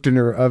he looked in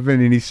her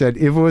oven and he said,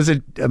 if it was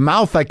a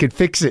mouth, I could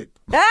fix it.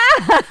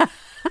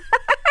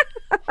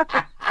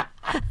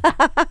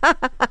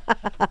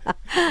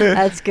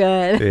 That's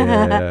good.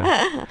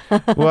 Yeah.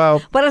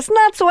 Well, but it's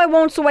not so I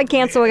won't, so I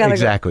can't, so I gotta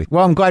exactly.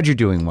 Well, I'm glad you're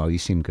doing well. You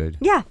seem good.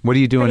 Yeah. What are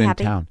you doing in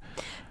town?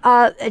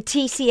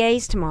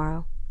 TCA's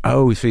tomorrow.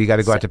 Oh, so you got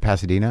to go out to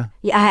Pasadena?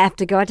 Yeah, I have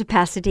to go out to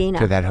Pasadena.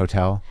 To that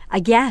hotel? I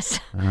guess.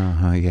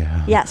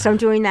 Yeah. Yeah, so I'm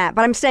doing that.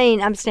 But I'm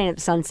staying at the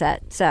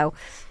Sunset. So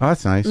oh,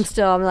 that's nice. I'm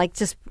still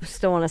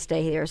want to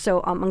stay here. So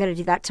I'm going to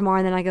do that tomorrow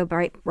and then I go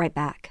right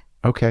back.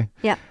 Okay.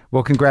 Yeah.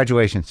 Well,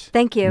 congratulations.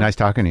 Thank you. Nice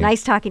talking to you.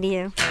 Nice talking to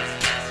you.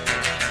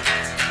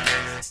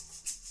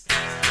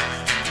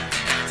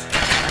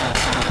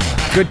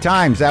 Good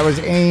times. That was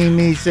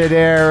Amy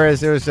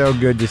Sedaris. It was so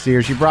good to see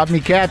her. She brought me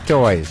cat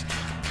toys.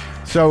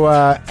 So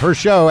her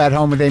show, At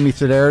Home with Amy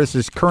Sedaris,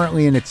 is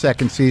currently in its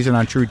second season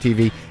on True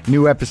TV.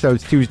 New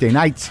episodes Tuesday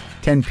nights,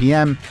 10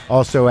 p.m.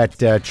 Also at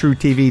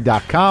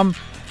truetv.com.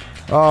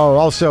 Oh,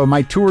 also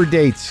my tour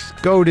dates.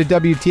 Go to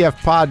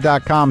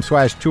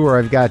WTFpod.com/tour.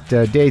 I've got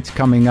dates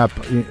coming up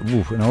in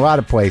a lot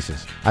of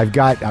places. I've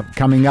got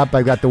coming up,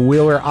 I've got the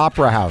Wheeler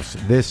Opera House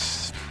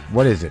this,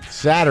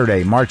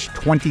 Saturday, March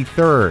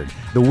 23rd.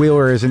 The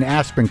Wheeler is in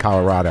Aspen,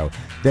 Colorado.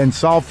 Then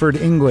Salford,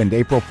 England,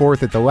 April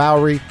 4th at the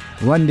Lowry.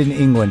 London,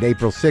 England,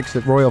 April 6th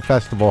at Royal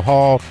Festival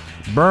Hall.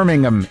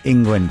 Birmingham,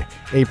 England,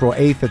 April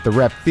 8th at the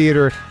Rep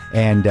Theatre.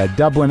 And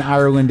Dublin,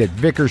 Ireland at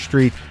Vicar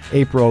Street,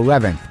 April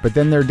 11th. But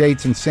then there are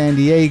dates in San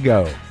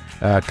Diego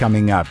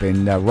coming up,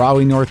 in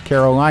Raleigh, North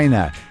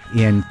Carolina,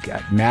 in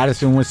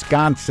Madison,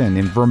 Wisconsin,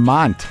 in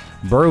Vermont,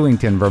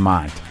 Burlington,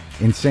 Vermont,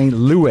 in St.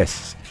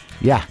 Louis.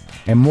 Yeah,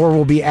 and more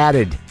will be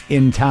added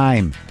in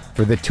time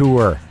for the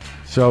tour.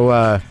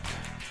 So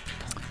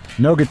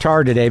no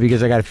guitar today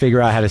because I got to figure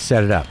out how to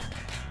set it up.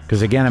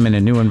 Because again, I'm in a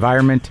new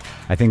environment.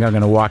 I think I'm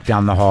going to walk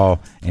down the hall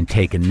and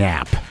take a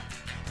nap.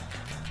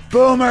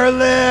 Boomer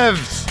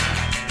lives!